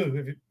law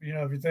too, if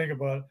you think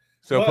about it.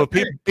 So for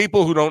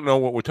people who don't know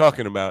what we're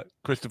talking about,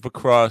 Christopher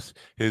Cross,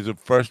 his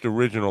first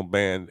original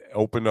band,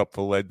 opened up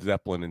for Led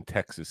Zeppelin in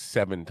Texas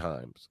 7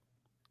 times.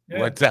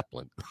 Yeah. Led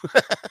Zeppelin.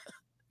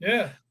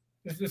 Yeah,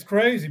 it's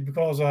crazy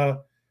because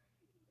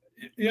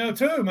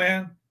too,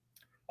 man.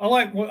 I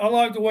like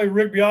the way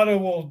Rick Beato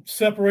will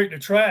separate the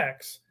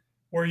tracks,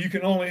 where you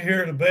can only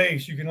hear the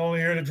bass, you can only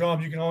hear the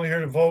drums, you can only hear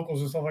the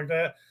vocals and stuff like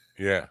that.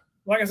 Yeah.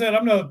 Like I said,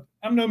 I'm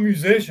no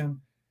musician,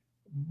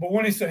 but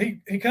when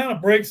he kind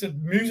of breaks the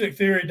music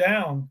theory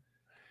down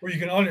where you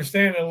can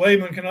understand, a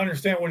layman can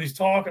understand what he's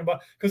talking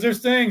about. Because there's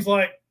things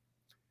like,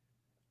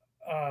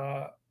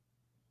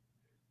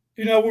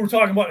 we were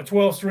talking about the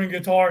 12-string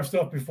guitar and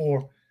stuff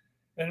before.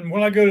 And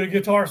when I go to the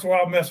guitar store,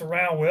 I'll mess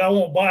around with it. I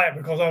won't buy it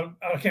because I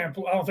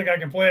don't think I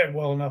can play it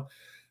well enough.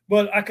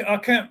 But I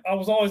can't. I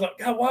was always like,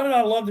 God, why do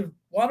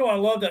I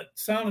love that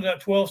sound of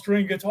that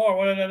 12-string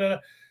guitar?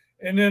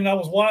 And then I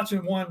was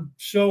watching one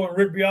show, and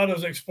Rick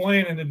Beato's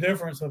explaining the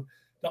difference of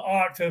the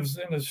octaves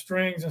and the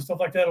strings and stuff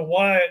like that, and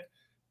why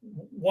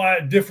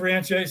it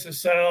differentiates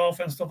itself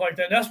and stuff like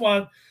that. That's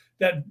why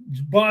that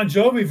Bon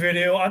Jovi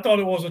video, I thought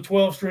it was a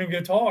 12-string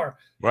guitar.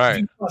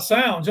 Right.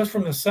 Just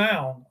from the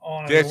sound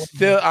on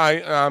it.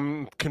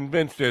 I'm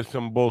convinced there's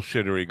some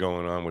bullshittery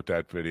going on with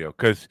that video,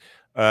 because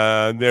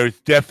there's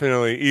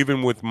definitely,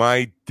 even with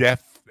my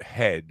deaf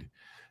head,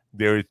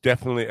 there is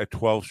definitely a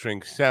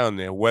 12-string sound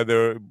there.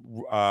 Whether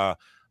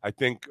I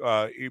think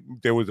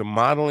there was a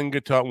modeling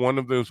guitar. One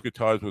of those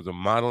guitars was a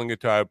modeling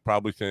guitar,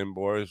 probably Sam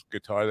Bora's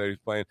guitar that he's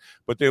playing.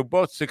 But they were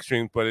both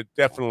 6-string. But it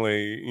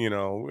definitely,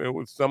 it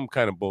was some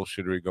kind of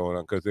bullshittery going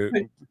on, because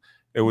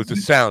it was the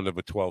sound of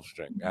a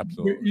 12-string.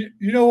 Absolutely.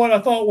 You know what I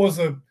thought was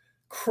the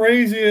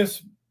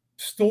craziest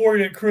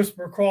story that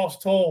Christopher Cross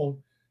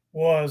told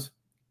was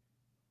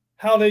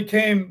how they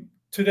came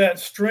to that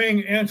string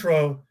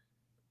intro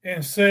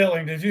in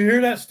Sailing. Did you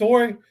hear that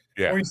story?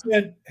 Yeah.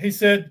 Where he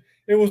said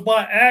it was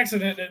by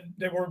accident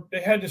that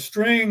they had the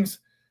strings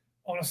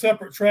on a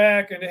separate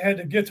track, and they had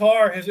the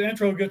guitar, his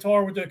intro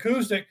guitar with the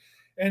acoustic,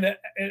 and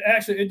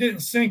it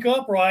didn't sync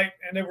up right,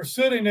 and they were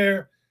sitting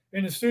there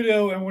in the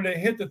studio, and when they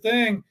hit the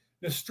thing,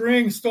 the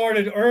strings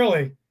started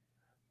early,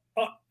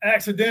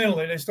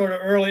 accidentally. They started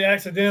early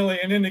accidentally,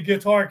 and then the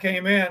guitar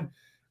came in,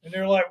 and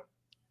they're like,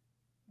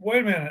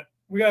 "Wait a minute,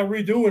 we got to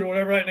redo it or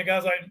whatever." Right? And the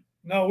guy's like,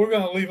 "No, we're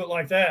going to leave it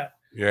like that."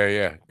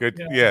 Yeah.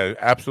 Good. Yeah,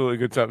 absolutely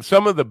good stuff.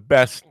 Some of the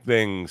best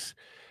things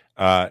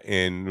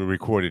in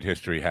recorded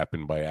history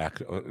happened by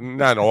accident.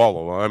 Not all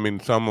of them. I mean,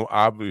 some,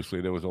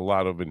 obviously, there was a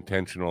lot of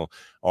intentional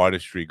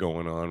artistry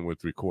going on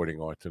with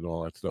recording arts and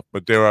all that stuff.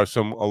 But there are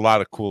a lot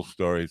of cool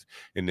stories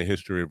in the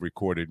history of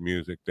recorded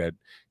music that,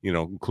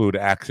 include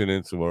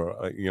accidents,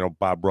 or,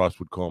 Bob Ross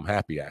would call them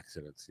happy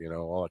accidents,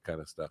 all that kind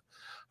of stuff.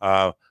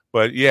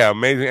 But yeah,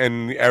 amazing.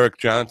 And Eric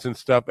Johnson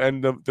stuff.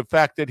 And the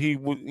fact that he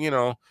would,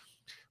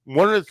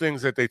 one of the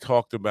things that they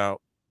talked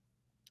about,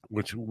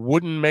 which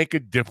wouldn't make a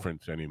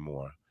difference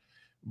anymore,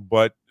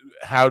 but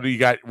how you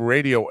got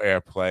radio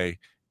airplay,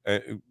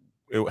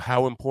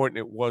 how important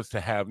it was to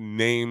have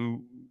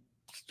name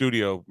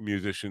studio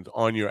musicians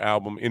on your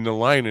album in the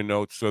liner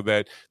notes so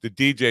that the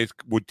DJs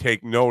would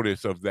take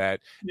notice of that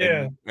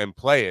and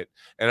play it.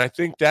 And I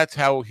think that's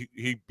how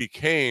he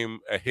became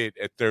a hit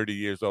at 30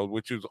 years old,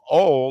 which is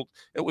old.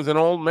 It was an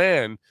old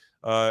man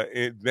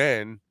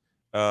then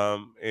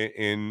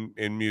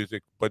in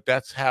music, but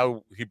that's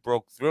how he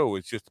broke through.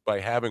 It's just by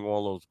having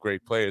all those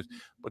great players.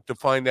 But to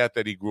find out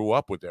that he grew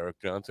up with Eric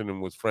Johnson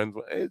and was friends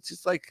with, it's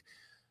just like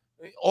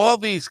all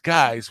these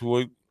guys who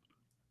were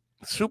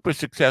super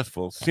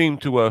successful seem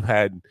to have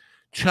had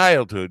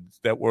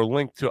childhoods that were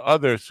linked to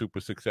other super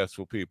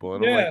successful people.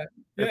 And I'm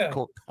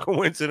like,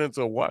 coincidence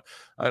or what?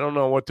 I don't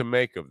know what to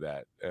make of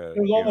that. It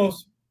was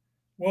almost,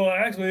 well,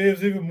 actually, it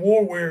was even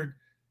more weird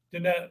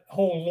than that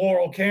whole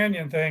Laurel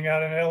Canyon thing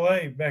out in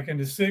LA back in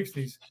the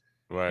 60s.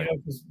 Right. You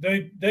know, 'cause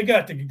they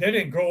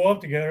didn't grow up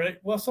together.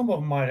 Well, some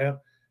of them might have.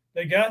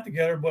 They got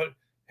together, but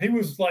he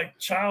was like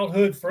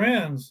childhood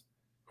friends.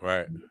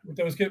 Right. With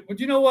those kids. But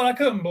you know what? I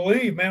couldn't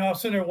believe, man. I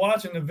was sitting there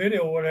watching the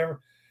video or whatever,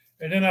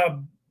 and then I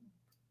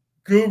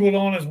Googled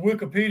on his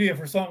Wikipedia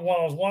for something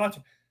while I was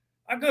watching.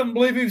 I couldn't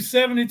believe he was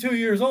 72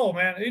 years old,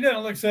 man. He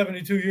doesn't look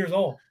 72 years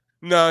old.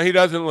 No, he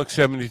doesn't look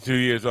 72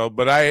 years old,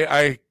 but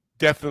I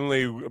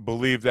definitely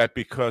believe that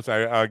because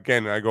I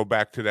go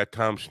back to that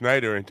Tom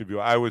Schneider interview.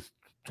 I was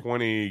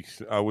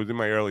in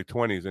my early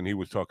 20s, and he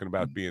was talking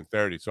about being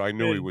 30. So I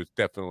knew he was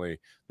definitely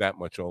that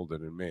much older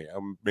than me.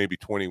 I'm maybe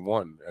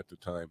 21 at the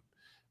time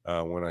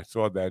when I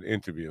saw that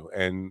interview,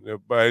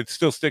 but it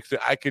still sticks.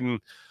 I can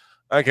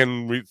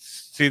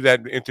see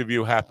that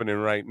interview happening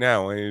right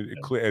now, and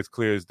as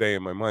clear as day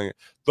in my mind.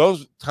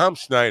 Those Tom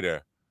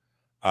Schneider,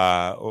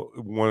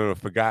 one of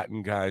the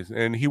forgotten guys,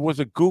 and he was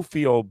a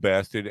goofy old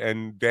bastard,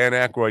 and Dan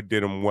Aykroyd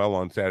did him well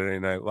on Saturday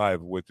Night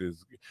Live with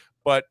his.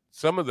 But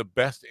some of the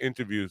best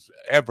interviews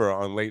ever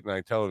on late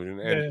night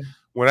television. And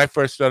when I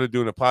first started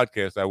doing a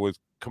podcast, I was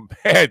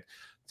compared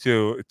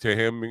to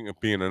him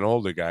being an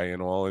older guy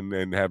and all, and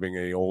then having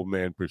a old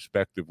man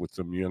perspective with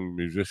some young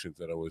musicians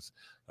that I was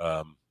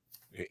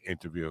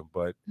interviewing.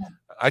 But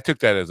I took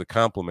that as a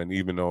compliment,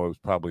 even though it was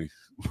probably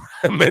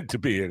meant to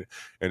be an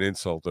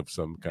insult of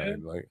some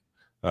kind. Like,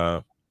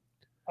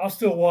 I'll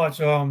still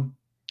watch. I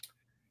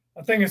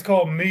think it's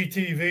called Me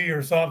TV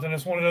or something.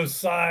 It's one of those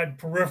side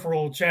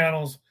peripheral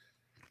channels.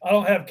 I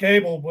don't have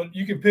cable, but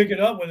you can pick it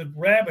up with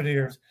rabbit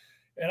ears,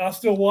 and I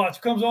still watch.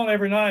 It comes on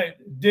every night.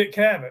 Dick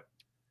Cavett.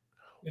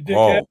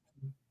 Cavett.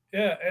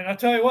 Yeah, and I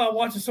tell you what, I'm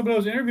watching some of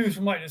those interviews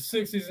from like the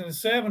 60s and the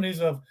 70s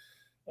of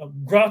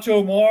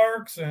Groucho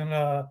Marx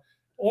and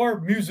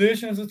or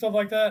musicians and stuff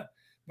like that.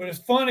 But it's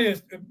funny,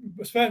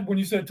 especially when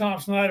you said Tom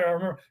Schneider, I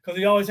remember, because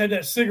he always had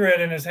that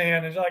cigarette in his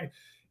hand. It's like,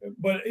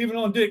 but even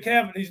on Dick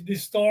Cavett,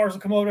 these stars will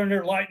come over and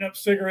they're lighting up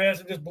cigarettes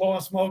and just blowing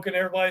smoke in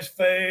everybody's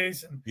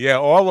face. And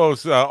all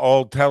those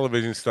old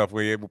television stuff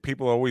where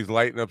people are always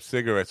lighting up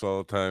cigarettes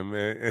all the time.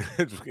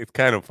 It's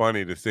kind of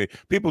funny to see.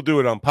 People do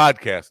it on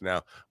podcasts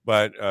now,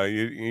 but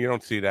you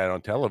don't see that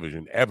on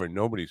television ever.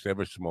 Nobody's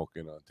ever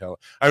smoking on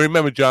television. I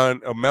remember John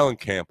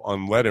Mellencamp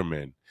on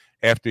Letterman.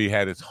 After he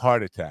had his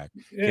heart attack,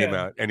 came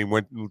out, and he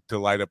went to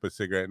light up a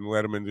cigarette, and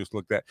Letterman just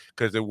looked at,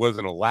 because it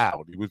wasn't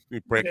allowed. He was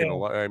breaking a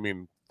lot. I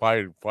mean,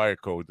 fire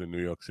codes in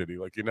New York City.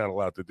 Like, you're not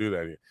allowed to do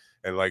that here.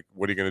 And like,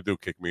 what are you going to do?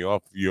 Kick me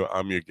off?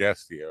 I'm your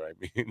guest here. I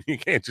mean, you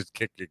can't just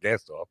kick your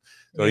guest off.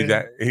 So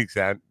he's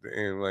at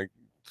and like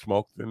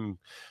smoked,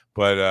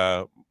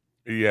 but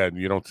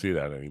you don't see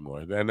that anymore.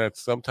 And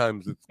that's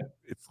sometimes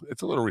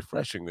it's a little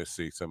refreshing to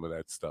see some of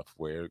that stuff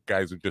where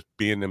guys are just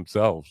being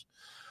themselves.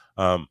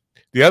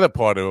 The other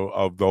part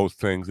of those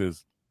things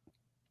is,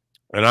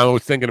 and I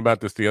was thinking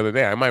about this the other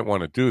day, I might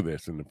want to do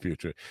this in the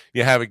future.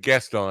 You have a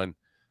guest on,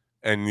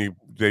 and you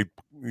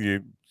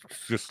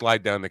just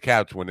slide down the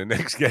couch when the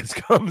next guest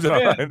comes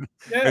on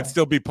and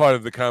still be part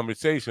of the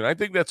conversation. I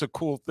think that's a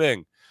cool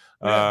thing.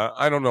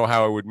 I don't know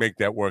how I would make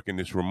that work in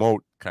this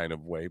remote kind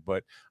of way,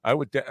 but I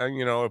would,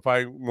 if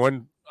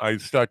I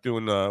start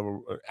doing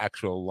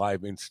actual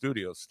live in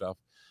studio stuff,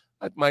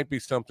 that might be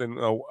something,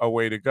 a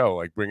way to go.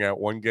 Like, bring out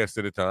one guest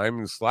at a time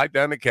and slide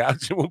down the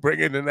couch, and we'll bring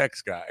in the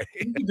next guy.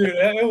 You can do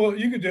that.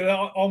 You could do that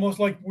almost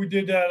like we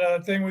did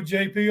that thing with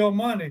JP on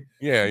Monday.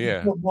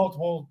 Yeah. Put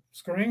multiple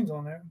screens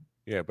on there.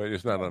 Yeah, but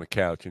it's not on a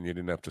couch, and you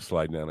didn't have to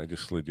slide down. I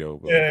just slid you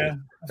over. Yeah,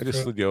 I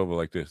just slid you over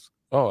like this.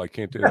 Oh, I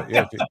can't do that.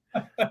 Yeah.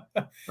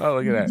 Oh,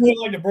 look at that. Do it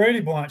like the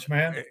Brady Bunch,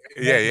 man.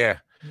 Yeah.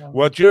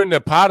 Well, during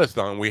the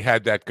Podathon, we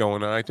had that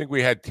going on. I think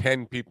we had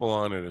 10 people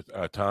on at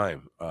a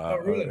time.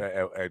 Really?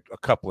 A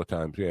couple of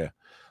times, yeah.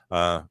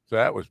 So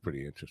that was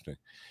pretty interesting.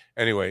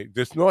 Anyway,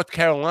 this North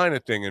Carolina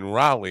thing in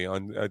Raleigh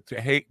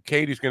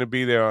Katie's going to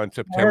be there on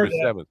September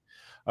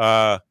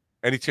 7th.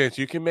 Any chance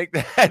you can make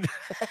that?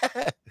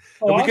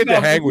 We get to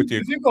hang with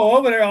you. If you go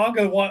over there, I'll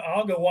go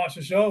watch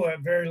the show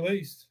at very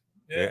least.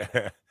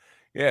 Yeah.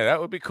 Yeah, that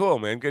would be cool,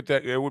 man. Good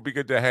to it would be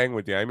good to hang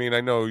with you. I mean,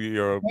 I know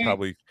you're Hey,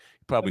 let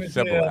probably me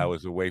tell several you,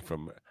 hours away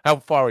from. How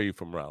far are you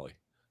from Raleigh?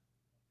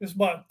 it's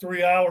about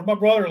 3 hours. My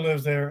brother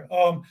lives there.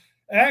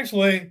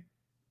 Actually,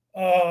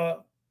 uh,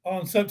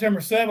 on September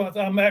 7th,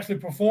 I'm actually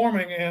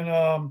performing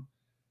in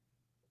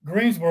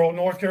Greensboro,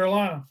 North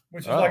Carolina,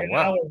 which is like Oh, an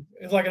wow. hour.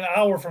 It's like an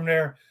hour from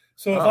there.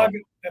 So Oh,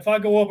 if I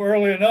go up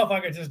early enough, I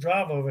could just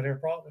drive over there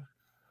probably.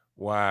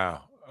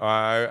 wow.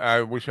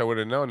 I wish I would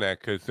have known that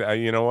because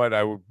you know what?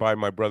 I would buy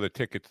my brother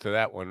tickets to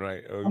that one,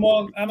 right?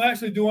 I'm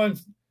actually doing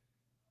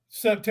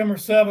September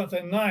 7th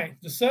and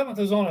 9th. The 7th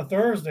is on a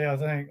Thursday, I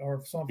think,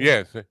 or something.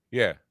 Yes,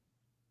 yeah.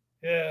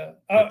 Yeah,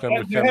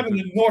 September they're 7th. having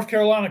the North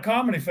Carolina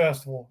Comedy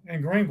Festival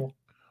in Greenville.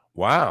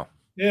 Wow.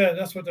 Yeah,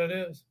 that's what that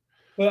is.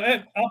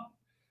 But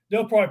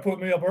they'll probably put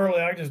me up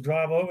early. I can just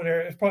drive over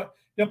there. It's probably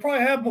they'll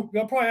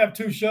probably have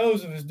two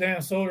shows if it's Dan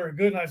Soder at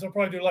Good Nights. They'll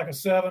probably do like a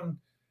 7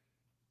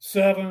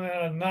 and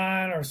a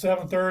 9 or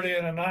 7:30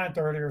 and a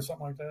 9:30 or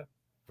something like that.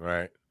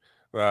 Right.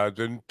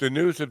 The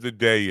news of the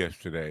day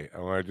yesterday.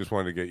 I just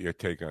wanted to get your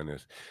take on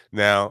this.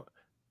 Now,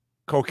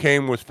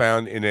 cocaine was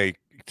found in a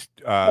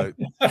uh,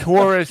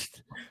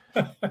 tourist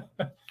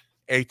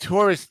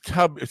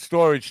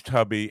storage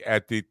tubby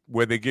at the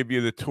where they give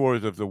you the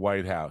tours of the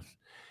White House.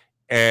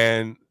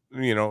 And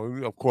you know,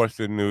 of course,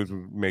 the news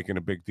was making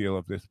a big deal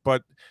of this,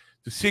 but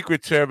the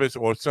Secret Service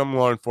or some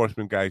law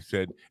enforcement guy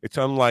said it's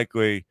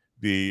unlikely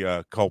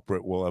the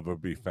culprit will ever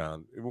be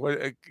found.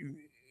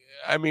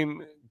 I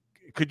mean,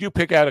 could you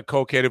pick out a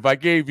cokehead if I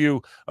gave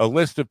you a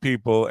list of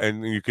people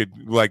and you could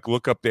like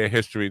look up their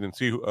history and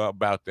see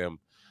about them?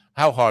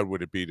 How hard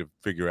would it be to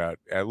figure out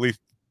at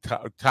least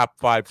top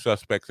 5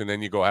 suspects, and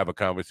then you go have a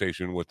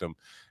conversation with them,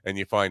 and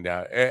you find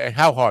out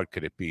how hard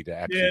could it be to Yeah,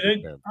 actually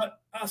get them?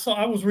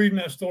 I was reading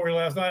that story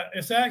last night.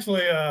 It's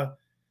actually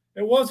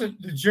it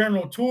wasn't the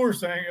general tour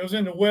thing. It was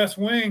in the West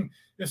Wing.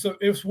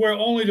 It's where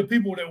only the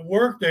people that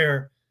work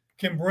there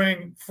can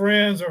bring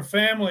friends or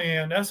family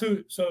in. That's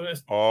who. So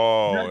it's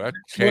Oh, that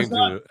changes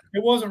it.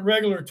 it wasn't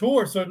regular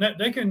tour. So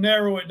they can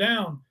narrow it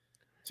down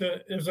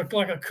to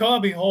like a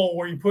cubby hole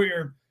where you put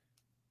your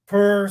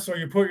purse or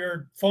you put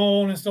your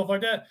phone and stuff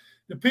like that.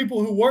 The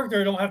people who work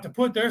there don't have to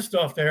put their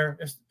stuff there.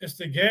 It's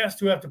the guests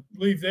who have to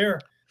leave there.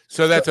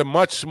 So that's a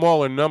much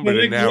smaller number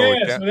to narrow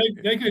it down. So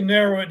they could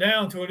narrow it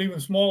down to an even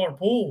smaller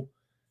pool.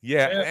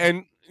 Yeah,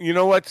 and you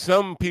know what?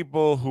 Some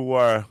people who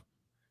are,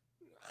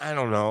 I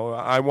don't know,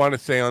 I want to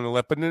say on the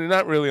left, but they're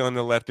not really on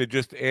the left. They're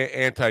just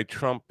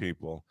anti-Trump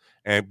people,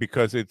 and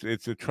because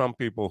it's the Trump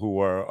people who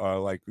are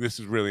like, this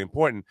is really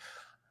important.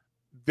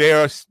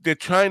 They're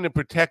trying to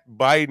protect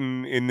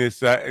Biden in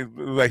this,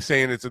 like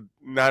saying it's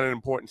not an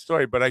important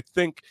story. But I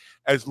think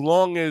as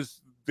long as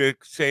they're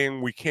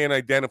saying we can't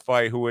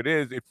identify who it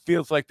is, it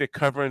feels like they're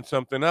covering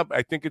something up.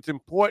 I think it's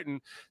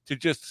important to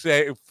just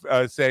say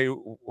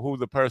who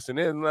the person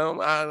is.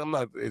 No, I'm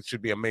not. It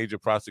should be a major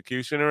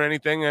prosecution or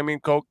anything. I mean,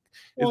 coke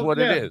is what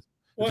it is.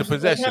 It's a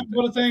possession.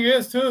 Well, the thing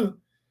is too,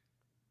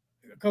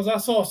 because I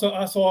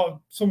saw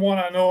someone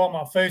I know on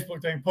my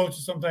Facebook thing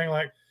posted something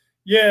like,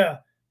 yeah.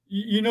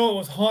 You know, it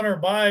was Hunter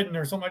Biden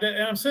or something like that.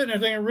 And I'm sitting there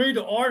thinking, read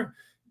the article.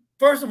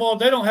 First of all,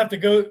 they don't have to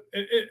go.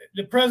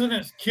 The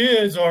president's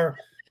kids or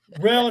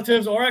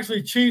relatives or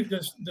actually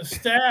the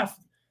staff,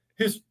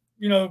 his,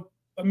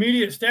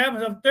 immediate staff,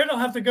 they don't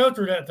have to go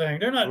through that thing.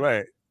 They're not.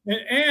 Right.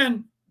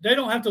 And they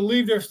don't have to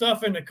leave their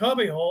stuff in the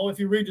cubby hole if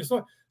you read the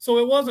story. So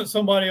it wasn't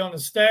somebody on the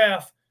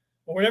staff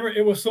or whatever.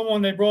 It was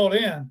someone they brought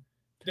in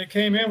that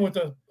came in with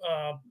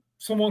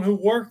someone who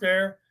worked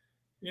there.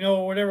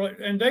 Whatever,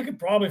 and they could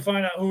probably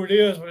find out who it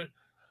is, but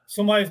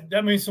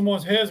that means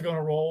someone's head's going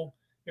to roll.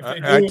 If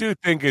they I do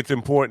think it's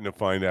important to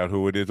find out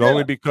who it is,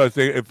 only because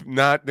if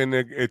not, then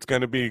it's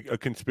going to be a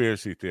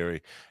conspiracy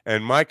theory.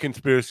 And my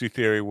conspiracy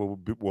theory will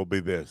be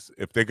this: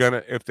 if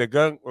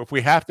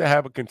we have to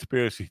have a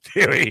conspiracy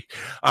theory,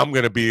 I'm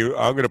going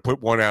to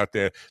put one out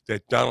there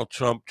that Donald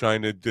Trump,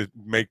 trying to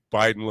make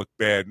Biden look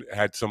bad,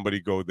 had somebody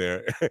go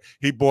there.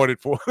 He bought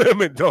it for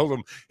them and told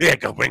them, "Yeah,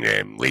 go bring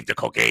him, leave the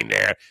cocaine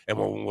there, and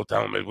we'll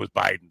tell him it was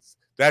Biden's."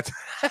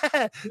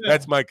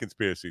 That's my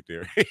conspiracy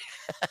theory.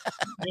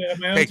 Yeah,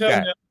 man, I'm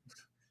telling you.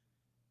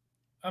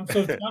 I'm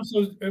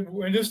so,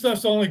 and this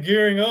stuff's only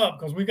gearing up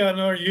because we got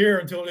another year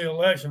until the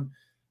election.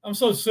 I'm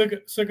so sick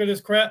of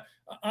this crap.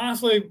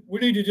 Honestly, we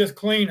need to just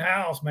clean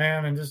house,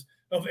 man, and just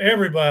of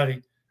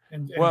everybody.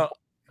 Well,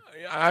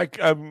 I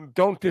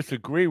don't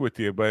disagree with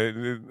you, but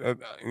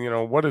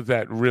what does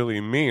that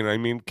really mean? I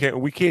mean,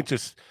 you can't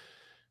just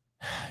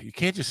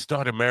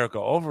start America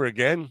over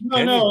again.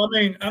 No.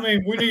 I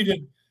mean,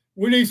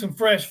 we need some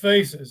fresh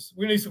faces.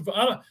 We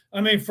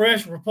need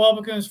fresh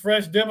Republicans,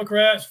 fresh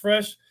Democrats,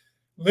 fresh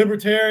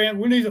Libertarian.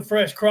 We need a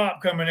fresh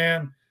crop coming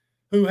in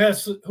who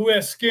has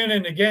skin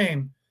in the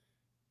game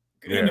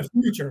in the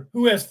future,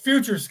 who has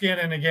future skin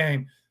in the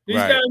game. These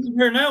guys in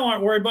here now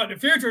aren't worried about the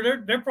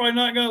future. They're probably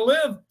not going to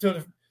live to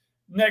the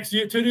next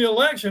year, to the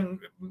election.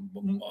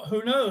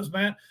 Who knows,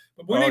 man?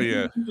 But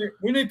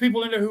we need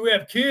people in there who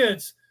have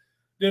kids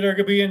that are going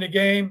to be in the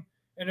game,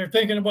 and they're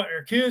thinking about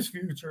their kids'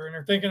 future, and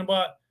they're thinking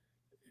about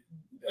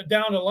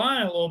down the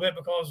line a little bit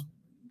because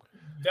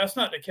that's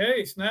not the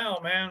case now,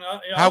 man.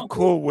 How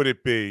cool would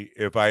it be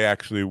if I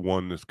actually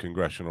won this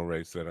congressional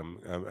race that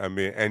I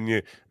mean, and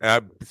you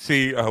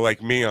see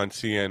like me on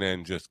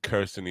CNN just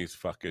cursing these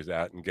fuckers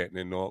out and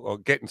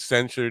getting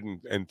censored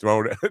and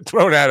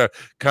thrown out of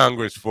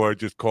Congress for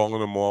just calling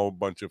them all a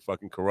bunch of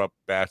fucking corrupt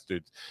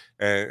bastards,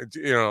 and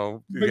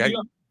dragging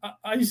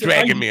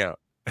me out.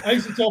 I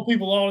used to tell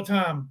people all the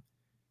time,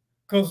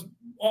 because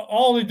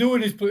all they do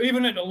is,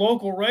 even at the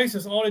local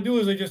races, all they do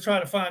is they just try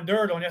to find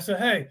dirt on you. I said,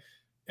 hey,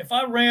 if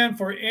I ran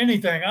for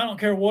anything, I don't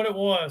care what it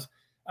was,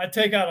 I'd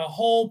take out a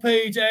whole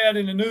page ad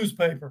in the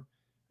newspaper,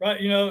 right?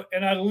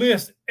 And I'd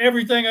list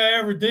everything I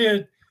ever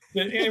did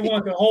that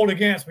anyone could hold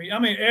against me. I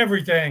mean,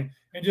 everything.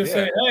 And just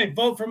say, hey,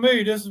 vote for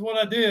me. This is what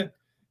I did.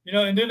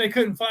 And then they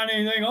couldn't find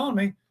anything on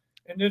me.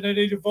 And then they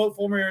either vote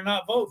for me or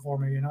not vote for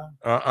me,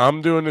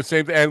 I'm doing the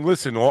same thing. And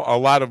listen, a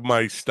lot of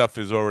my stuff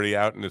is already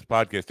out in this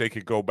podcast. They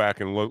could go back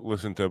and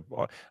listen to.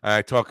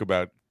 I talk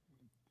about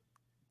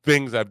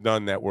things I've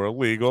done that were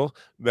illegal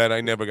that I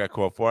never got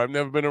caught for. I've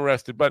never been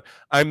arrested, but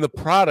I'm the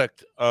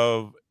product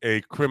of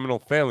a criminal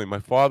family. My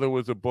father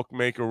was a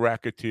bookmaker,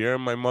 racketeer,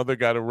 and my mother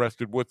got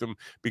arrested with him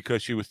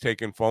because she was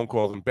taking phone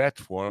calls and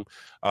bets for him.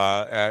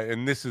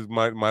 And this is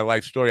my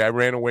life story. I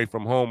ran away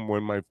from home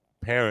when my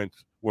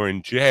parents were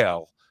in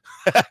jail.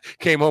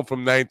 Came home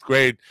from 9th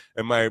grade,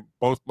 and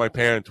both my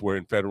parents were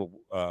in federal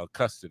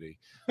custody.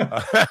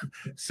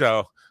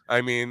 So,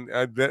 I mean,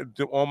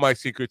 all my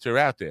secrets are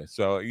out there.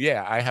 So,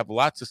 yeah, I have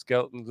lots of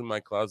skeletons in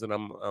my closet.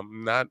 I'm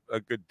not a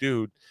good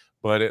dude,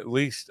 but at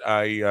least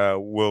I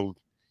will,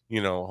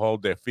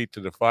 hold their feet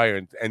to the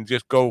fire and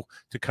just go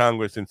to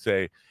Congress and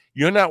say,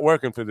 you're not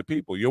working for the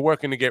people. You're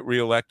working to get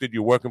reelected.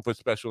 You're working for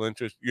special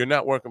interests. You're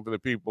not working for the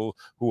people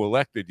who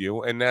elected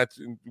you, and that's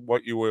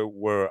what you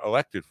were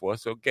elected for.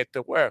 So get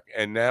to work,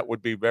 and that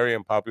would be very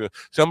unpopular.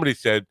 Somebody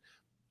said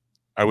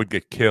I would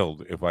get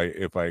killed if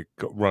I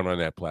run on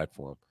that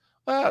platform.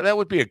 Well, that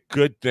would be a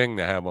good thing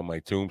to have on my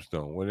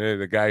tombstone. When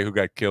the guy who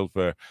got killed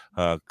for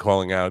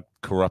calling out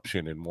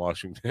corruption in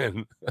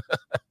Washington.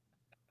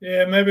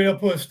 Yeah, maybe they'll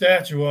put a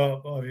statue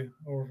up of you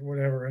or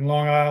whatever in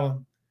Long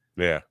Island.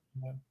 Yeah.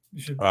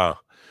 You should.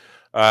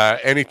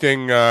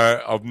 Anything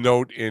of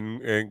note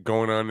in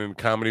going on in the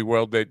comedy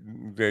world that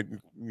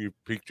you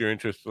piqued your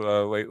interest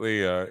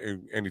lately?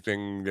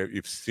 Anything that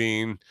you've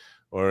seen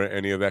or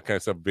any of that kind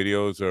of stuff,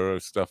 videos or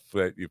stuff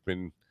that you've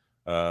been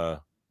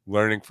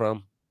learning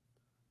from?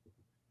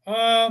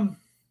 I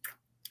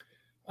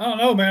don't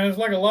know, man. There's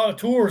like a lot of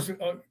tours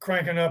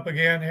cranking up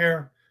again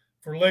here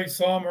for late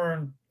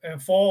summer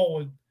and fall,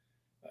 with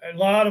a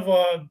lot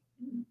of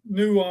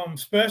new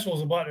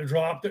specials about to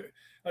drop.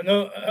 I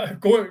know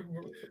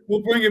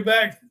we'll bring it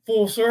back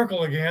full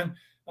circle again.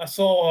 I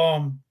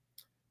saw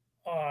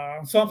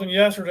something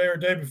yesterday or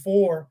the day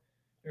before.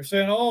 They're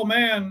saying, oh,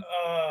 man,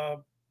 I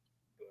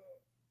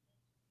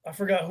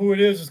forgot who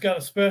it is. It's got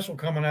a special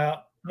coming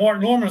out.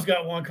 Mark Norman's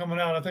got one coming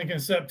out, I think,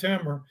 in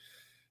September.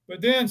 But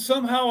then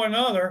somehow or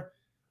another,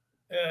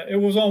 it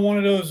was on one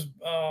of those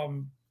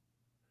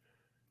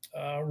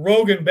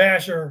Rogan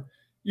basher.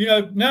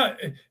 Now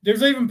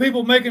there's even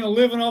people making a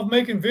living off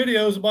making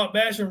videos about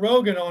bashing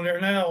Rogan on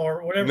there now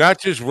or whatever. Not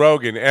just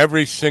Rogan,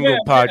 every single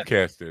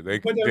podcaster.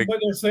 But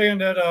they're saying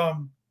that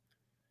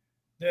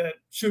that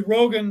should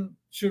Rogan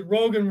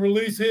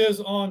release his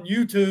on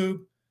YouTube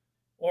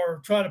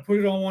or try to put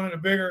it on one of the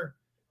bigger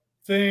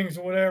things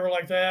or whatever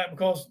like that,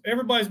 because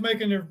everybody's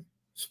making their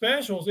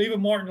specials, even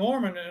Mark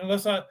Norman,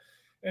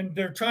 and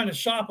they're trying to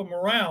shop them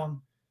around.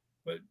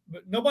 But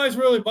nobody's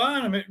really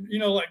buying them.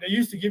 Like they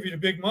used to give you the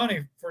big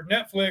money for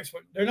Netflix,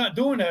 but they're not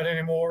doing that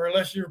anymore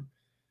unless you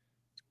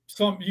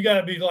got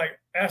to be like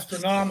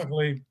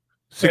astronomically.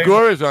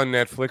 Segura's on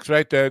Netflix,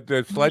 right?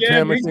 The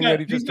sledgehammer thing that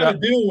he just got. He's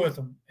got to deal with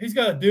them. He's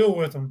got to deal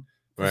with them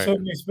for so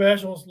many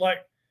specials.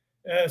 Like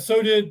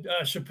so did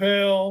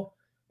Chappelle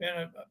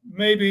and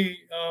maybe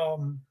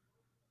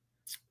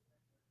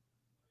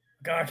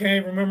God, I can't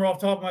even remember off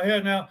the top of my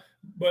head now.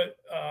 But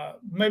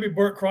maybe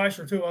Burt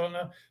Kreischer too. I don't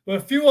know. But a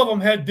few of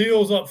them had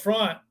deals up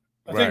front.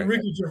 I think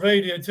Ricky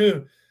Gervais did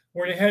too,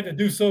 where they had to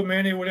do so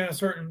many within a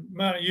certain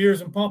amount of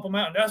years and pump them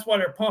out. And that's why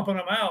they're pumping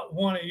them out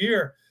one a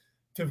year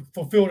to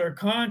fulfill their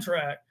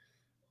contract.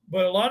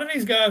 But a lot of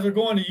these guys are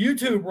going the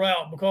YouTube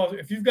route, because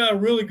if you've got a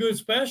really good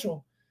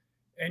special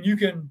and you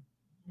can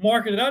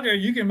market it out there,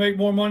 you can make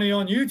more money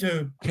on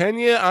YouTube. Can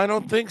you? I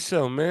don't think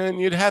so, man.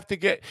 You'd have to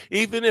get,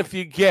 even if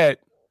you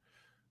get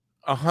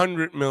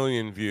 100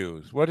 million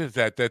views. What is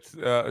that? That's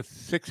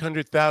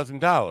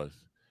 $600,000.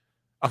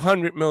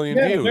 100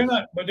 million views. They're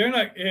not.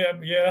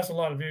 Yeah, that's a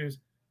lot of views.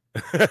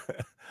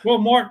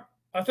 Well,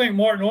 I think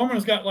Mark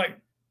Norman's got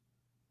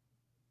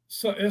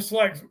it's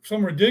like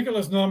some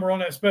ridiculous number on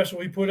that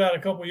special he put out a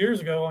couple years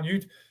ago on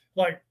YouTube.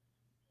 Like,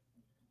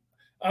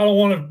 I don't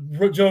want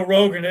to Joe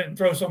Rogan it and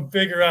throw some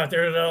figure out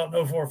there that I don't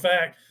know for a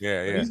fact.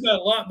 Yeah. He's got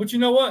a lot, but you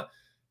know what?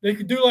 They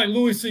could do like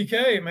Louis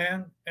C.K.,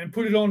 man, and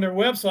put it on their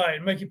website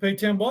and make you pay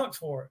 $10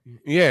 for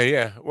it.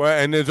 Yeah. Well,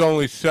 and there's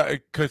only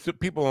because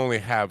people only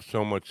have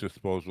so much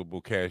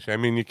disposable cash. I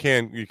mean, you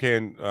can't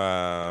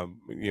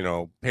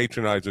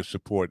patronize or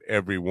support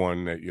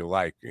everyone that you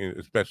like,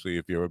 especially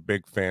if you're a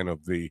big fan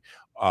of the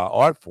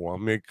art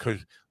form.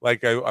 Because,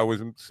 like I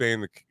was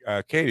saying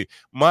to Katie,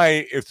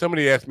 if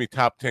somebody asked me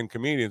top 10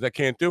 comedians, I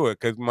can't do it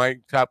because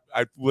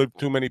I've lived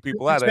too many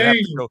people out.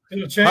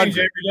 It'll change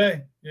every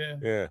day.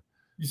 Yeah.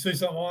 You see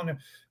something on there.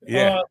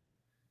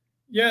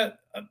 Yeah.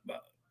 I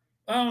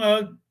don't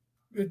know.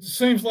 It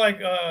seems like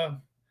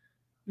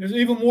there's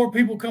even more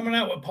people coming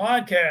out with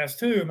podcasts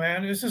too,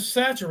 man. It's just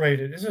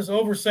saturated. It's just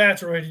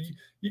oversaturated.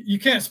 You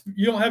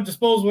don't have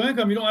disposable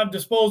income. You don't have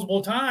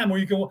disposable time where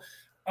you can,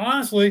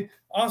 honestly,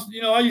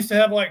 I used to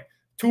have like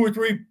 2 or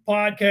 3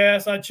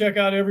 podcasts I check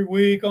out every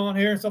week on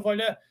here and stuff like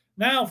that.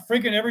 Now,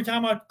 freaking every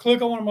time I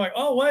click on one, I'm like,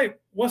 oh, wait,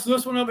 what's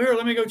this one over here?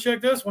 Let me go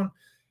check this one.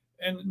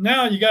 And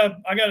now I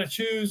got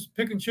to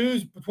pick and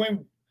choose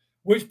between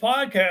which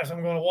podcast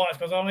I'm going to watch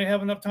because I only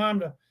have enough time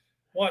to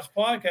watch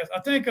podcasts.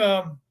 I think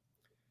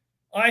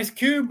Ice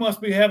Cube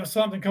must be having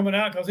something coming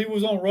out because he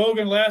was on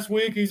Rogan last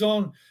week. He's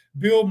on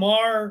Bill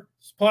Maher's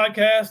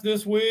podcast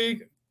this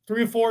week.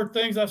 3 or 4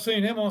 things I've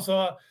seen him on.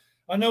 So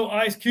I know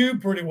Ice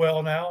Cube pretty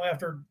well now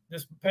after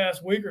this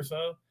past week or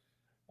so.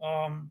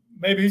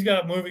 Maybe he's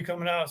got a movie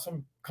coming out,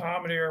 some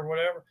comedy or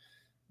whatever.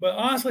 But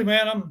honestly,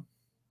 man,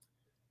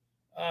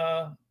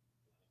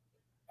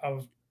 I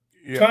was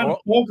trying to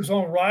focus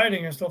on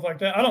writing and stuff like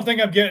that. I don't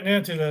think I'm getting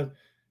into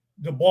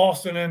the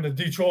Boston and the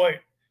Detroit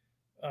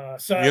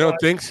side. You don't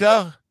think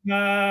so?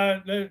 Nah.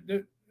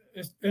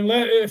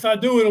 If I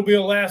do, it'll be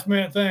a last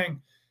minute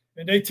thing.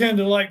 And they tend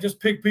to just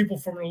pick people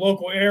from the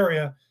local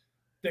area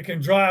that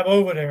can drive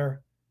over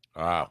there.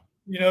 Wow.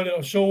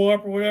 They'll show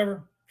up or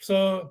whatever.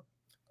 So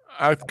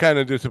it's kind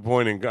of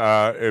disappointing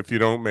if you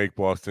don't make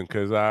Boston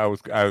because I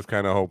was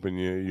kind of hoping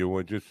you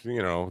would just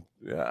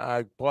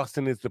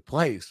Boston is the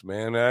place,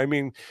 man. I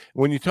mean,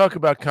 when you talk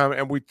about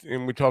comedy,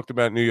 and we talked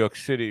about New York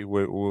City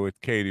with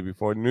Katie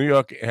before. New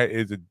York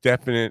is a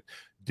definite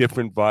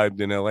different vibe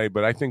than LA,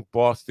 but I think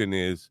Boston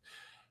is.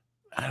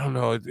 I don't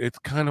know. It's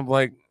kind of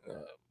like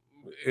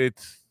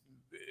it's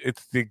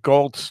the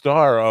gold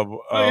star of.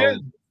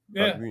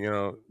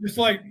 Yeah. It's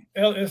like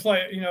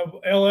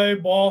LA,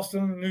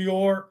 Boston, New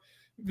York.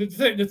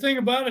 The thing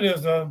about it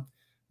is the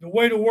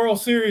way the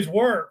World Series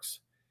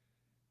works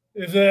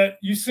is that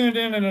you send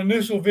in an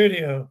initial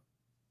video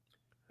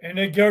and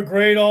they go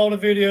grade all the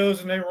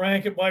videos and they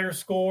rank it by your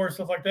score and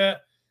stuff like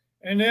that.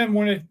 And then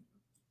when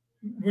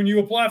you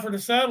apply for the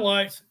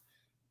satellites,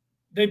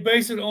 they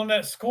base it on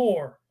that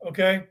score.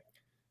 Okay.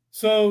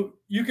 So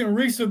you can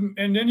resubmit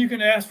and then you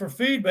can ask for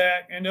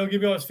feedback and they'll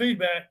give you all this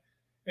feedback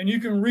and you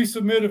can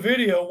resubmit a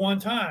video one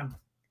time.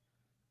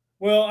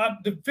 Well,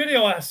 the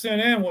video I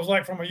sent in was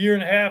like from a year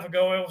and a half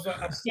ago. It was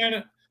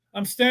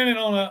I'm standing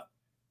on a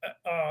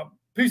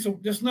piece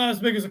of just not as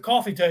big as a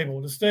coffee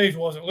table. The stage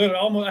wasn't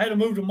literally. I had to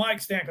move the mic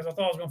stand because I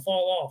thought I was going to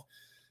fall off.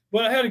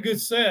 But I had a good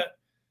set.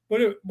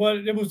 But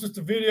it was just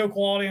the video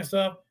quality and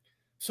stuff.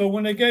 So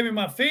when they gave me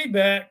my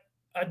feedback,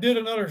 I did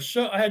another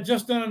show. I had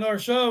just done another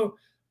show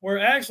where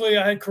actually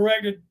I had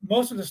corrected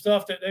most of the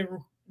stuff that they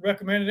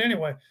recommended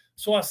anyway.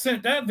 So I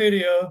sent that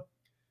video,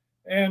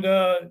 and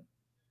I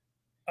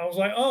was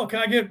like, oh, can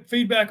I get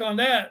feedback on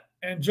that?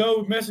 And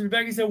Joe messaged me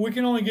back. He said, we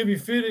can only give you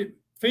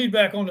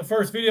feedback on the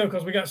first video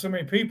because we got so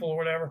many people or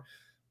whatever.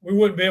 We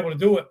wouldn't be able to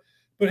do it.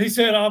 But he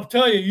said, I'll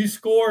tell you, you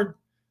scored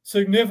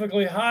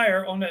significantly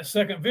higher on that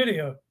second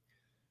video.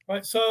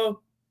 Right.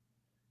 So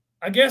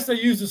I guess they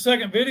used the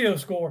second video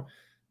score.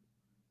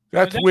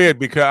 That's weird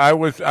because I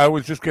was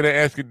just going to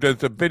ask you, does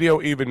the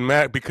video even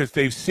matter? Because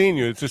they've seen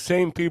you. It's the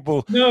same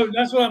people. No,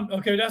 that's what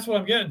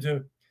I'm getting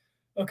to.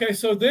 Okay.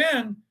 So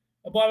then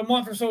about a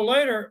month or so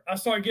later, I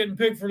started getting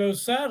picked for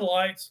those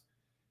satellites.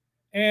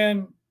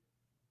 And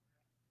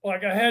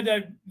like I had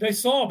that, they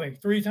saw me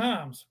 3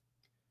 times,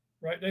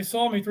 right? They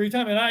saw me 3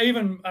 times. And I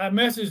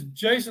messaged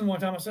Jason one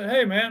time. I said,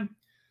 hey man,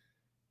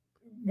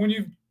 when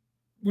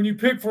you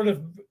pick for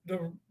the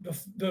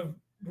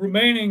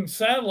remaining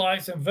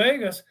satellites in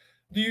Vegas,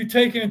 do you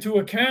take into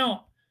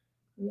account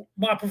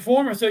my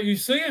performance that you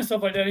see and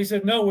stuff like that? He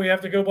said, no, we have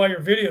to go by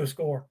your video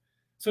score.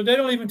 So they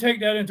don't even take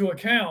that into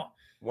account.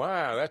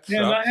 Wow, that's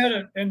and I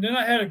had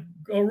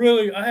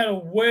a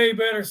way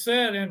better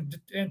set in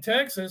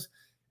Texas,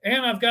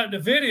 and I've got the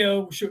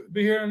video, should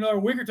be here in another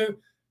week or 2,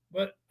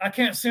 but I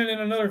can't send in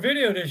another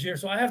video this year,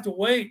 so I have to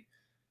wait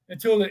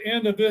until the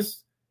end of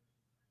this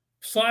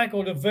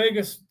cycle to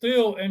Vegas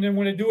still, and then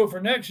when they do it for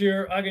next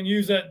year, I can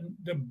use the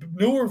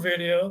newer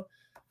video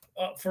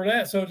for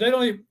that. So they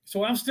don't even,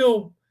 so I'm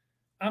still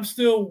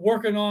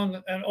working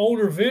on an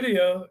older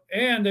video,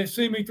 and they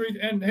see me 3.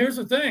 And here's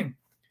the thing.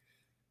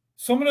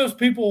 Some of those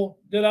people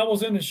that I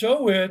was in the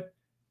show with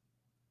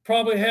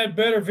probably had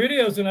better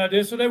videos than I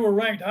did, so they were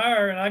ranked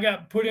higher, and I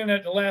got put in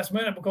at the last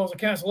minute because of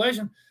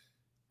cancellation.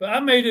 But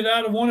I made it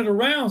out of one of the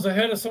rounds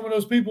ahead of some of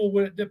those people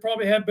that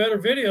probably had better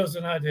videos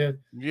than I did.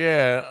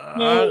 Yeah.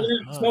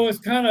 So it's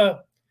kind of,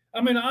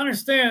 I mean, I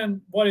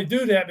understand why they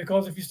do that,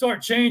 because if you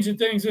start changing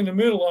things in the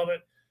middle of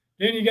it,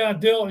 then you got to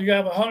deal. You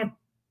have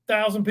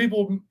 100,000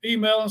 people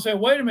email and say,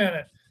 "Wait a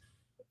minute,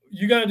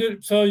 you got to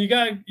do." So you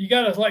got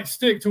to like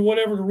stick to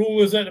whatever the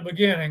rule is at the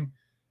beginning.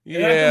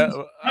 Yeah,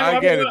 I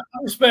get it. I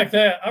respect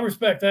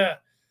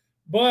that.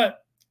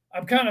 But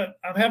I'm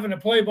having to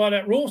play by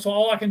that rule. So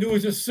all I can do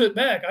is just sit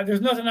back.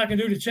 There's nothing I can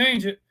do to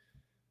change it,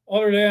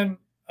 other than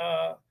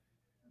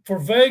for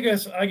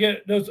Vegas, I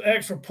get those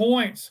extra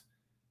points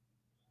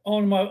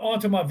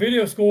onto my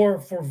video score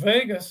for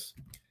Vegas.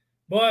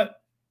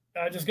 But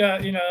I just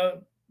got, you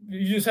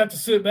just have to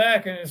sit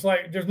back, and it's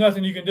like there's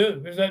nothing you can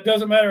do. It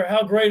doesn't matter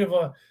how great of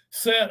a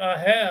set I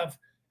have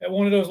at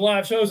one of those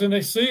live shows and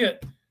they see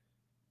it.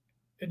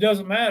 It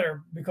doesn't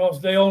matter,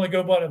 because they only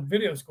go by the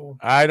video score.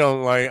 I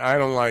don't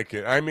like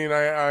it. I mean,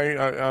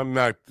 I'm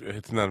not.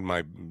 It's not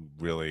my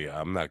really.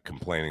 I'm not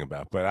complaining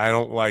about, but I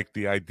don't like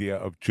the idea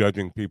of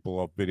judging people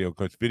off video,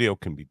 because video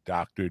can be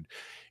doctored.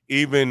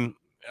 Even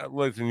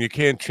listen, you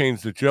can't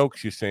change the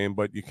jokes you're saying,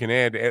 but you can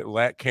add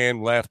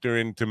canned laughter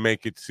in to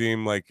make it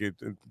seem like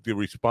the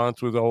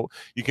response was all.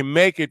 You can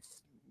make it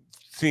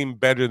seem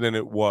better than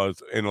it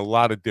was in a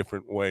lot of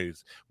different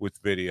ways with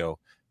video.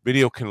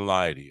 Video can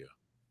lie to you.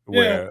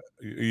 Where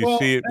you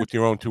see it with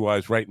your own two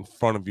eyes right in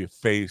front of your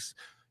face,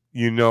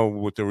 you know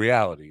what the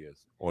reality is.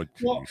 Or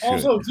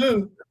also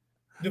too,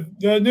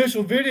 the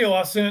initial video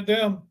I sent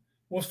them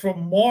was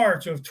from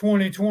March of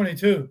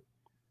 2022.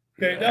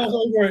 Okay, that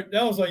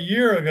was a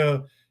year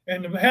ago,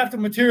 and half the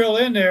material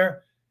in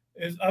there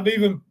is I've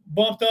even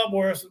bumped up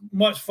where it's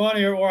much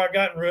funnier, or I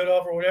gotten rid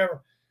of, or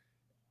whatever.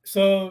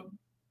 So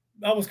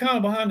I was kind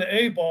of behind the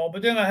 8 ball,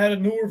 but then I had a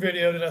newer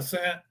video that I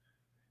sent.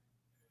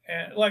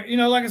 And like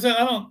I said,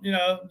 I don't,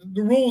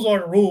 the rules are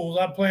the rules.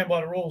 I'm playing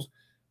by the rules,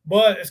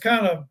 but it's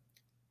kind of,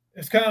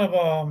 I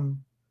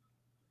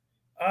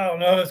don't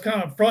know. It's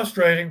kind of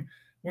frustrating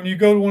when you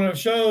go to one of those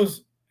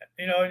shows,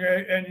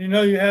 and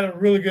you had a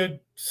really good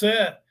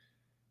set,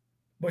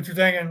 but you're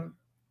thinking,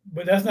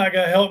 but that's not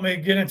going to help me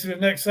get into the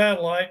next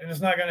satellite, and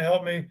it's not going to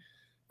help me,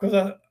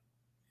 because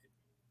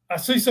I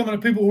see some of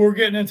the people who are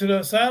getting into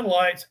the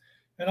satellites,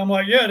 and I'm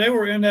like, yeah, they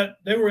were in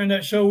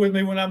that show with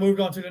me when I moved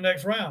on to the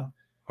next round.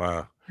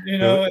 Wow.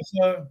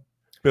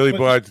 Billy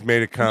Bard's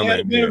made a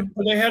comment.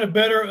 They had a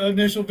better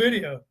initial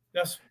video.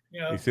 That's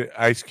He said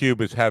Ice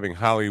Cube is having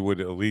Hollywood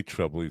elite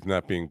trouble. He's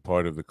not being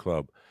part of the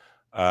club.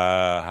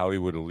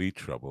 Hollywood elite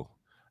trouble.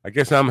 I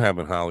guess I'm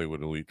having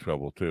Hollywood elite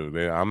trouble too.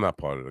 I'm not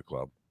part of the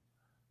club.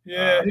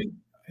 Yeah,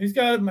 he's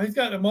got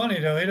the money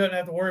though. He doesn't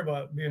have to worry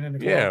about being in the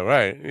club. Yeah,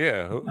 right.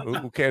 Yeah,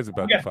 who cares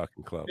about the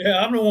fucking club?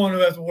 Yeah, I'm the one who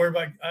has to worry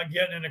about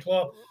getting in the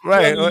club.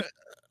 Right. Go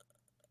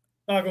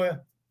ahead.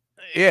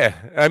 Yeah,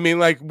 I mean,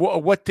 like,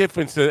 what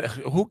difference?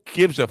 Who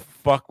gives a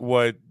fuck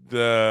what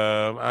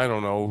I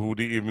don't know who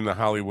even the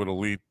Hollywood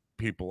elite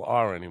people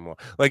are anymore.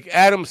 Like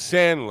Adam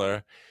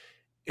Sandler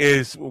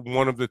is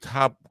one of the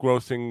top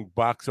grossing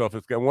box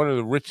office guy, one of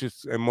the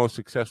richest and most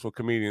successful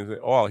comedians at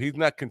all. He's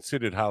not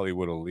considered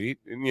Hollywood elite,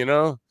 and he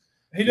doesn't.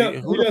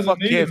 Who the fuck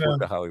cares about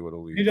the Hollywood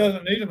elite? He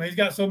doesn't need him. He's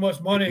got so much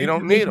money. He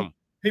don't need him.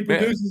 He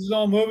produces his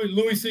own movie.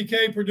 Louis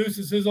C.K.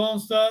 produces his own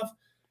stuff.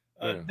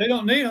 They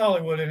don't need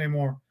Hollywood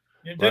anymore.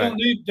 They don't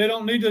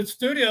need the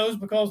studios,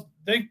 because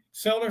they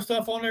sell their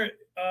stuff on their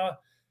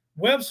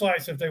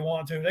websites if they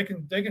want to.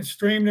 They can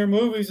stream their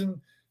movies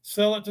and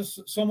sell it to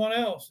someone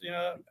else.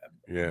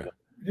 Yeah.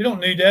 You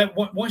don't need that.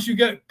 Once you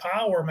get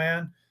power,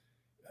 man,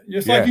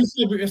 like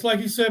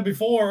you said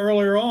before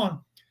earlier on,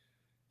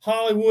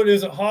 Hollywood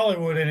isn't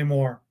Hollywood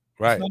anymore.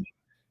 Right.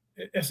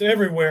 It's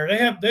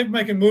everywhere. They're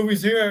making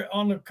movies here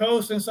on the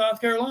coast in South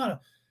Carolina.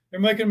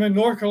 They're making them in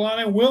North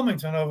Carolina and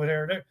Wilmington over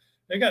there.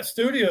 They got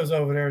studios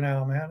over there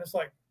now, man. It's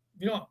like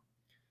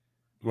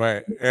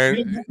right. And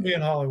you don't have to be in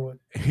Hollywood.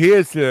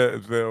 Here's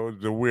the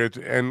weird,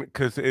 and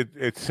because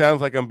it sounds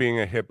like I'm being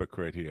a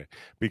hypocrite here,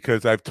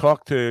 because I've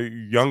talked to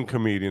young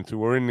comedians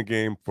who are in the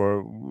game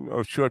for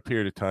a short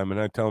period of time, and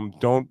I tell them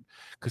don't,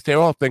 because they're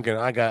all thinking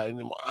I'm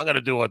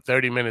gonna do a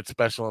 30-minute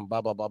special and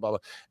blah blah blah blah blah,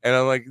 and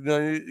I'm like,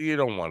 no, you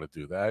don't want to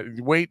do that.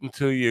 Wait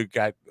until you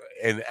got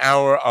an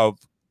hour of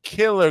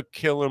killer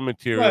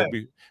material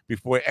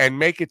before, and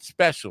make it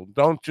special.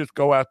 Don't just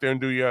go out there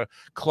and do your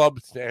club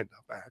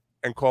stand-up act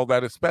and call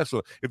that a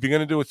special. If you're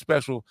going to do a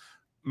special,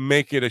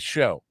 make it a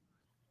show.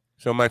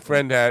 So my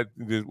friend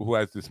who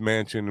has this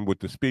mansion with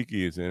the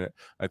speakeasy in it,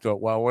 I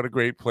thought, wow, what a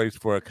great place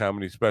for a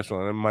comedy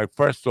special. And my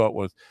first thought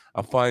was,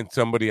 I'll find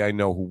somebody I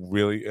know who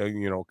really,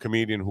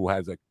 comedian who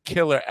has a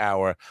killer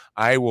hour.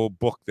 I will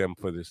book them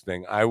for this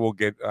thing. I will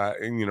get, I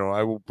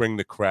will bring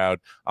the crowd.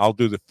 I'll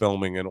do the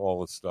filming and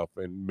all this stuff,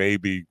 and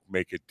maybe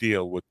make a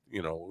deal with,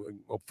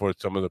 for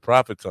some of the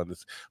profits on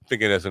this. I'm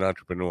thinking as an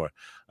entrepreneur,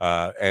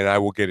 and I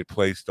will get it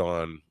placed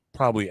on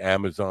probably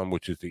Amazon,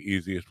 which is the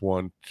easiest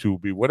one, to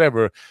be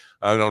whatever.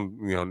 I don't,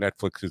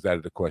 Netflix is out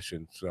of the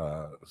question.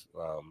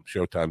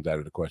 Showtime's out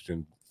of the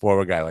question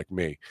for a guy like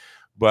me.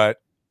 But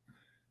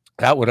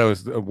that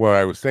where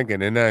I was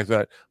thinking, and then I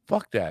thought,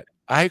 fuck that.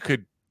 I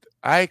could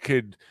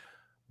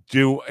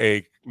do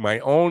a my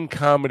own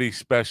comedy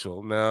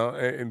special now,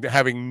 and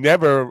having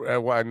never,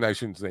 well, I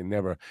shouldn't say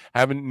never,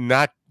 haven't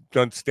not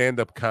done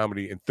stand-up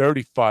comedy in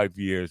 35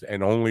 years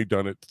and only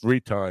done it 3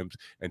 times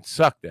and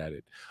sucked at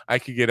it. I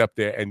could get up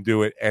there and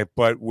do it,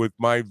 but with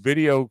my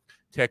video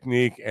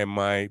technique and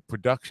my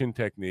production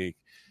technique,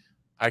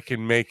 I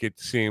can make it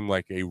seem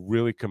like a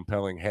really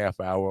compelling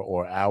half-hour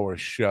or hour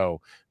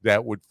show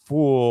that would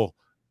fool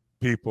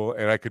people,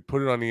 and I could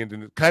put it on the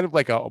internet, kind of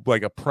like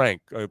a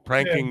prank,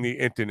 pranking the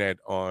internet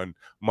on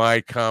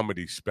my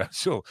comedy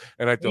special.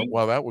 And I thought,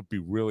 well, that would be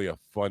really a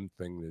fun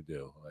thing to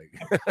do.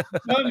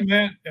 Like,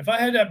 man, if I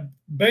had that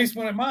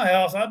basement at my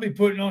house, I'd be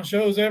putting on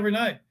shows every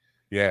night.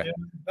 Yeah,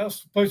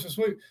 that's the place to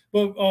sweet.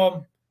 But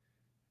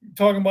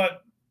talking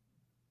about,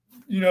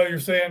 you're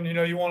saying,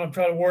 you want to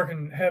try to work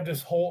and have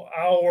this whole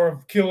hour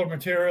of killer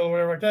material or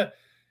whatever like that.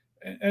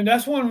 And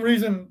that's one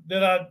reason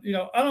that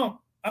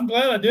I'm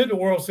glad I did the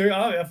World Series.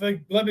 I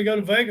think, let me go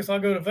to Vegas, I'll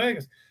go to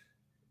Vegas.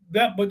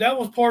 But that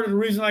was part of the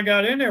reason I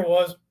got in there,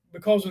 was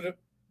because of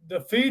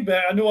the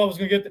feedback. I knew I was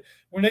going to get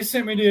when they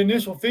sent me the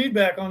initial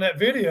feedback on that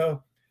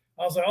video.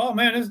 I was like, oh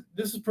man,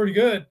 this is pretty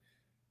good.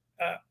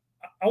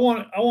 I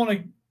want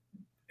to.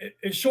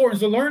 It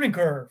shortens the learning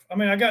curve. I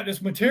mean, I got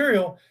this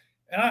material,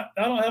 and I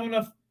don't have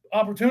enough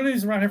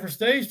opportunities around here for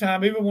stage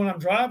time, even when I'm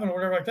driving or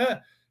whatever like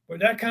that. But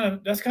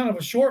that's kind of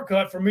a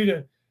shortcut for me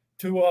to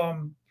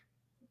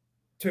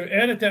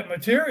edit that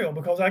material,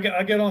 because I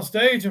get on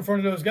stage in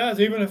front of those guys,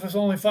 even if it's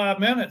only 5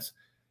 minutes.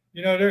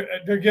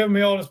 They're giving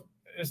me all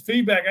this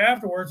feedback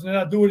afterwards, and then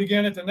I do it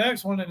again at the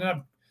next one, and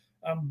then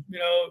I'm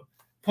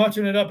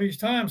punching it up each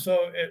time.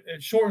 So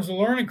it shortens the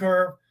learning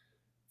curve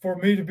for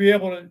me to be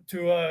able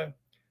to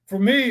for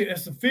me,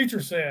 it's the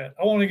feature set.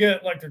 I want to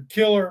get like the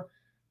killer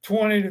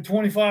 20 to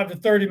 25 to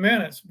 30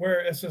 minutes where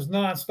it's just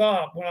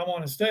nonstop when I'm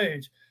on a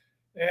stage.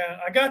 And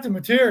I got the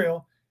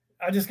material.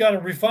 I just got to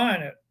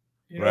refine it.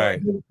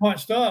 Right.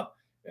 Punched up,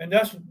 and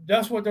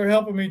that's what they're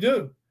helping me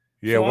do.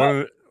 Yeah,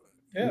 so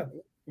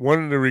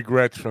one of the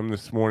regrets from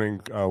this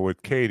morning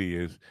with Katie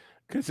is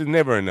because there's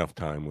never enough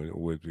time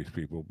with these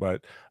people,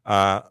 but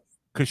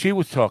because she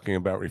was talking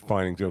about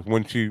refining jokes.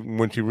 When she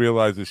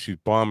realizes she's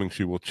bombing,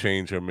 she will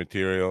change her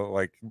material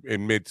like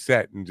in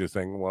mid-set and just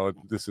saying, well,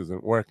 this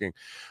isn't working.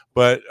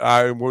 But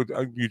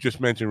you just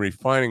mentioned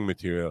refining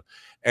material,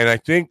 and I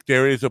think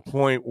there is a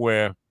point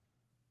where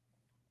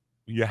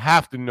you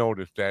have to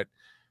notice that.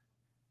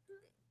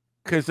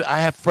 Because I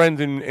have friends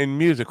in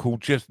music who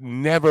just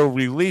never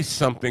release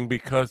something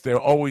because they're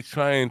always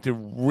trying to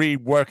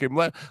rework it.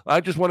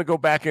 I just want to go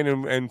back in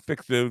and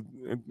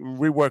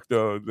rework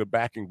the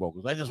backing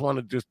vocals. I just want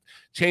to just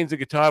change the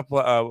guitar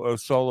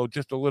solo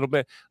just a little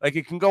bit. Like,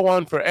 it can go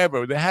on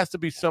forever. There has to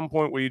be some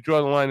point where you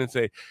draw the line and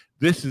say,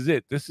 this is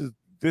it. This is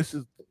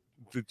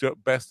the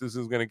best this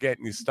is going to get,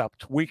 and you stop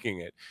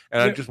tweaking it.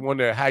 And I just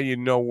wonder how you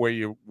know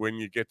when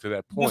you get to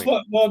that point.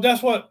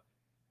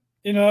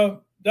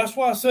 That's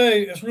why I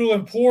say it's real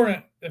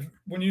important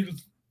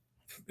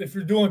if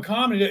you're doing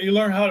comedy that you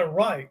learn how to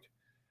write,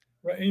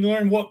 right? And you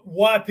learn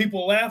why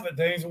people laugh at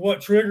things and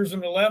what triggers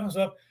them to laugh and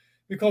stuff.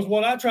 Because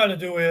what I try to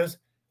do is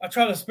I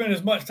try to spend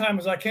as much time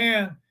as I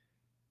can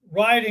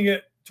writing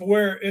it to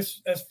where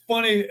it's as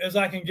funny as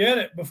I can get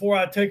it before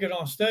I take it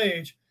on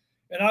stage.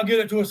 And I'll get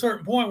it to a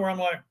certain point where I'm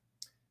like,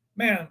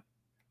 man,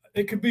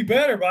 it could be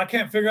better, but I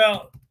can't figure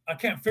out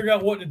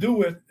what to do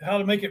with how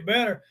to make it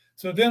better.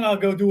 So then I'll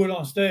go do it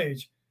on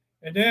stage.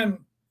 And then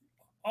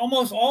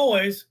almost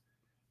always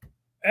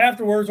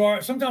afterwards,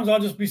 or sometimes I'll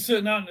just be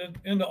sitting out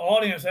in the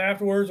audience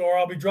afterwards, or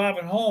I'll be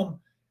driving home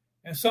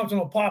and something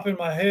will pop in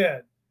my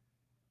head.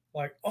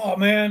 Like, oh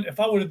man, if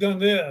I would have done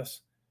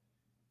this,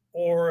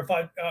 or if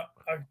I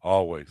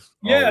always.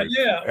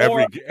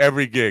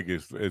 Every gig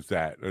is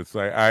that. It's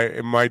like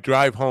in my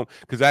drive home,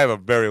 because I have a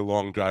very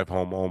long drive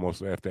home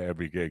almost after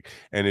every gig,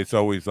 and it's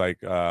always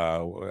like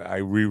I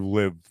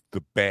relive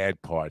the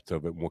bad parts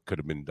of it, what could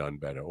have been done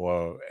better,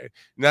 or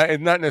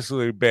not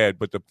necessarily bad,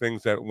 but the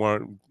things that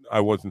I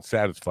wasn't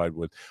satisfied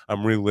with,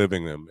 I'm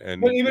reliving them.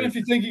 And but even if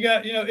you think you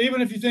got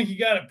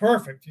it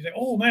perfect, you think,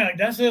 oh man,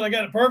 that's it, I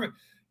got it perfect.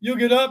 You'll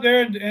get up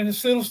there and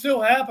it'll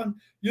still happen.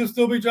 You'll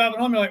still be driving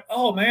home. You're like,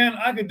 oh man,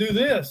 I could do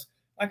this.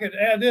 I could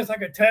add this. I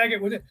could tag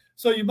it with it.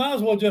 So you might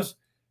as well just,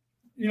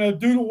 do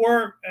the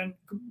work. And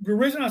the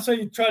reason I say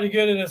you try to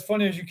get it as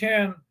funny as you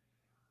can,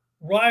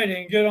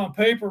 writing, get it on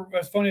paper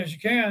as funny as you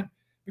can,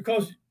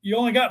 because you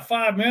only got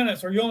 5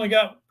 minutes, or you only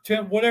got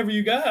 10, whatever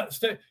you got.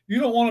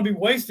 You don't want to be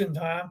wasting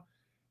time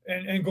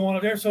and going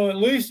up there. So at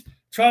least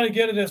try to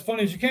get it as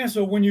funny as you can.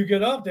 So when you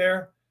get up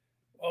there,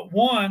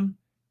 one,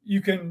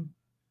 you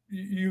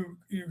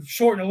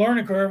shorten the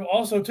learning curve.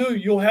 Also, too,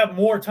 you'll have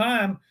more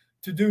time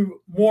to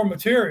do more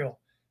material.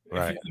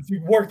 Right. If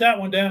you work that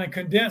one down and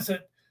condense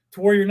it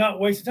to where you're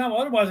not wasting time.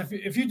 Otherwise,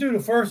 if you do the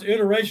first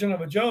iteration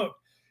of a joke,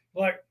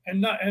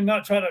 and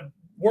not try to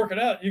work it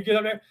out, you get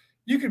up there.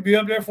 You could be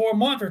up there for a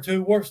month or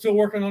two, still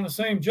working on the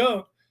same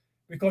joke,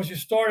 because you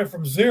started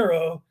from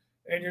zero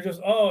and you're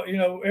just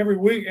every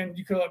week, and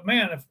you could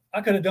man, if I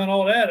could have done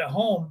all that at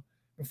home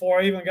before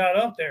I even got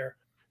up there.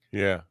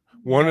 Yeah.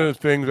 One of the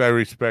things I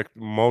respect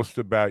most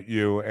about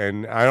you,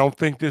 and I don't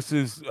think this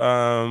is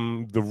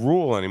the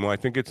rule anymore, I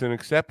think it's an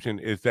exception,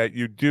 is that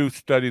you do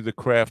study the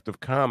craft of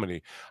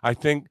comedy. I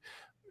think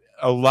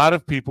a lot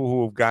of people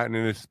who have gotten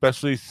in,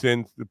 especially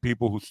since the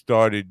people who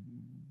started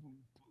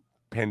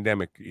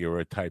pandemic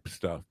era type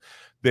stuff,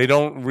 they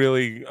don't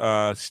really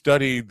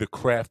study the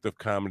craft of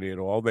comedy at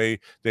all. They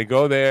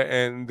go there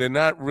and they're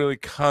not really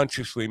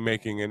consciously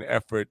making an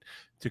effort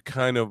to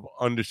kind of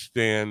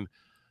understand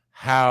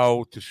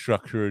how to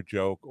structure a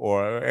joke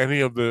or any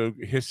of the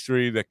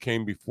history that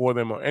came before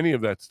them or any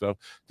of that stuff.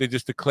 They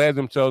just declare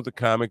themselves a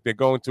comic. They're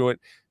going through it.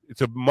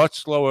 It's a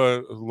much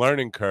slower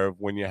learning curve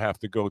when you have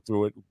to go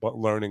through it, but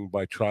learning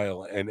by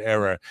trial and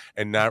error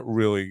and not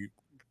really,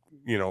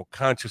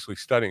 consciously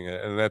studying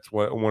it. And that's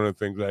one of the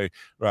things I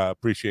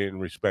appreciate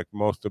and respect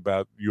most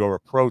about your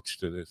approach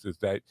to this, is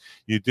that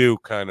you do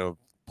kind of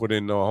put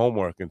in the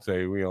homework and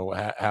say,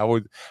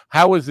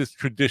 how is this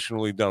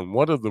traditionally done?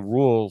 What are the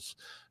rules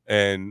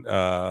and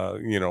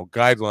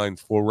guidelines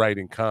for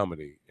writing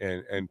comedy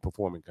and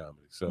performing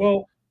comedy? So,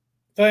 well,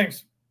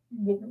 thanks.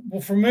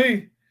 Well, for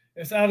me,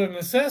 it's out of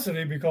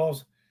necessity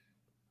because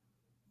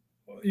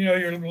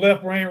your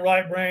left brain,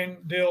 right brain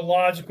deal,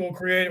 logical,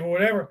 creative, or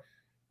whatever.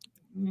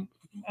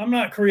 I'm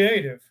not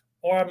creative,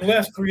 or I'm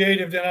less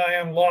creative than I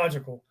am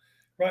logical,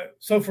 right?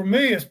 So for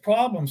me, it's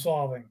problem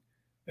solving.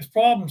 It's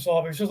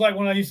just like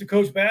when I used to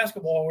coach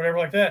basketball or whatever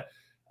like that.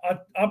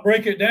 I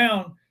break it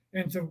down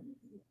into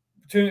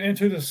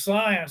the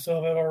science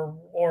of it,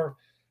 or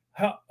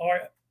how. Or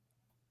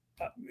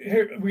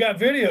here we got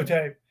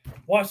videotape.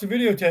 Watch the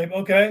videotape.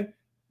 Okay,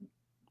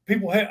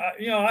 people hate.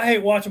 I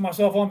hate watching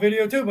myself on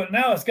video too, but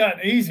now it's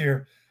gotten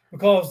easier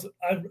because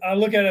I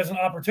look at it as an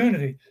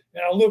opportunity,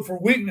 and I look for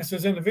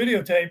weaknesses in the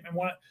videotape. And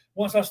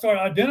once I start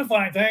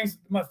identifying things,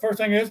 my first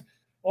thing is,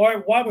 all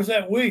right, why was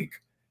that weak?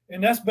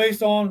 And that's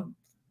based on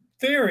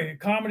theory,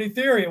 comedy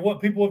theory, of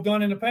what people have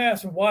done in the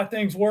past and why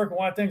things work and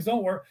why things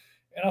don't work.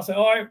 And I'll say,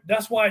 all right,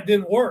 that's why it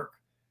didn't work.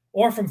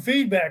 Or from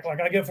feedback,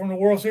 like I get from the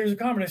World Series of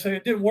Comedy, they say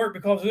it didn't work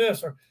because of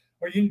this, or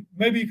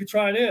maybe you could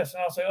try this.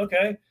 And I'll say,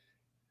 okay,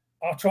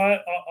 I'll try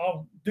it.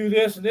 I'll do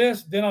this and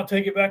this. Then I'll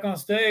take it back on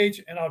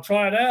stage and I'll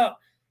try it out,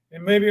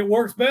 and maybe it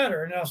works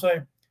better. And I'll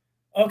say,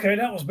 okay,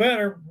 that was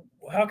better.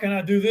 How can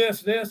I do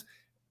this?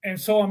 And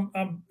so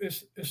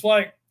it's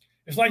like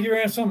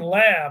you're in some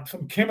lab,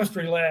 some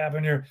chemistry lab,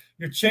 and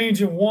you're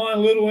changing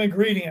one little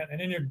ingredient, and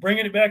then you're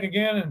bringing it back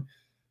again and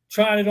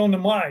trying it on the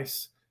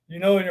mice,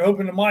 and you're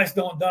hoping the mice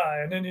don't die.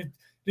 And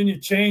then you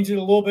change it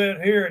a little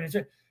bit here,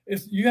 and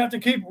you have to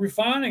keep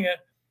refining it.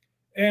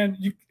 And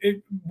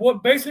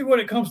what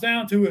it comes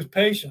down to is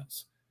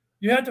patience.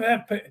 You have to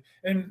have,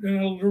 and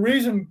the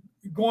reason,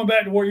 going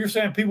back to what you're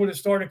saying, people that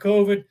started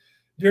COVID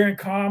during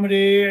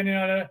comedy,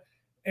 and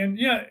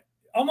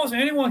almost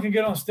anyone can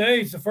get on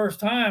stage the first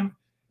time.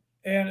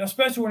 And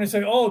especially when they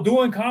say, oh,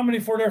 doing comedy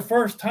for their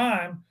first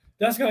time,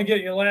 that's going to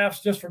get you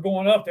laughs just for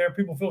going up there.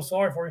 People feel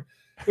sorry for you.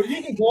 But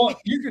you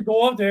could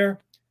go up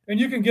there and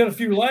you can get a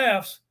few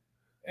laughs,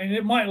 and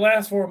it might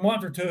last for a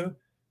month or two.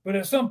 But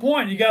at some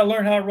point, you got to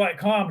learn how to write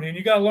comedy, and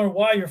you got to learn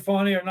why you're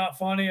funny or not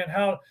funny, and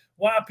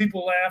why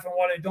people laugh and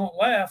why they don't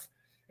laugh.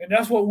 And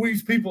that's what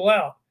weeds people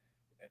out.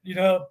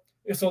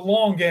 It's a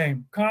long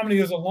game. Comedy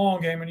is a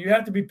long game, and you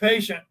have to be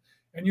patient,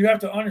 and you have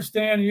to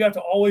understand, and you have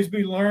to always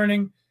be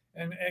learning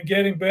and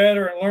getting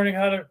better and learning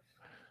how to.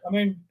 I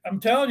mean, I'm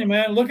telling you,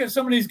 man, look at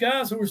some of these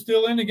guys who are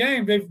still in the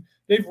game. They've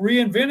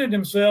reinvented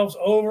themselves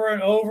over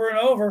and over and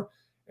over,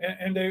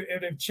 and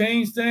they've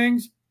changed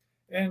things,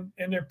 and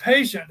they're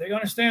patient. They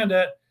understand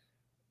that.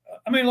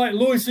 I mean, like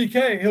Louis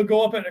C.K., he'll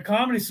go up at the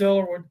Comedy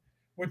Cellar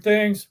with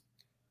things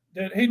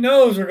that he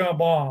knows are going to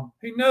bomb.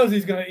 He knows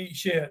he's going to eat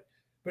shit,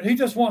 but he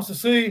just wants to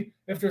see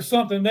if there's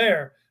something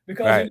there,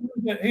 because right.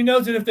 He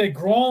knows that if they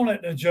groan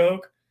at the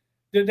joke,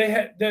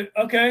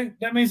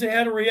 that means they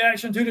had a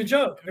reaction to the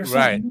joke.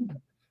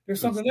 There's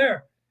something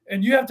there.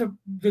 And you have to,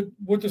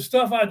 with the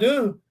stuff I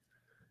do,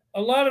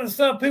 a lot of the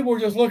stuff, people are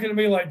just looking at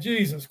me like,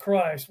 Jesus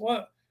Christ,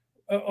 what?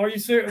 Are you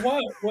serious?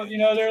 What?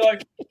 They're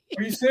like,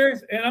 are you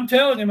serious? And I'm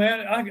telling you,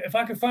 man, if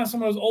I could find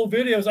some of those old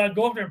videos, I'd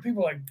go up there and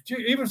people are like,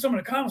 even some of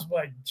the comments were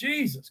like,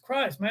 Jesus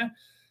Christ, man.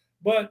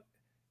 But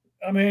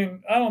I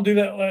mean, I don't do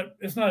that.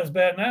 It's not as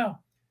bad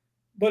now.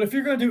 But if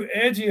you're going to do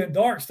edgy and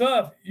dark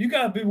stuff, you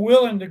got to be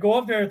willing to go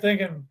up there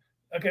thinking,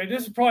 okay,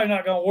 this is probably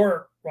not going to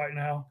work right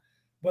now,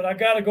 but I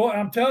got to go.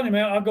 I'm telling you,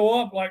 man, I'll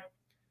go up like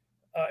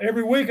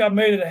every week. I've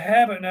made it a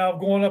habit now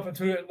of going up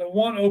into the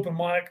one open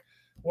mic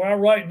where I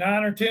write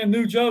 9 or 10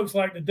 new jokes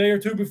like the day or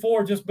two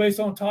before, just based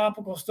on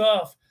topical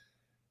stuff.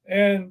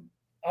 And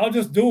I'll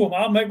just do them.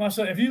 I'll make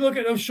myself, if you look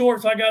at those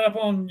shorts I got up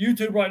on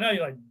YouTube right now,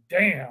 you're like,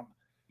 damn.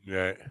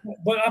 Yeah.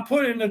 But I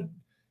put in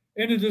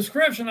the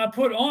description, I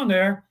put on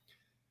there,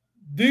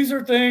 these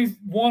are things,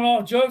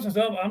 one-off jokes and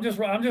stuff I'm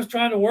just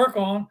trying to work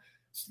on.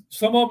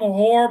 Some of them are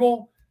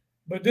horrible,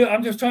 but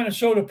I'm just trying to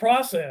show the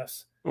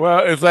process. Well,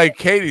 it's like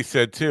Katie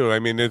said too. I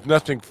mean, there's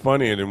nothing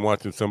funnier than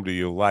watching somebody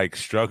you like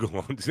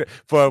struggle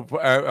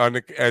on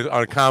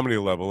a comedy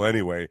level,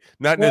 anyway.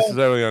 Not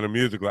necessarily on a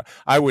music level.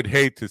 I would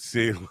hate to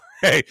see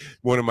Hey,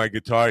 one of my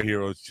guitar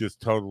heroes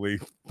just totally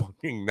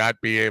fucking not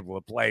be able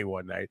to play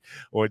one night,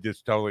 or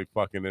just totally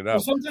fucking it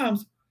up. Well,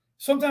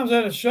 sometimes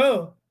at a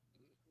show,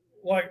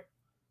 like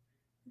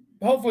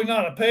hopefully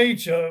not a paid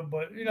show,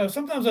 but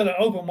sometimes at an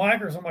open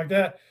mic or something like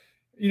that,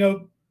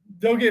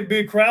 they'll get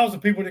big crowds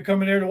of people that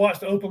come in there to watch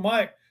the open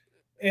mic,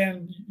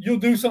 and you'll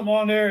do something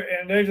on there,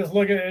 and they just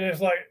look at it, and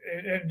it's like,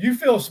 and you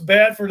feel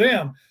bad for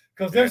them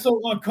because they're so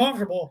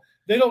uncomfortable.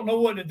 They don't know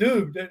what to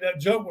do. That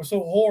joke was so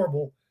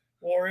horrible,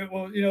 or it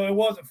was, it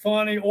wasn't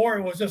funny, or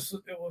it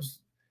was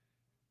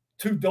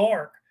too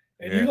dark.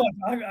 And you like,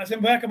 I in the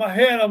back of my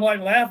head, I'm like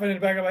laughing in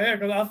the back of my head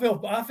because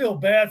I feel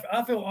bad.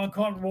 I feel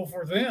uncomfortable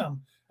for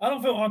them. I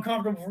don't feel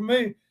uncomfortable for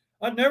me.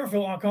 I never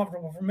feel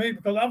uncomfortable for me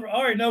because I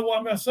already know what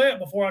I'm going to say it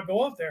before I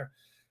go up there.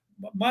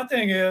 But my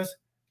thing is,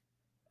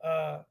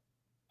 I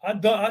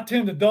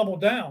tend to double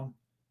down.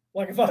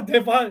 Like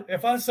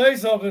if I say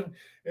something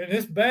and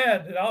it's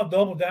bad, then I'll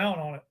double down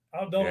on it.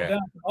 I'll double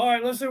down. All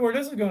right, let's see where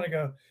this is going to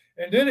go.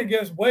 And then it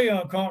gets way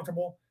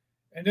uncomfortable.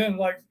 And then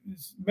like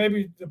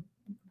maybe the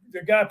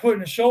guy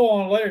putting the show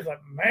on later is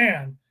like,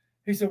 man,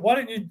 he said, why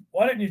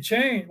didn't you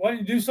change? Why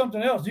didn't you do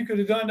something else? You could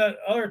have done that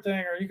other thing,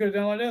 or you could have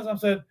done like this. I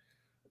said,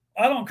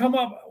 I don't come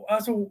up. I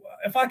said,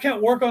 if I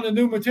can't work on the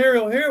new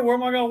material here, where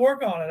am I going to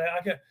work on it?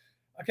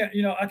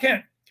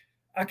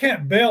 I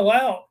can't bail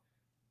out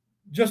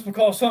just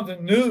because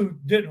something new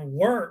didn't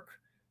work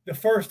the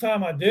first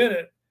time I did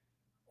it.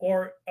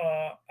 Or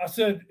I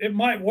said, it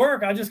might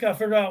work. I just got to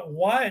figure out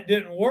why it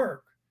didn't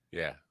work.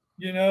 Yeah.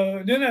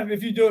 And then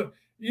if you do it,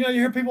 you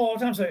hear people all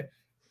the time say,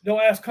 they'll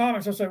ask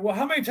comics, they'll say, well,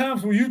 how many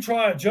times will you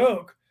try a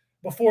joke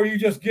before you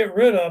just get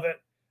rid of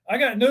it? I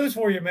got news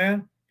for you,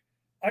 man.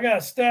 I got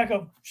a stack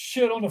of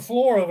shit on the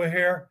floor over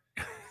here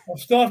of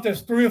stuff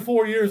that's 3 or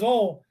 4 years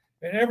old.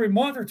 And every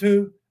month or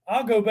two,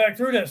 I'll go back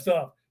through that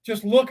stuff,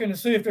 just looking to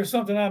see if there's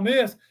something I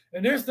missed.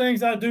 And there's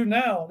things I do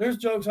now. There's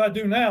jokes I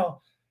do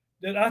now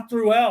that I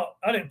threw out.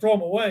 I didn't throw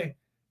them away,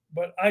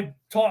 but I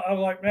was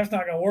like, that's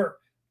not going to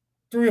work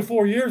 3 or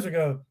 4 years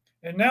ago.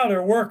 And now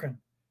they're working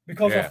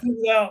because I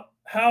figured out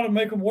how to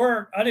make them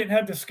work. I didn't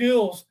have the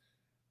skills,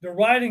 the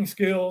writing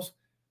skills,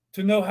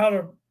 to know how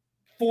to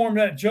form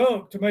that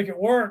joke to make it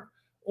work,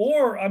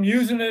 or I'm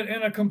using it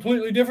in a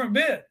completely different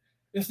bit.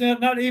 It's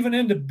not even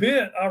in the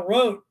bit I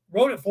wrote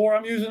it for.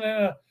 I'm using it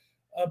in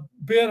a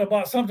bit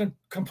about something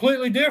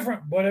completely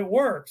different, but it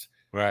works.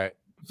 Right.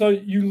 So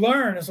you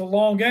learn. It's a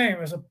long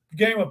game. It's a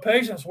game of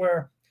patience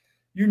where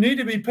you need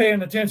to be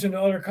paying attention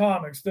to other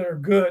comics that are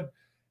good.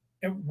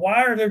 And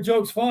why are their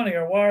jokes funny,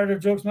 or why are their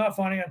jokes not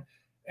funny?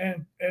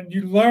 And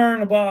you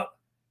learn about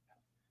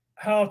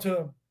how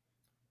to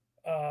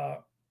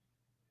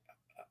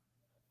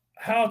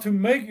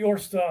make your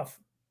stuff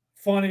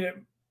funny.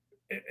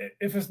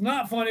 If it's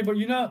not funny, but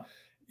you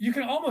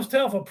can almost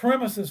tell if a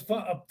premise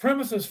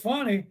is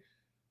funny,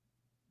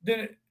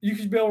 then you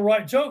should be able to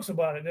write jokes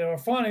about it that are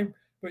funny.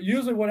 But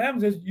usually what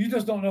happens is you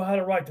just don't know how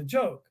to write the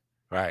joke.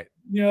 Right.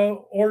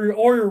 Or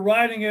you're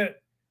writing it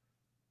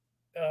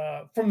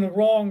from the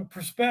wrong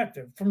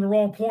perspective, from the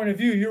wrong point of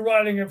view. You're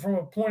writing it from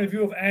a point of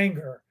view of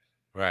anger,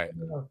 right,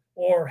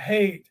 or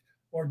hate,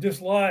 or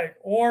dislike,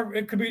 or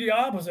it could be the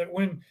opposite,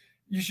 when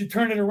you should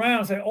turn it around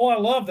and say, "Oh, I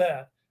love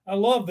that. I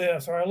love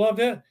this, or I love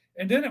that,"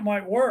 and then it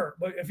might work.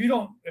 But if you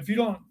don't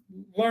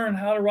learn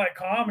how to write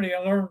comedy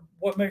and learn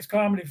what makes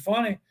comedy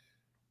funny,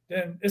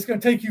 then it's going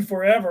to take you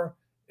forever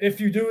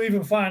if you do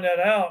even find that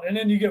out, and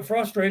then you get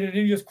frustrated and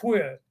you just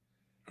quit.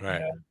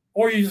 Right.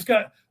 Or you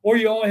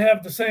only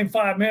have the same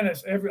 5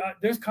 minutes.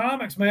 There's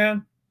comics,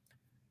 man.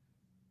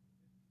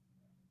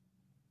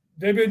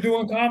 They've been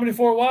doing comedy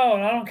for a while,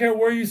 and I don't care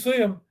where you see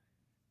them.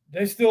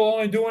 They still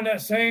only doing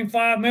that same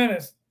 5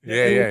 minutes.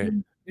 Yeah.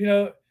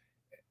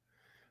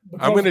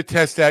 I'm going to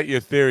test out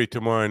your theory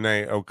tomorrow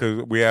night,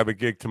 because we have a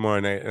gig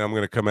tomorrow night, and I'm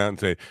going to come out and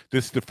say,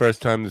 this is the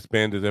first time this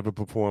band has ever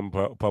performed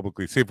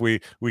publicly. See if we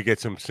get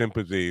some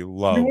sympathy,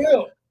 love. You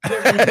will.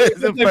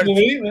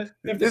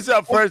 This is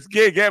our first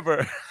gig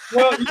ever.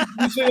 Well,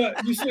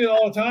 you see it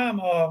all the time.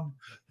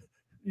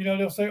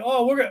 They'll say,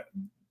 "Oh,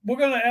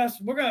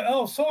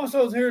 so and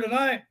so's here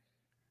tonight.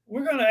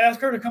 We're gonna ask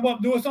her to come up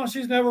and do a song.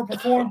 She's never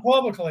performed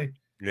publicly."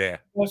 Yeah.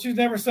 Well, she's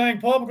never sang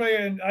publicly,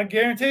 and I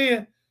guarantee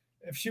you,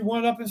 if she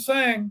went up and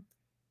sang,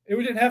 it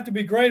didn't have to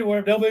be great or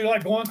whatever. They'll be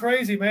like going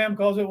crazy, man,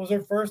 because it was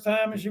her first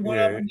time and she went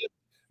up and did.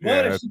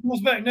 But if she comes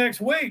back next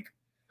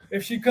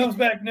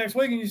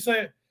week, and you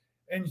say it,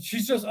 and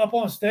she's just up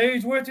on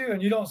stage with you,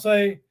 and you don't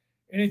say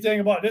anything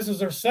about this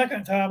is her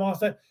second time on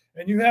stage,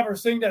 and you have her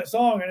sing that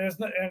song, and it's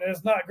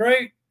not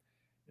great,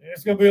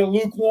 it's going to be a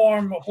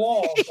lukewarm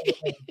applause.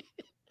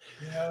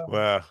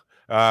 Well,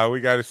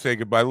 we got to say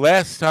goodbye.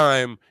 Last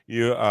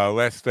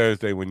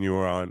Thursday when you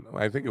were on,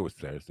 I think it was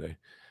Thursday,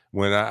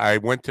 when I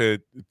went to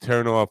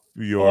turn off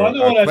your. I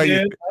know what I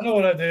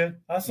did.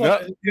 I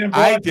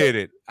did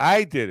it.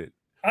 I did it.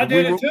 I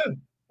did it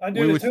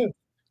too.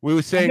 We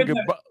were saying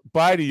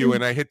goodbye to you,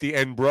 and I hit the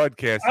end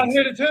broadcast. I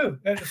hit it too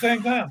at the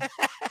same time,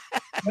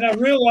 and I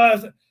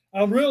realized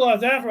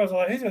after, I was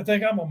like, he's gonna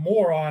think I'm a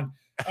moron.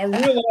 I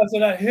realized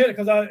that I hit it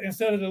because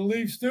instead of the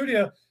leave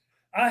studio,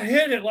 I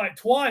hit it like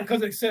twice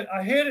because it said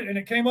I hit it and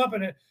it came up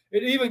and it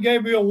even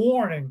gave me a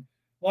warning.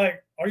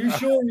 Like, are you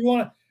sure you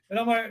want to? And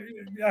I'm like,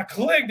 I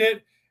clicked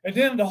it and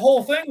then the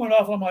whole thing went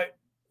off. I'm like,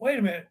 wait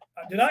a minute,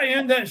 did I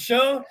end that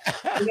show?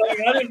 Like,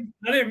 I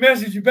didn't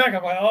message you back.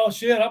 I'm like, oh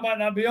shit, I might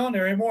not be on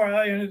there anymore.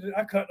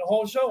 I cut the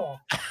whole show off.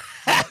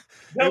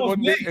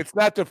 It's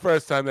not the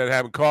first time that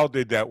happened. Carl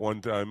did that one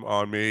time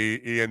on me.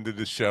 He ended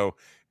the show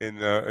in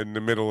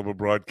the middle of a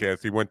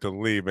broadcast. He went to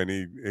leave and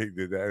he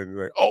did that. And he's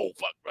like, oh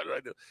fuck, what do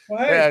I do? Well,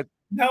 hey,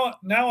 now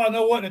I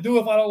know what to do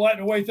if I don't like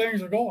the way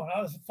things are going.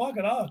 I was fuck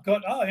it,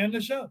 I'll end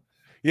the show.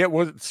 Yeah,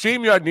 well,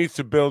 StreamYard needs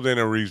to build in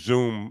a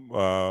resume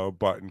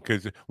button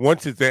because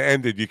once it's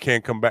ended, you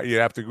can't come back. You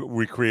have to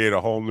recreate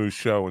a whole new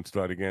show and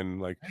start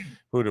again. Like,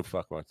 who the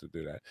fuck wants to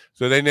do that?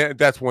 So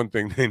that's one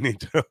thing they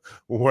need to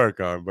work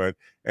on. But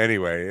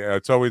anyway,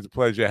 it's always a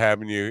pleasure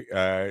having you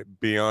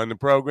be on the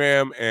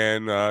program,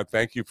 and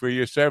thank you for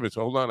your service.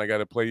 Hold on, I got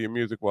to play your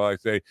music while I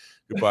say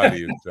goodbye to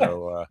you.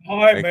 So, all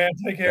right, man,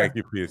 take care. Thank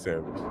you for your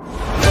service.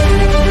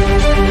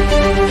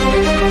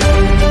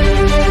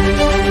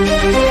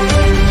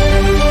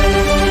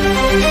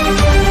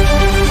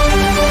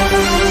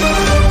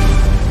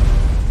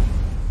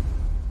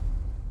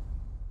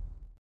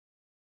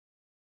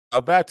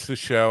 That's the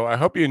show. I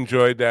hope you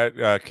enjoyed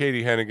that.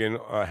 Katie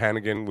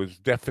Hannigan was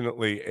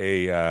definitely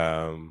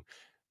a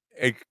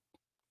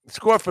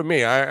score for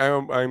me.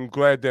 I'm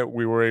glad that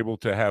we were able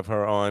to have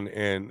her on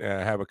and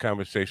have a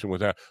conversation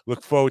with her.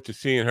 Look forward to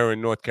seeing her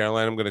in North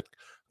Carolina. I'm going to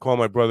call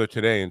my brother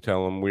today and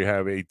tell him we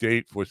have a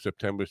date for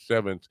September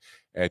 7th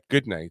at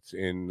Goodnights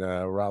in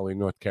Raleigh,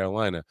 North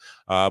Carolina.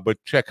 But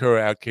check her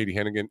out, Katie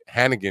Hannigan,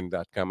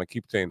 Hannigan.com. I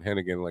keep saying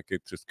Hannigan like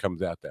it just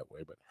comes out that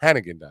way, but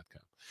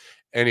Hannigan.com.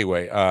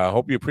 Anyway,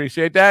 hope you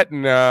appreciate that.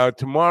 And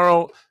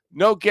tomorrow,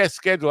 no guest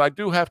schedule. I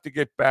do have to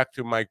get back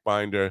to Mike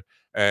Binder,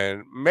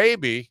 and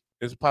maybe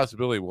there's a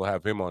possibility we'll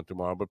have him on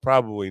tomorrow, but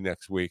probably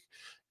next week.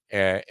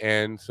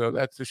 And so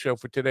that's the show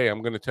for today.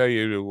 I'm going to tell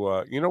you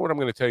to, you know what I'm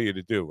going to tell you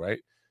to do,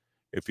 right?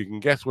 If you can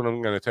guess what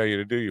I'm going to tell you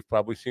to do, you've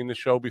probably seen the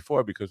show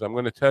before because I'm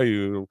going to tell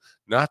you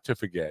not to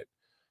forget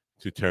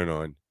to turn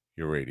on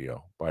your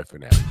radio. Bye for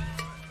now.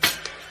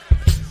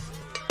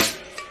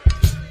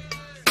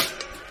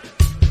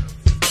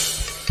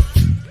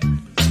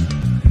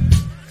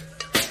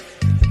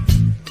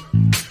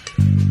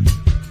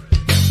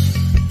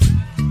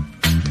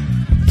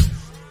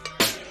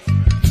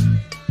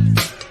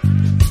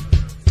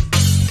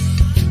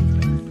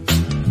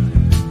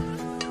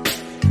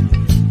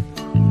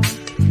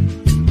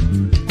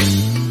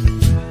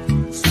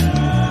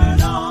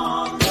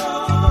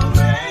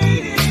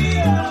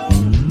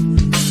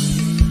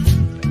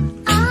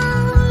 I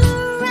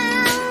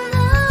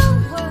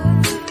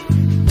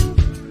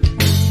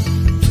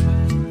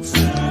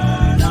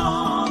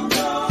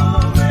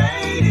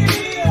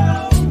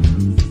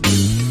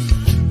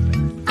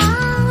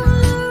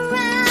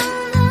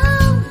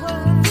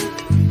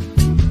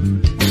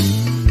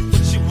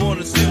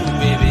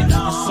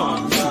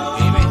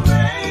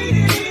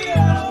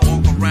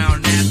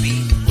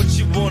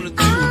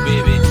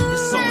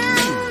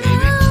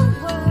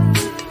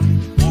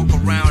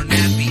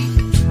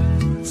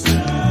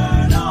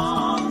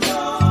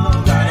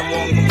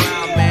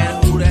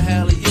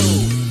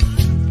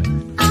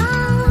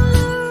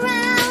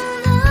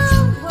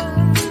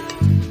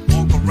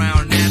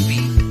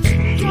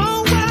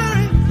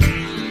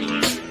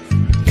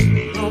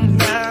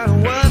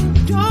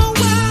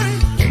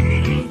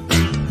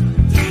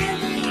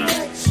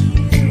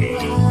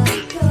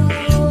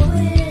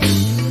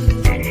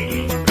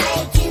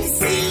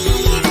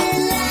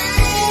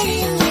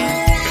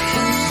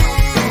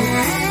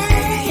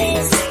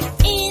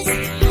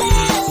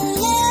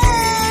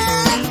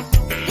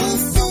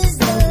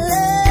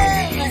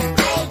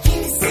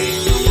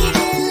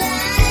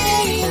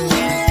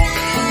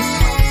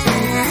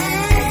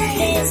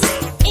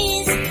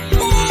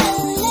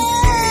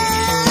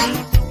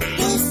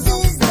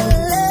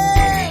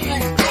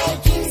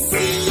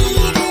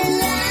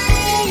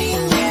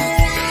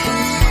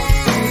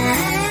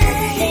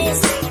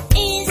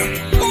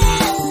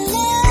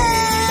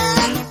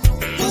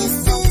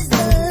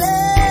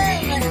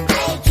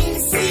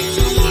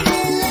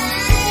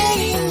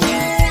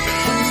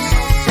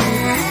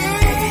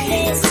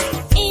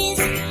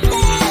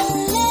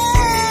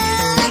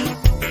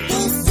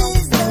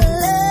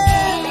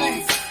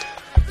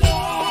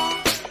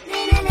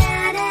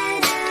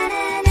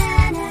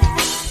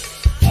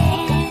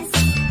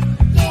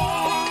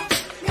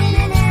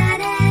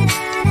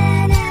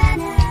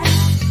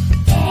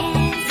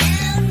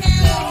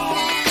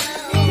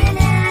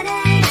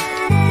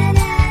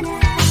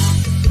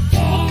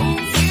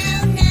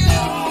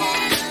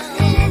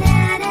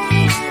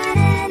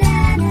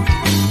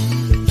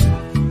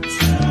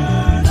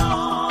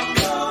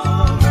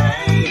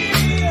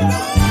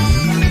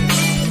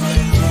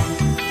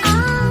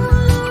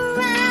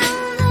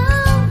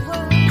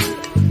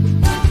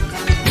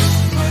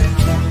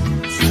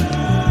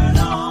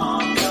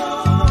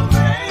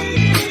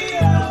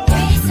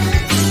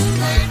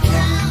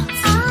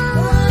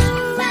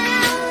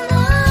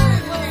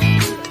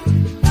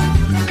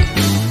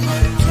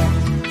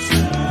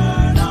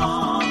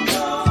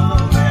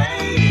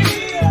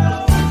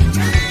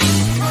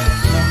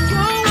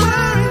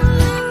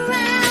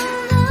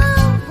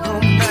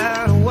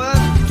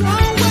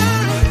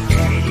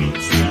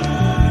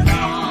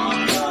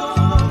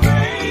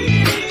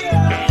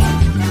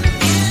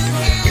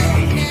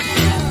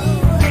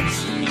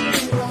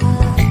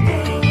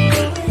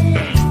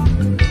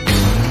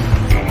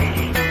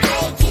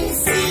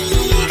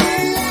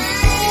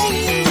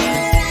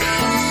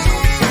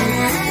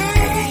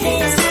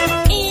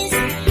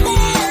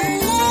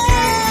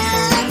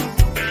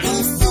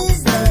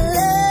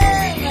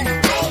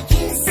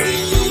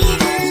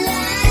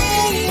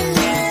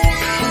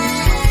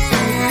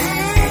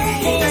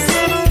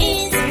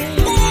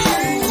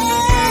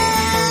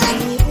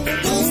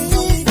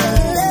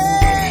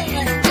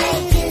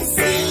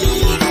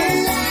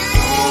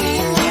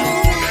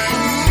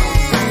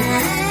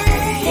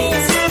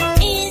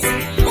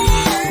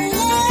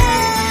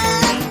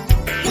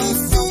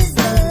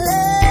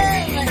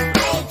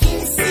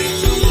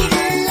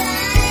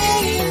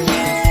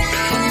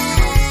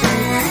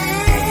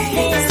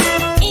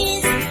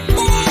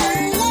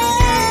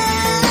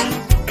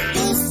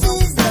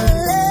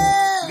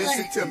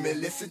to me,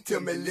 listen to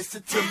me,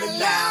 listen to me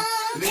now.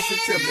 Listen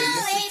to me,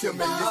 listen to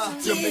me,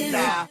 listen to me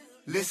now.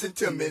 Listen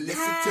to me,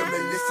 listen to me,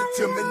 listen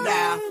to me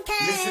now.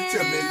 Listen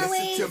to me,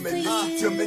 listen to me, listen to me.